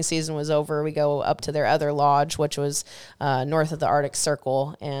fishing season was over, we go up to their other lodge, which was north of the Arctic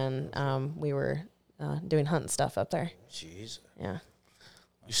Circle. And we were doing hunting stuff up there. Jeez. Yeah.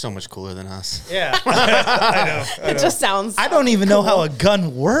 You're so much cooler than us. Yeah. I know. It just sounds. I don't even know how a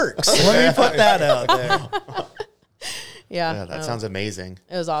gun works. Let me put that out there. Yeah. That sounds amazing.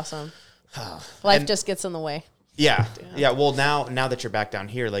 It was awesome. Life just gets in the way. Yeah. Yeah. Well, now that you're back down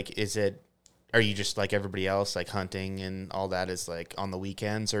here, like, are you just like everybody else, like hunting and all that is like on the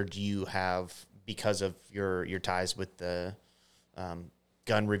weekends, or do you have, because of your ties with the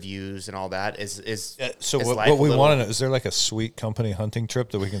gun reviews and all that, So is what life we a little- want to know, is there like a sweet company hunting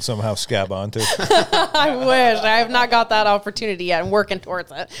trip that we can somehow scab onto? I wish. I have not got that opportunity yet. I'm working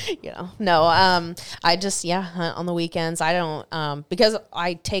towards it. No. I just hunt on the weekends. I don't because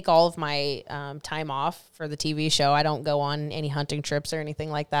I take all of my time off for the TV show. I don't go on any hunting trips or anything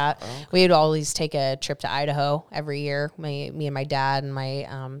like that. Oh, okay. We would always take a trip to Idaho every year. Me and my dad and my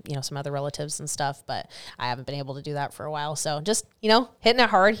some other relatives and stuff. But I haven't been able to do that for a while. So just hitting it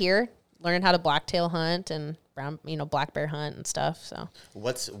hard here, learning how to blacktail hunt and brown, black bear hunt and stuff. So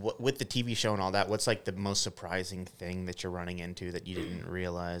what with the TV show and all that, what's like the most surprising thing that you're running into that you didn't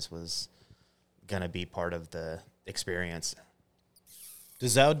realize was gonna be part of the experience?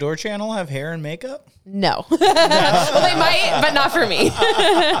 Does the Outdoor Channel have hair and makeup? no. Well, they might, but not for me.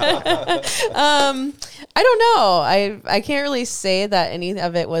 I don't know. I can't really say that any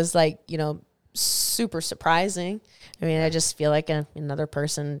of it was like, super surprising. I mean, I just feel like another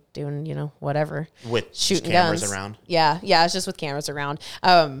person doing, whatever. With shooting cameras guns around? Yeah, it's just with cameras around.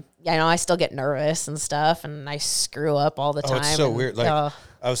 I still get nervous and stuff, and I screw up all the time. Oh, it's so and, weird. Like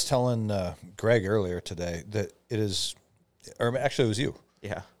I was telling Greg earlier today that it is, or actually it was you.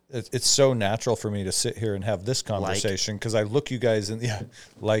 Yeah. It's so natural for me to sit here and have this conversation because I look you guys in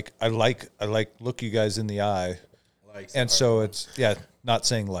I look you guys in the eye, and so it's not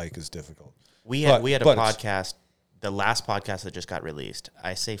saying like is difficult. We had a podcast, the last podcast that just got released.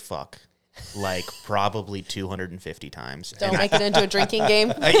 I say fuck like probably 250 times. Don't make it into a drinking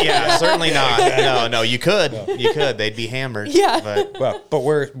game. Yeah, certainly not. No, you could. You could. They'd be hammered. Yeah. But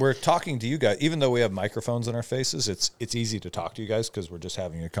we're talking to you guys, even though we have microphones in our faces. It's easy to talk to you guys because we're just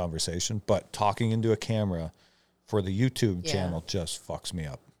having a conversation. But talking into a camera for the YouTube channel just fucks me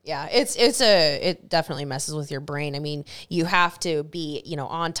up. Yeah, it definitely messes with your brain. I mean, you have to be,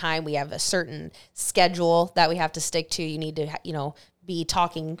 on time. We have a certain schedule that we have to stick to. You need to, be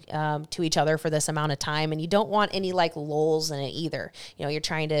talking to each other for this amount of time, and you don't want any like lulls in it either. You're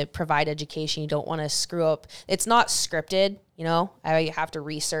trying to provide education. You don't want to screw up. It's not scripted. I have to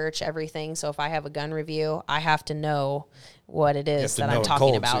research everything. So if I have a gun review, I have to know what it is that I'm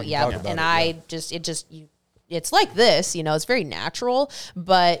talking about. It's like this, it's very natural,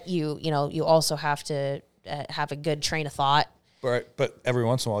 but you also have to have a good train of thought. Right. But every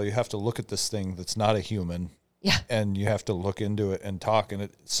once in a while you have to look at this thing that's not a human. Yeah. And you have to look into it and talk, and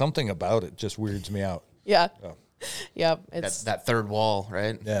something about it just weirds me out. Yeah. Oh. Yeah. It's that third wall,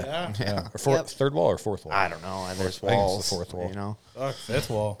 right? Yeah. Or third wall or fourth wall? I don't know. There's I think walls. it's the fourth wall.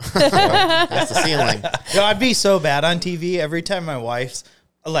 Fifth wall. That's the ceiling. I'd be so bad on TV every time my wife's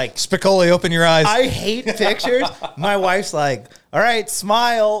like, Spicoli, open your eyes. I hate pictures. My wife's like, all right,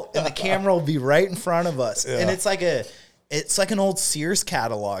 smile. And the camera will be right in front of us. Yeah. And it's like an old Sears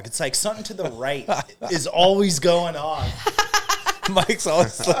catalog. It's like something to the right is always going on. Mike's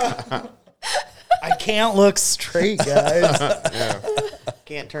always like, I can't look straight, guys.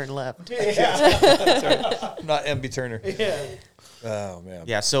 Can't turn left. not MB Turner. Yeah. Oh, man.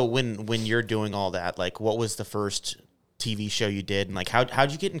 Yeah, so when you're doing all that, like, what was the first TV show you did, and like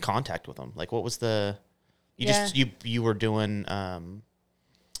how'd you get in contact with them? Like, what was the you were doing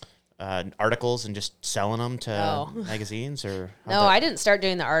articles and just selling them to magazines, or I didn't start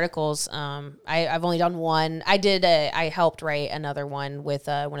doing the articles. I've only done one. I helped write another one with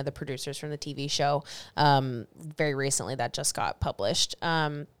one of the producers from the TV show very recently that just got published.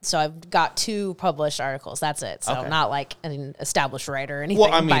 So I've got 2 published articles. That's it. So not like an established writer or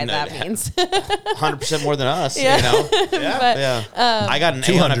anything by that means. 100% more than us. Yeah. I got an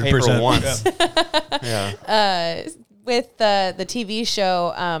A on a paper once. With the TV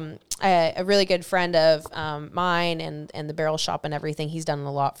show, a really good friend of mine and the barrel shop and everything, he's done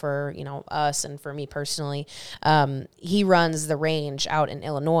a lot for us and for me personally. He runs the range out in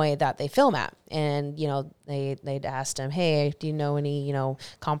Illinois that they film at, and they'd asked him, hey, do you know any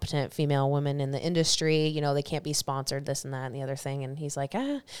competent female women in the industry? They can't be sponsored, this and that and the other thing. And he's like,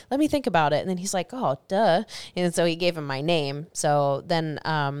 let me think about it. And then he's like, oh, duh. And so he gave him my name. So then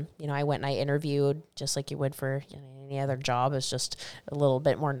I went and I interviewed just like you would for any other job. It's just a little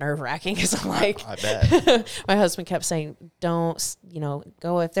bit more nerve-wracking because I'm like, I bet. My husband kept saying, don't,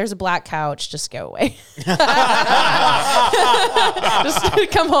 go, if there's a black couch, just go away. Just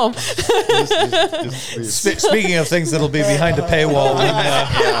come home. Speaking of things that'll be behind a paywall.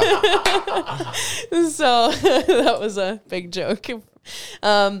 So that was a big joke.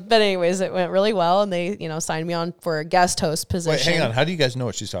 But anyways, it went really well, and they, signed me on for a guest host position. Wait, hang on. How do you guys know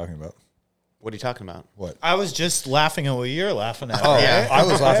what she's talking about? What are you talking about? What? I was just laughing at what you're laughing at. Oh, yeah. I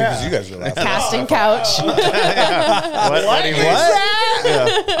was laughing because you guys were laughing. Casting couch. What do you mean?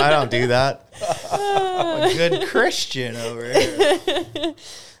 Yeah, I don't do that. A good Christian over here.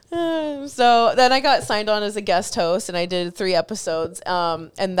 So then I got signed on as a guest host, and I did 3 episodes.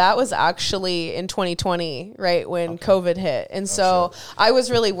 And that was actually in 2020, right when COVID hit. And so I was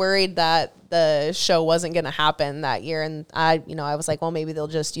really worried that the show wasn't going to happen that year. And I was like, well, maybe they'll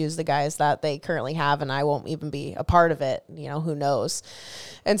just use the guys that they currently have, and I won't even be a part of it. Who knows?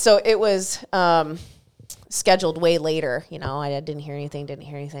 And so it was, scheduled way later. I didn't hear anything.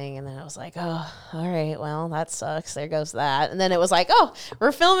 And then I was like, oh, all right, well, that sucks. There goes that. And then it was like, oh,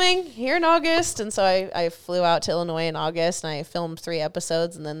 we're filming here in August. And so I flew out to Illinois in August, and I filmed 3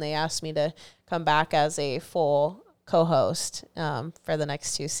 episodes. And then they asked me to come back as a full co-host for the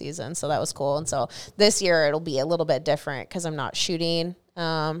next 2 seasons. So that was cool. And so this year it'll be a little bit different because I'm not shooting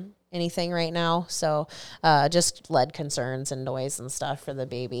anything right now. So just lead concerns and noise and stuff for the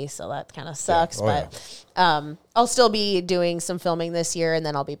baby. So that kind of sucks. I'll still be doing some filming this year, and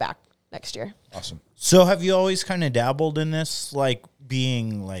then I'll be back next year. Awesome. So have you always kind of dabbled in this, like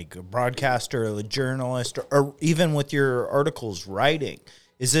being like a broadcaster or a journalist, or even with your articles writing?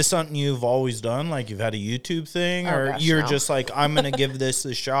 Is this something you've always done? Like you've had a YouTube thing, or you're just like, I'm going to give this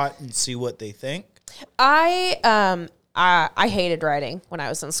a shot and see what they think? I hated writing when I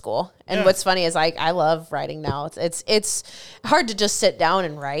was in school. And what's funny is I love writing now. It's hard to just sit down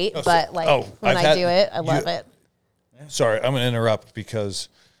and write, when I do it, I love it. Sorry, I'm going to interrupt because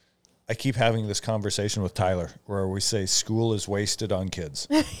I keep having this conversation with Tyler where we say school is wasted on kids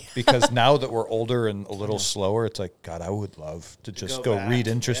because now that we're older and a little slower, it's like, God, I would love to just go read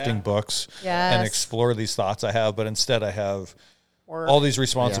interesting books and explore these thoughts I have. But instead I have all these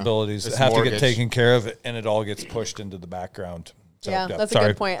responsibilities that have to get taken care of, and it all gets pushed into the background. So, that's a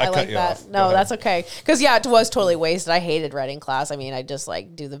good point. I like that. No, that's okay. Because, it was totally wasted. I hated writing class. I mean, I just,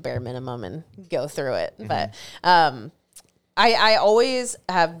 do the bare minimum and go through it. Mm-hmm. But I always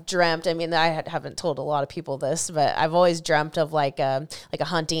have dreamt, I mean, I haven't told a lot of people this, but I've always dreamt of, a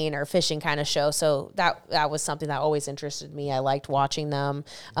hunting or fishing kind of show. So that was something that always interested me. I liked watching them.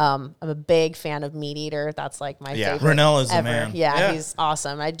 I'm a big fan of Meat Eater. That's, my favorite Renella's ever. the man. Yeah, he's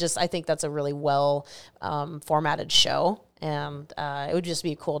awesome. I think that's a really well formatted show. And it would just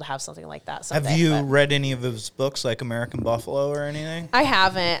be cool to have something like that someday. Have you read any of his books, like American Buffalo or anything? I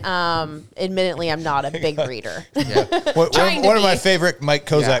haven't. Admittedly, I'm not a big reader. One of my favorite Mike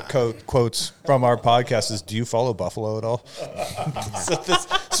Kozak quotes from our podcast is, "Do you follow Buffalo at all?" So this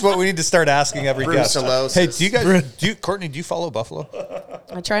is what we need to start asking every guest. Hey, do you guys, Kourtney, do you follow Buffalo?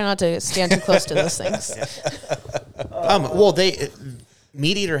 I try not to stand too close to those things. Well,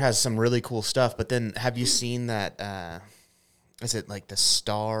 Meat Eater has some really cool stuff, but then have you seen that? Is it like the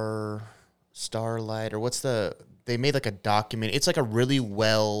Starlight, or what's they made a document. It's a really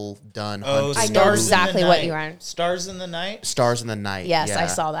well done. I know exactly what you're on. Stars in the Night. Stars in the Night. Yes, I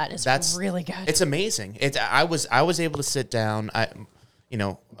saw that. That's really good. It's amazing. I was able to sit down.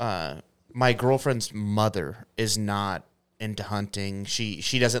 My girlfriend's mother is not into hunting.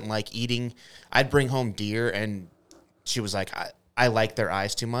 She doesn't like eating. I'd bring home deer, and she was like, I like their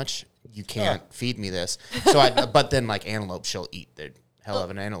eyes too much. You can't feed me this. So but then antelope, she'll eat the hell of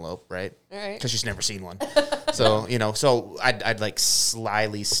an antelope, right? Right. Because she's never seen one. So, so I'd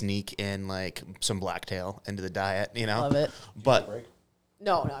slyly sneak in some blacktail into the diet, Love it. But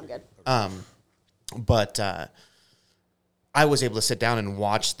no, I'm good. But I was able to sit down and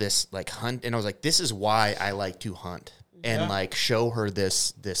watch this hunt, and I was like, this is why I like to hunt, and show her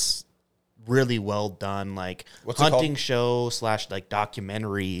this really well done hunting show /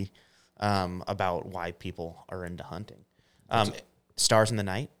 documentary about why people are into hunting. Stars in the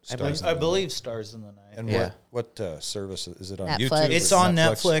Night, I believe Stars in the Night. And what service is it on? Netflix. YouTube? It's on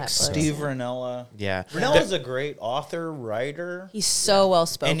Netflix. Steve Rinella. Yeah. Rinella's a great author, writer. He's so well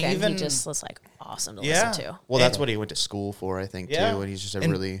spoken. And even, he just was awesome to listen to. Well, that's what he went to school for, I think, too. And he's just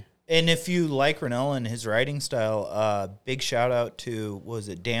really... And if you like Rinella and his writing style, big shout out to,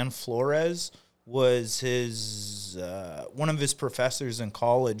 Dan Flores was his one of his professors in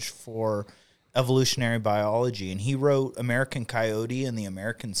college for evolutionary biology, and he wrote American Coyote and the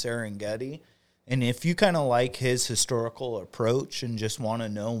American Serengeti. And if you kind of like his historical approach and just want to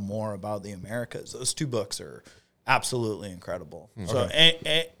know more about the Americas, those two books are absolutely incredible. So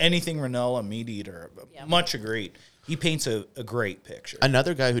anything Rinella, Meat Eater, much agreed. He paints a great picture.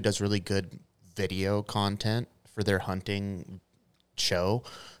 Another guy who does really good video content for their hunting show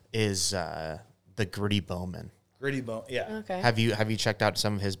is the Gritty Bowman. Gritty Bone, Okay. Have you checked out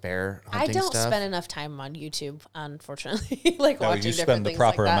some of his bear hunting stuff? I don't spend enough time on YouTube, unfortunately. Watching you spend the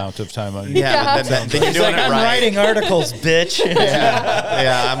proper amount of time on YouTube. Yeah, but then you're doing it I'm right. writing articles, bitch.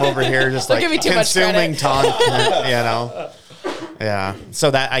 Yeah, I'm over here just give me too much consuming credit. content, Yeah.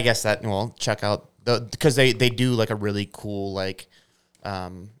 So that, I guess that, check out because they do a really cool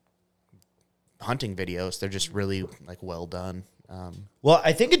hunting videos. They're just really well done. Well,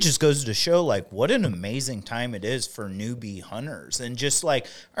 I think it just goes to show what an amazing time it is for newbie hunters. And just I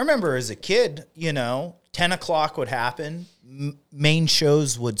remember as a kid, 10 o'clock would happen, main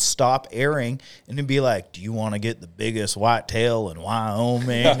shows would stop airing, and it'd be like, do you want to get the biggest whitetail in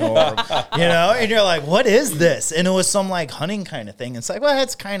Wyoming? Or, and you're like, what is this? And it was some hunting kind of thing. It's well,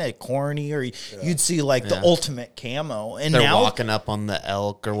 that's kind of corny, or you'd see the ultimate camo. And they're now, walking up on the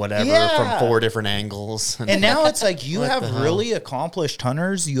elk or whatever from 4 different angles. And now it's you have really accomplished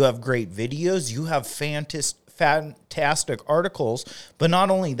hunters, you have great videos, you have fantastic articles, but not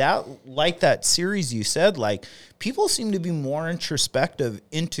only that, that series you said, people seem to be more introspective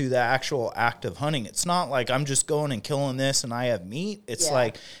into the actual act of hunting. It's not I'm just going and killing this and I have meat. It's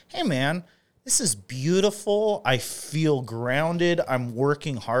hey man, this is beautiful. I feel grounded. I'm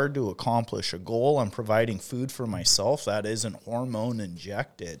working hard to accomplish a goal. I'm providing food for myself that isn't hormone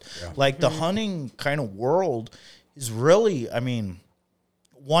injected. The hunting kind of world is really,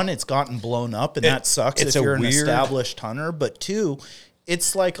 one, it's gotten blown up, and that sucks if you're an established hunter. But two,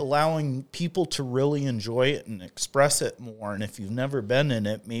 it's allowing people to really enjoy it and express it more. And if you've never been in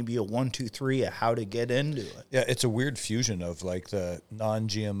it, maybe a 1, 2, 3 of how to get into it. Yeah, it's a weird fusion of the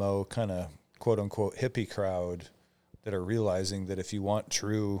non-GMO kind of quote unquote hippie crowd that are realizing that if you want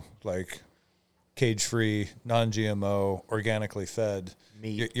true, like, cage-free, non-GMO, organically fed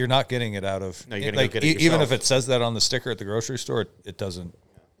meat, you're not getting it out of. No, you're gonna like, go get it even yourself. if it says that on the sticker at the grocery store, it doesn't.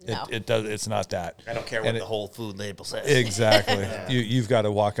 No. It does. It's not that. I don't care what the whole food label says. Exactly. You've got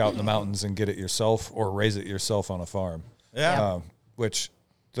to walk out in the mountains and get it yourself, or raise it yourself on a farm. Yeah. Which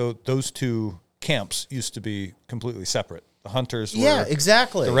those two camps used to be completely separate. The hunters were Yeah,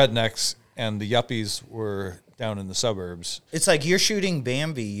 exactly. the rednecks, and the yuppies were down in the suburbs. It's like you're shooting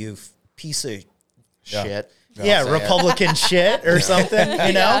Bambi, you piece of Shit. yeah, Republican shit or something,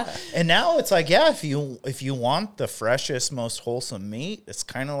 you know? And now it's like, yeah, if you want the freshest, most wholesome meat, it's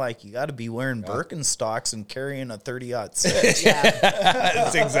kind of like you got to be wearing Birkenstocks and carrying a 30-06.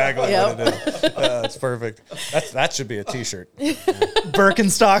 That's exactly Yep. what it is. That's perfect. That should be a T-shirt.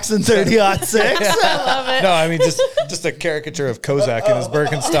 Birkenstocks and 30-06. I love it. No, I mean just a caricature of Kozak in his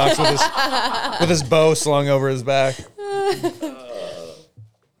Birkenstocks with his bow slung over his back.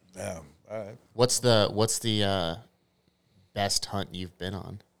 Yeah. All right. What's the best hunt you've been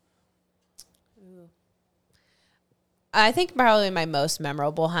on? I think probably my most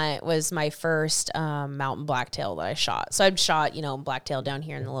memorable hunt was my first mountain blacktail that I shot. So I've shot, blacktail down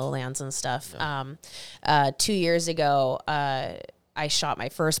here in the lowlands and stuff. Yeah. 2 years ago, I shot my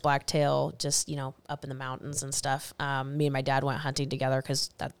first blacktail just, up in the mountains and stuff. Me and my dad went hunting together because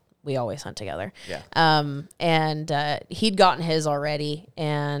we always hunt together. Yeah. And he'd gotten his already,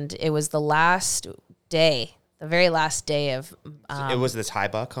 and it was the very last day of. It was this high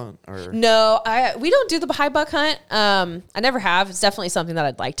buck hunt, or No, we don't do the high buck hunt. I never have. It's definitely something that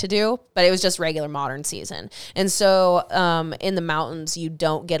I'd like to do, but it was just regular modern season. And so in the mountains, you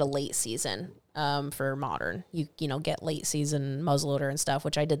don't get a late season. For modern, you get late season muzzleloader and stuff,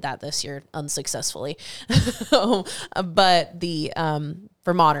 which I did that this year unsuccessfully, but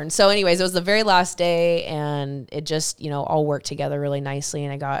for modern. So anyways, it was the very last day, and it just, all worked together really nicely.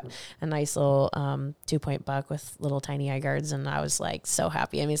 And I got a nice little 2-point buck with little tiny eye guards, and I was like so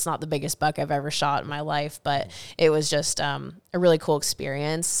happy. I mean, it's not the biggest buck I've ever shot in my life, but it was just a really cool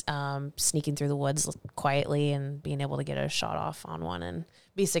experience, sneaking through the woods quietly and being able to get a shot off on one and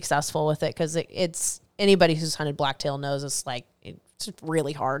be successful with it, because it's anybody who's hunted blacktail knows it's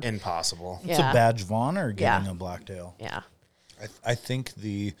really hard. impossible. It's a badge of honor getting a blacktail. Yeah. I think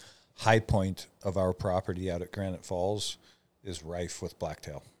the high point of our property out at Granite Falls is rife with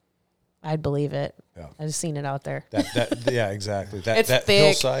blacktail. I'd believe it. Yeah. I've just seen it out there. Yeah, exactly. It's that thick.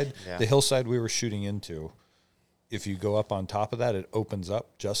 hillside, Yeah. the hillside we were shooting into, if you go up on top of that, it opens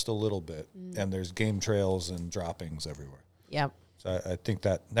up just a little bit, and there's game trails and droppings everywhere. Yep. So I think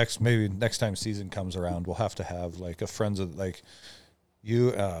that next time season comes around, we'll have to have like a friends of like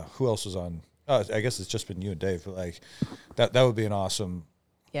you. Who else was on? Oh, I guess it's just been you and Dave. But like that would be an awesome.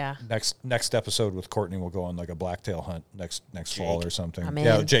 Yeah. Next episode with Kourtney, we'll go on like a blacktail hunt next fall or something. I'm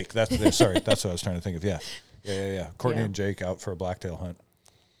Yeah, in. Jake. Sorry, that's what I was trying to think of. Yeah. Kourtney Yeah. and Jake out for a blacktail hunt.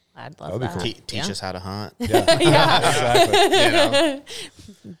 I'd love That'd be that. cool. Teach us how to hunt. Yeah, exactly.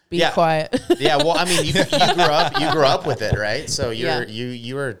 Be Yeah. quiet. Yeah, well, I mean, you grew up with it, right? So Yeah.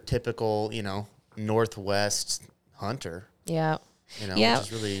 you're a typical, Northwest hunter, Yeah. which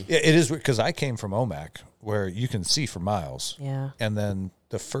is really Yeah, it is because I came from Omak, where you can see for miles. Yeah. And then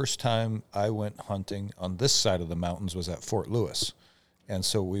the first time I went hunting on this side of the mountains was at Fort Lewis. And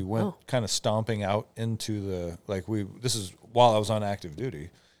so we went kind of stomping out into this is while I was on active duty.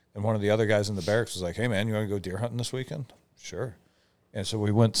 And one of the other guys in the barracks was like, "Hey man, you want to go deer hunting this weekend?" Sure. And so we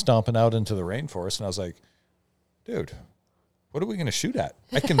went stomping out into the rainforest, and I was like, "Dude, what are we going to shoot at?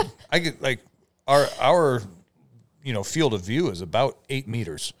 I could like our field of view is about 8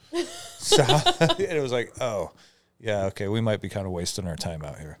 meters." So and it was like, "Oh, yeah, okay, we might be kind of wasting our time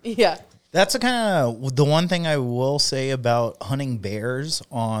out here." Yeah. That's the one thing I will say about hunting bears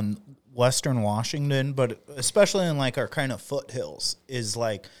on Western Washington, but especially in like our kind of foothills, is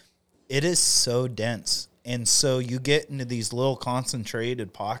like it is so dense. And so you get into these little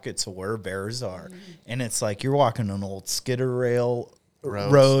concentrated pockets of where bears are. And it's like you're walking an old skidder rail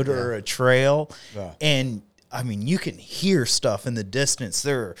road or a trail. Yeah. And I mean, you can hear stuff in the distance.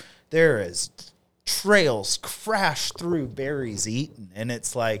 There is trails crash through berries eaten. And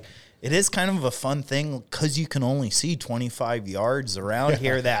it's like, it is kind of a fun thing because you can only see 25 yards around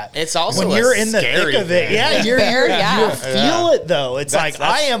here. That It's also when a you're in the scary thick of it. thing. Yeah, you feel it though. It's like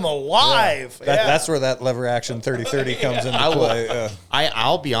I am alive. That's where that lever action 30-30 comes into play.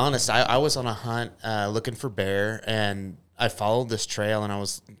 I'll be honest. I was on a hunt looking for bear, and I followed this trail, and I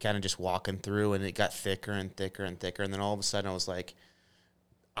was kind of just walking through, and it got thicker and thicker and thicker, and then all of a sudden I was like,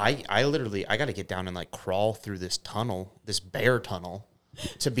 I got to get down and like crawl through this tunnel, this bear tunnel.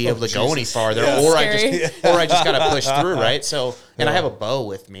 to be able to go any farther, or I just gotta push through, right? So, and I have a bow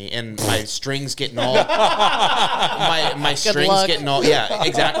with me, and my strings getting all my strings luck. getting all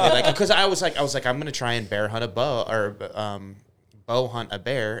exactly. Like, because I was like I'm gonna try and bear hunt a bow or bow hunt a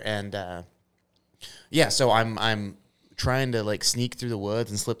bear, and so I'm trying to like sneak through the woods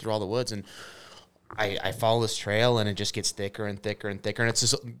and slip through all the woods, and I follow this trail, and it just gets thicker and thicker and thicker. And it's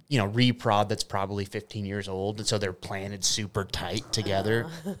this, reprod that's probably 15 years old. And so they're planted super tight together.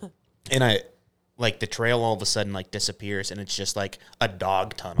 And the trail all of a sudden like disappears, and it's just like a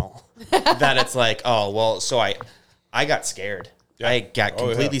dog tunnel that it's like, oh, well, so I got scared. Yeah. I got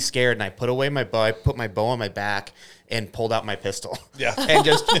completely scared, and I put away my bow. I put my bow on my back and pulled out my pistol. Yeah. And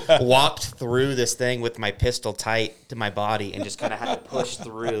just walked through this thing with my pistol tight to my body and just kind of had to push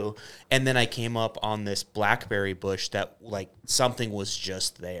through. And then I came up on this blackberry bush that like something was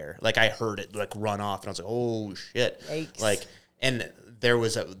just there. Like I heard it like run off, and I was like, oh shit. Yikes. Like, and there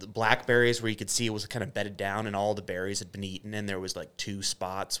was the blackberries where you could see it was kind of bedded down, and all the berries had been eaten. And there was like 2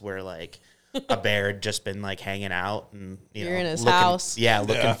 spots where like a bear had just been like hanging out, and you're in his house. Yeah,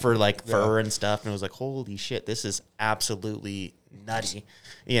 looking for like fur and stuff. And it was like, holy shit, this is absolutely nutty.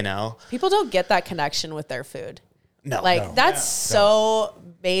 People don't get that connection with their food. No, that's so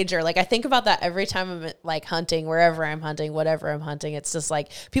major. Like I think about that every time I'm like hunting, wherever I'm hunting, whatever I'm hunting. It's just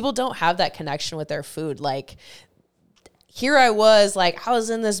like people don't have that connection with their food. Like here I was, like I was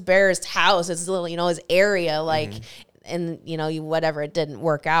in this bear's house. It's little, his area, like. Mm-hmm. And, whatever, it didn't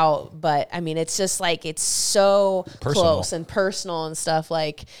work out. But, I mean, it's just like, it's so close and personal and stuff.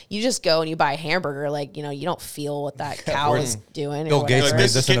 Like, you just go and you buy a hamburger. Like, you don't feel what that cow is doing. Bill Gates made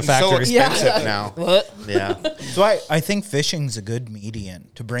this in a factory. So expensive now. Yeah. So I think fishing's a good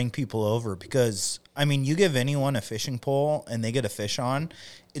median to bring people over because, I mean, you give anyone a fishing pole and they get a fish on,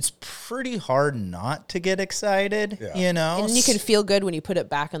 it's pretty hard not to get excited, And you can feel good when you put it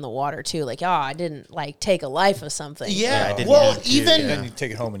back in the water too. Like, I didn't like take a life of something. Yeah. I didn't well, even and then you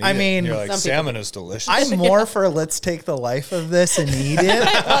take it home and eat it. And you're like, salmon is delicious. I'm more for let's take the life of this and eat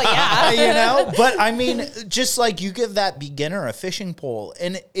it. Well, yeah. But I mean, just like you give that beginner a fishing pole,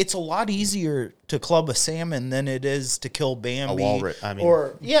 and it's a lot easier to club a salmon than it is to kill Bambi. A walrus. I mean, or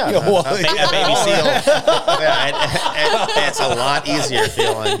a baby seal. It's a lot easier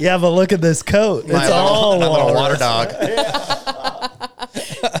feeling. Yeah, but look at this coat. It's all my little water dog.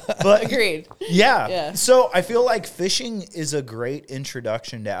 But agreed. Yeah. So I feel like fishing is a great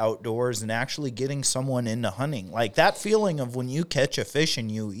introduction to outdoors and actually getting someone into hunting. Like that feeling of when you catch a fish and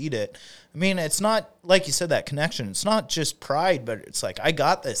you eat it. I mean, it's not, like you said, that connection. It's not just pride, but it's like, I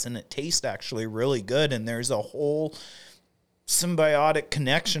got this, and it tastes actually really good. And there's a whole symbiotic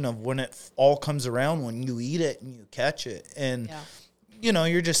connection of when it all comes around, when you eat it and you catch it. And,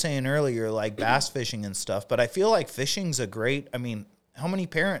 you're just saying earlier, like bass fishing and stuff, but I feel like fishing's I mean, how many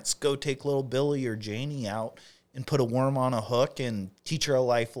parents go take little Billy or Janie out and put a worm on a hook and teach her a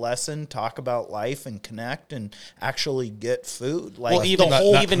life lesson, talk about life and connect and actually get food? Like, well, even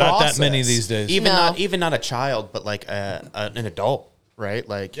not that many these days. Even not a child, but like an adult, right?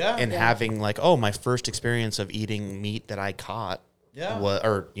 Like, having like, my first experience of eating meat that I caught,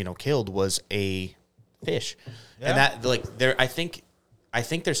 killed was a fish, and that like I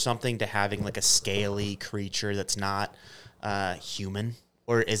think there's something to having like a scaly creature that's not human.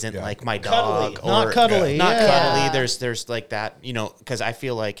 Or isn't like my dog, cuddly. Not cuddly. Not cuddly. There's like that, because I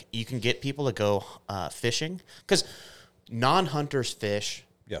feel like you can get people to go fishing, because non-hunters fish,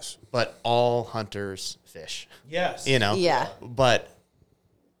 yes, but all hunters fish, yes, But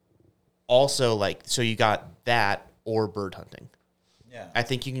also, like, so you got that or bird hunting. Yeah, I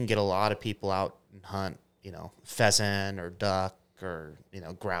think you can get a lot of people out and hunt, pheasant or duck or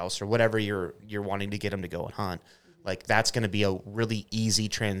grouse or whatever you're wanting to get them to go and hunt. Like, that's going to be a really easy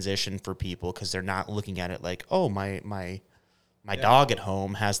transition for people because they're not looking at it like, oh, my dog at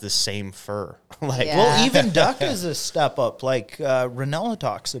home has the same fur. Well, even duck is a step up. Like Ranella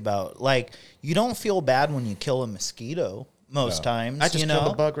talks about, like, you don't feel bad when you kill a mosquito most times. I just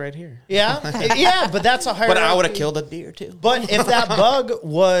killed a bug right here. Yeah, but that's a higher. But I would have killed a deer too. But if that bug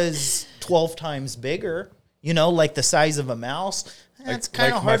was 12 times bigger, like the size of a mouse, that's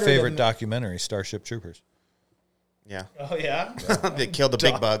kind of harder. My favorite documentary, Starship Troopers. Yeah. Oh, yeah? They killed the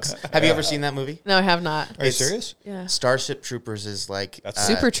big bugs. Have you ever seen that movie? No, I have not. Are you serious? Yeah. Starship Troopers is like...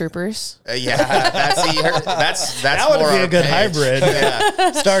 Super Troopers. Yeah, that's that would be a good hybrid.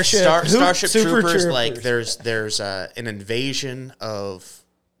 Yeah. Starship Super Troopers, like, there's an invasion of,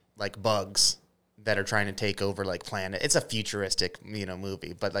 like, bugs that are trying to take over, like, planet. It's a futuristic,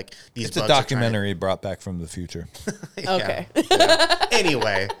 movie, but, like, these bugs a documentary brought back from the future. Okay.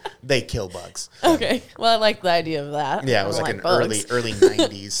 Anyway, they kill bugs. Okay. Well, I like the idea of that. Yeah, I it was don't like an bugs. early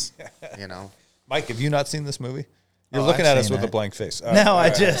 90s, you know. Mike, have you not seen this movie? You're Oh, looking I've at us seen with a it. blank face. No, I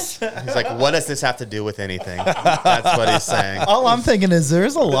just He's like, what does this have to do with anything? That's what he's saying. all I'm thinking is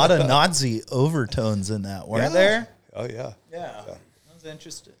there's a lot of Nazi overtones in that, weren't there? Oh, yeah. Yeah, I was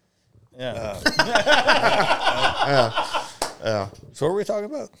interested. Yeah, So what were we talking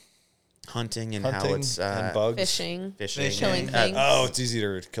about? Hunting and how Hunting it's and bugs. Fishing. and, Killing things. Oh, it's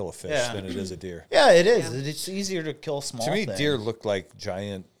easier to kill a fish Yeah. than it is a deer. yeah, it is. It's easier to kill small. To me, things. deer look like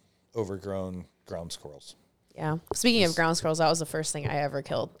giant, overgrown ground squirrels. Yeah. Speaking of ground squirrels, that was the first thing I ever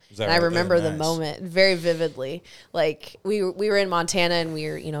killed. that And I right? remember Oh, the nice. moment very vividly. Like we were in Montana and we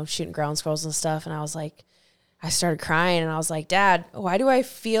were, shooting ground squirrels and stuff. And I was like, I started crying and I was like, Dad, why do I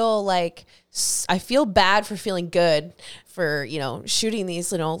feel like I feel bad for feeling good for, shooting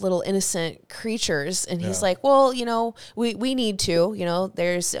these, little innocent creatures. And he's like, well, we need to,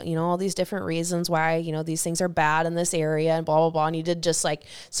 there's, all these different reasons why, these things are bad in this area and blah, blah, blah. And he did just like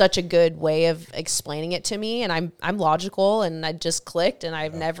such a good way of explaining it to me. And I'm logical and I just clicked and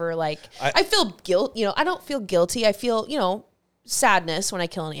I've never I feel guilt, I don't feel guilty. I feel, sadness when I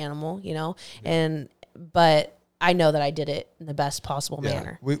kill an animal, but I know that I did it in the best possible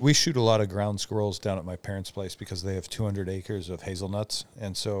manner. We shoot a lot of ground squirrels down at my parents' place because they have 200 acres of hazelnuts.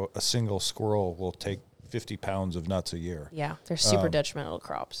 And so a single squirrel will take 50 pounds of nuts a year. Yeah, they're super detrimental to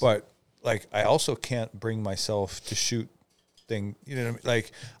crops. But I also can't bring myself to shoot thing. You know what I mean?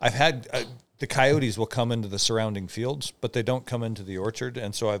 Like I've had the coyotes will come into the surrounding fields, but they don't come into the orchard.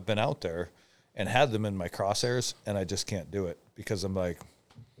 And so I've been out there and had them in my crosshairs and I just can't do it because I'm like,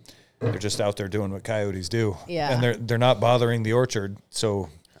 they're just out there doing what coyotes do. Yeah. And they're not bothering the orchard. So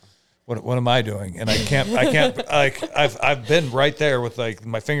what am I doing? And I can't like I've been right there with like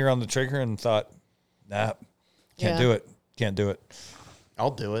my finger on the trigger and thought, nah, can't do it. Can't do it.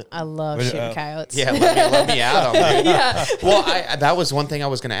 I'll do it. I love shooting coyotes. Yeah, let me out on that. Yeah. Well, that was one thing I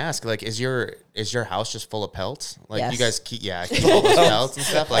was going to ask. Like, is your house just full of pelts? Like, Yes. you guys keep all those pelts and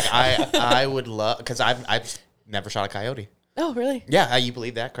stuff. Like, I would love because I've never shot a coyote. Oh, really? Yeah, you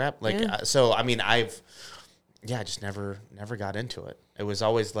believe that crap? Like, Yeah. so I mean, I just never got into it. It was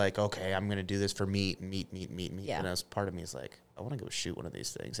always like, okay, I'm gonna do this for meat. Yeah. And as part of me is like, I want to go shoot one of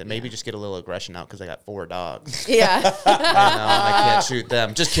these things and maybe just get a little aggression out because I got 4 dogs. Yeah. And I can't shoot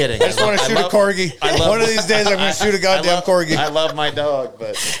them. Just kidding. I just want to shoot a corgi. One of these days I'm going to shoot a goddamn corgi. I love my dog,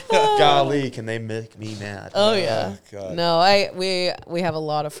 but golly, can they make me mad? Oh yeah. God. No, we have a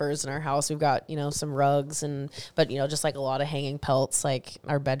lot of furs in our house. We've got, some rugs but just like a lot of hanging pelts. Like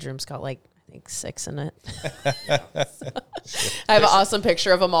our bedroom's got like I think 6 in it. I have an awesome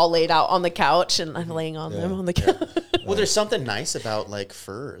picture of them all laid out on the couch and I'm laying on them on the couch. Well, there's something nice about like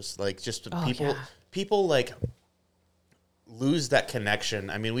furs. Like just people like lose that connection.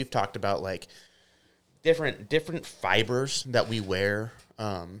 I mean, we've talked about like different fibers that we wear.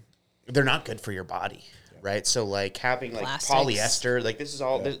 They're not good for your body, right? So like having like Plastics. polyester, like this is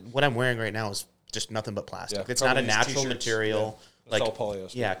all what I'm wearing right now is just nothing but plastic. Yeah, It's not a probably these natural t-shirts. material. Yeah, it's like all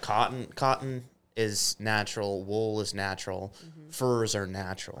polyester. Yeah, cotton is natural, wool is natural, furs are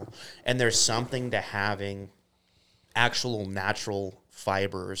natural. And there's something to having actual natural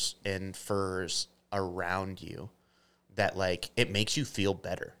fibers and furs around you that like it makes you feel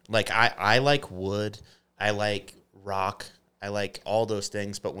better. Like I like wood, I like rock, I like all those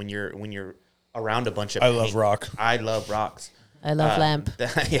things, but when you're around a bunch of I love rock. I love rocks. I love lamp.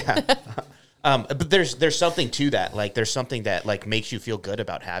 Yeah. But there's something to that. Like there's something that like makes you feel good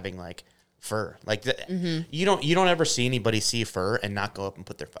about having like fur. Like you don't ever see anybody see fur and not go up and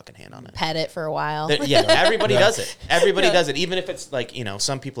put their fucking hand on it. Pet it for a while. Yeah, everybody does it. Everybody does it. Even if it's like,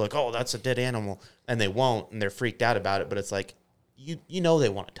 some people are like, oh, that's a dead animal, and they won't, and they're freaked out about it. But it's like, they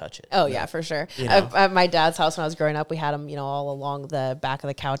want to touch it. Oh yeah, for sure. know? At my dad's house when I was growing up, we had them, all along the back of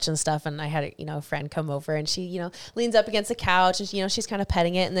the couch and stuff. And I had, a friend come over and she, leans up against the couch and, she's kind of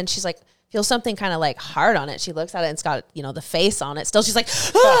petting it. And then she's like, feels something kind of like hard on it. She looks at it and it's got, the face on it. Still, she's like,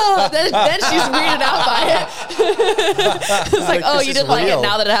 oh, then she's weirded out by it. It's like, oh, this you is didn't like it real.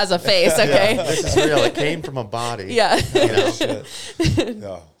 now that it has a face. Okay. This is real. It came from a body. Yeah.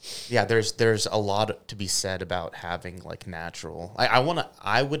 Yeah. Yeah, there's a lot to be said about having like natural.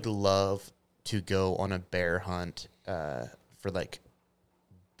 I would love to go on a bear hunt for like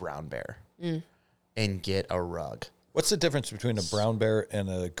brown bear and get a rug. What's the difference between a brown bear and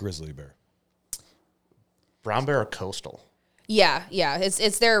a grizzly bear? Brown bear are coastal. Yeah.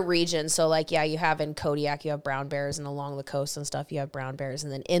 It's their region. So like, you have in Kodiak, you have brown bears, and along the coast and stuff, you have brown bears,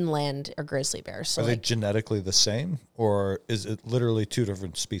 and then inland are grizzly bears. So Are they genetically the same, or is it literally 2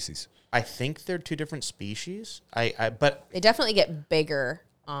 different species? I think they're 2 different species. But they definitely get bigger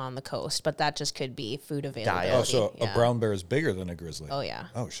on the coast, but that just could be food availability. Oh, so yeah. a brown bear is bigger than a grizzly. Oh yeah.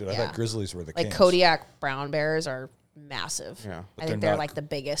 Oh shit! I Yeah. thought grizzlies were the Like kings. Kodiak brown bears are massive. Yeah. I think they're like the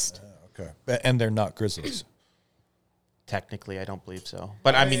biggest. Okay, and they're not grizzlies. Technically, I don't believe so.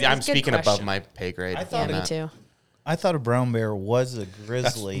 But I mean, It's a I'm good speaking above question. my pay grade. Yeah, me too. I thought a brown bear was a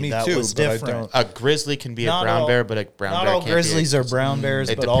grizzly. me that too, was but I different. don't- A grizzly can be Not a brown all- bear, but a brown Not bear all can't grizzlies be are brown bears,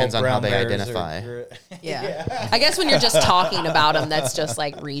 It but all depends on how brown they bears identify. are Yeah. I guess when you're just talking about them, that's just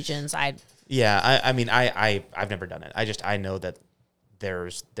like regions. Yeah, I mean, I've never done it. I know that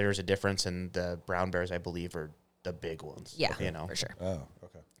there's a difference, and the brown bears, I believe, are the big ones. Yeah, you know, for sure. Oh,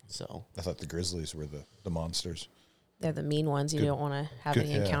 okay. So I thought the grizzlies were the monsters. They're the mean ones you don't want to have any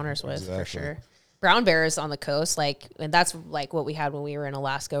yeah, encounters with, for exactly. sure. Brown bears on the coast, and that's like what we had when we were in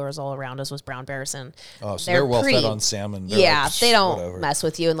Alaska. Was all around us was brown bears, and Oh, so they're well fed on salmon. They're yeah, like, they don't whatever. mess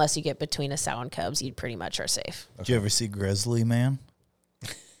with you unless you get between a sow and cubs. You pretty much are safe. Did you ever see Grizzly Man?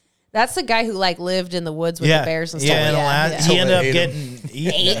 That's the guy who like lived in the woods with the bears and stuff. Yeah, in Alaska. He ended up Ate 'em. getting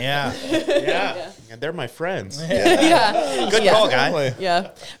eaten. Yeah. yeah, and they're my friends. yeah. Good call, guy.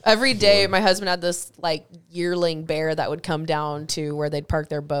 Yeah. Every day, my husband had this like yearling bear that would come down to where they'd park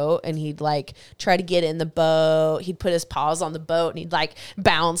their boat, and he'd like try to get in the boat. He'd put his paws on the boat and he'd like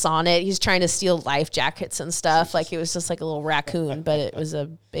bounce on it. He's trying to steal life jackets and stuff. Like it was just like a little raccoon, but it was a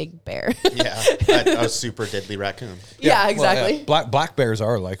big bear. Yeah, a super deadly raccoon. yeah, Well, exactly. Black bears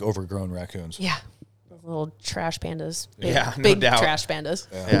are like overgrown raccoons. Yeah. Those little trash pandas. Big, Yeah, no big doubt. trash pandas.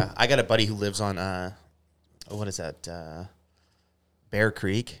 Yeah, I got a buddy who lives on what is that? Bear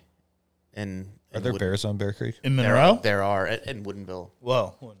Creek, and Are there bears on Bear Creek? In Monroe? There are in Woodinville.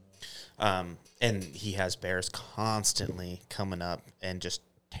 Whoa. And he has bears constantly coming up and just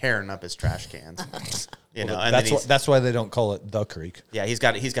tearing up his trash cans. You know, and then That's why they don't call it the creek. yeah, he's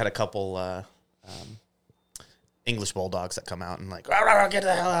got a couple English bulldogs that come out and like, rah, rah, rah, get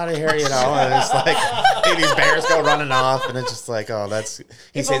the hell out of here, you know. And it's like these bears go running off, and it's just like, oh, that's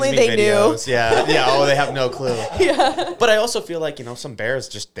he sends only me they knew. videos. Yeah, yeah. Oh, they have no clue. Yeah. But I also feel like some bears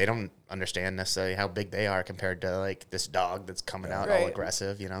just they don't understand necessarily how big they are compared to like this dog that's coming out all Right.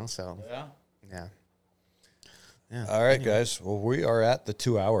 aggressive, you know. So yeah. All right, guys. Well, we are at the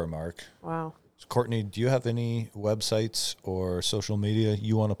 2-hour mark. Wow. Kourtney, do you have any websites or social media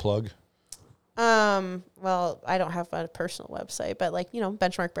you want to plug? Well, I don't have a personal website, but like,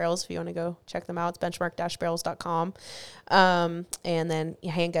 Benchmark Barrels, if you want to go check them out, it's benchmark-barrels.com. And then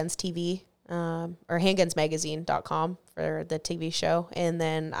Handguns TV, or handgunsmagazine.com for the TV show. And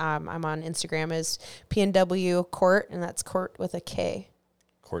then, I'm on Instagram as PNW Court, and that's Court with a K.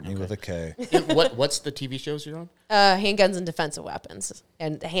 Kourtney with a K. And what's the TV shows you're on? Handguns and defensive weapons,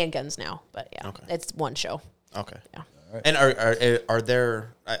 and handguns now, but yeah, Okay. it's one show. Okay. Yeah. And are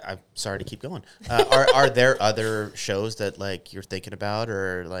there? I'm sorry to keep going. Are there other shows that like you're thinking about,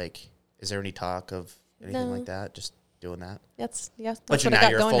 or like is there any talk of anything No. like that? Just doing that. That's But what I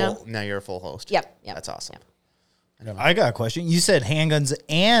got you're going full. now. Now you're a full host. Yep. That's awesome. Yep. I got a question. You said handguns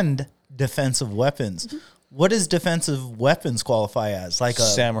and defensive weapons. Mm-hmm. What does defensive weapons qualify as? Like a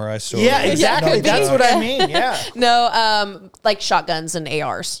Samurai sword. Yeah, exactly. Yeah, That's what I mean. Yeah. No, like shotguns and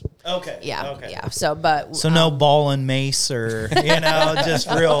ARs. Okay. Yeah, Okay. yeah. So, but So no ball and mace or just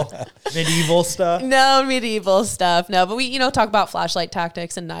real medieval stuff. no medieval stuff. No, but we talk about flashlight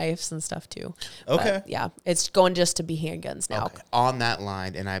tactics and knives and stuff too. Okay. But, yeah, it's going just to be handguns now. Okay. On that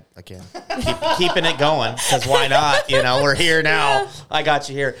line, and I again keeping it going because why not? We're here now. I got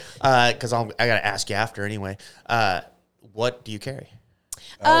you here because I got to ask you after anyway. What do you carry?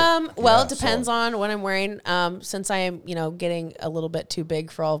 Well, it depends on what I'm wearing. Since I am, getting a little bit too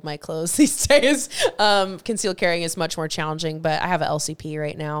big for all of my clothes these days, concealed carrying is much more challenging. But I have an LCP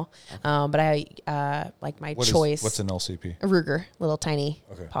right now. But I like my choice. What's an LCP? A Ruger, little tiny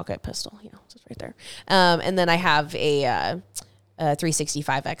pocket pistol. So it's right there. And then I have a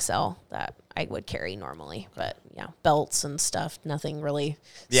 365 XL that I would carry normally. But yeah, belts and stuff. Nothing really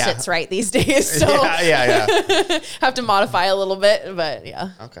sits right these days. So Yeah. have to modify a little bit. But yeah.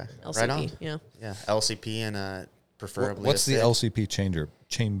 Okay. LCP, Right on. yeah. Yeah. LCP and preferably. What's the a stick. LCP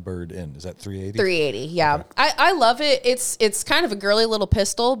chambered in? Is that 380? 380, yeah. Okay. I love it. It's kind of a girly little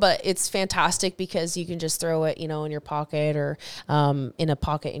pistol, but it's fantastic because you can just throw it, in your pocket or in a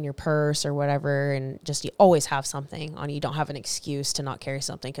pocket in your purse or whatever, and just you always have something on you. You don't have an excuse to not carry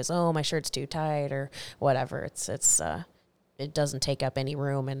something because my shirt's too tight or whatever. It doesn't take up any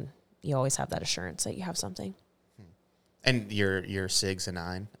room, and you always have that assurance that you have something. And your SIG's a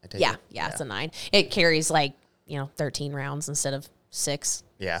 9. I take Yeah, it? yeah, it's a 9. It carries 13 rounds instead of 6.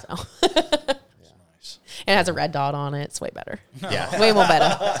 Yeah. So. Nice. it has a red dot on it. It's way better. Yeah. Way more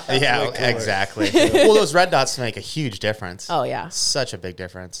better. Yeah, exactly. Well, those red dots make a huge difference. Oh, yeah. Such a big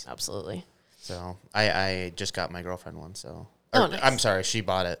difference. Absolutely. So I just got my girlfriend one. So Nice. I'm sorry, she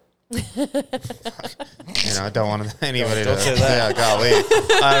bought it. I don't want anybody Don't to say that. Yeah, golly.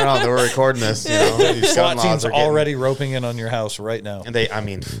 I don't know. They were recording this. These SWAT gun laws team's are getting- already roping in on your house right now. And the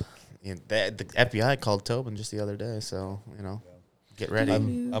FBI called Tobin just the other day. So get ready.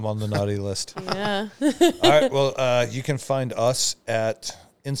 I'm on the naughty list. Yeah. All right. Well, you can find us at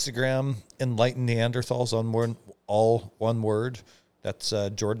Instagram, Enlightened Neanderthals, all one word. That's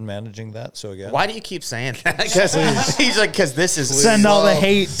Jordan managing that. So again, Why do you keep saying that? Because this is Send all the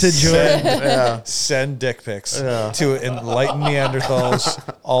hate to Jordan. send dick pics to Enlightened Neanderthals,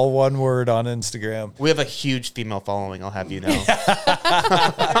 all one word on Instagram. We have a huge female following. I'll have you know. 3.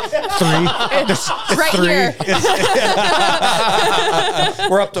 Right here.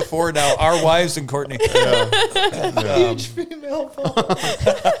 We're up to 4 now. Our wives and Kourtney. Huge female phone.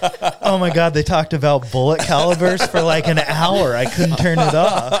 Oh my God, they talked about bullet calibers for like an hour. I couldn't turn it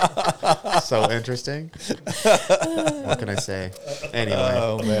off. So interesting. What can I say? Anyway.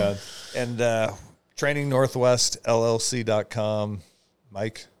 Oh, man. And Training Northwest, LLC.com.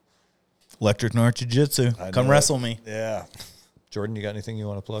 Mike? Electric North Jiu-Jitsu. Come know. wrestle me. Yeah. Jordan, you got anything you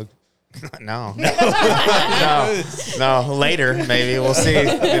want to plug? No. No. Later, maybe. We'll see.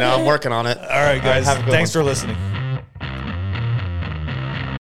 I'm working on it. All right, guys. Have a good Thanks one. for listening.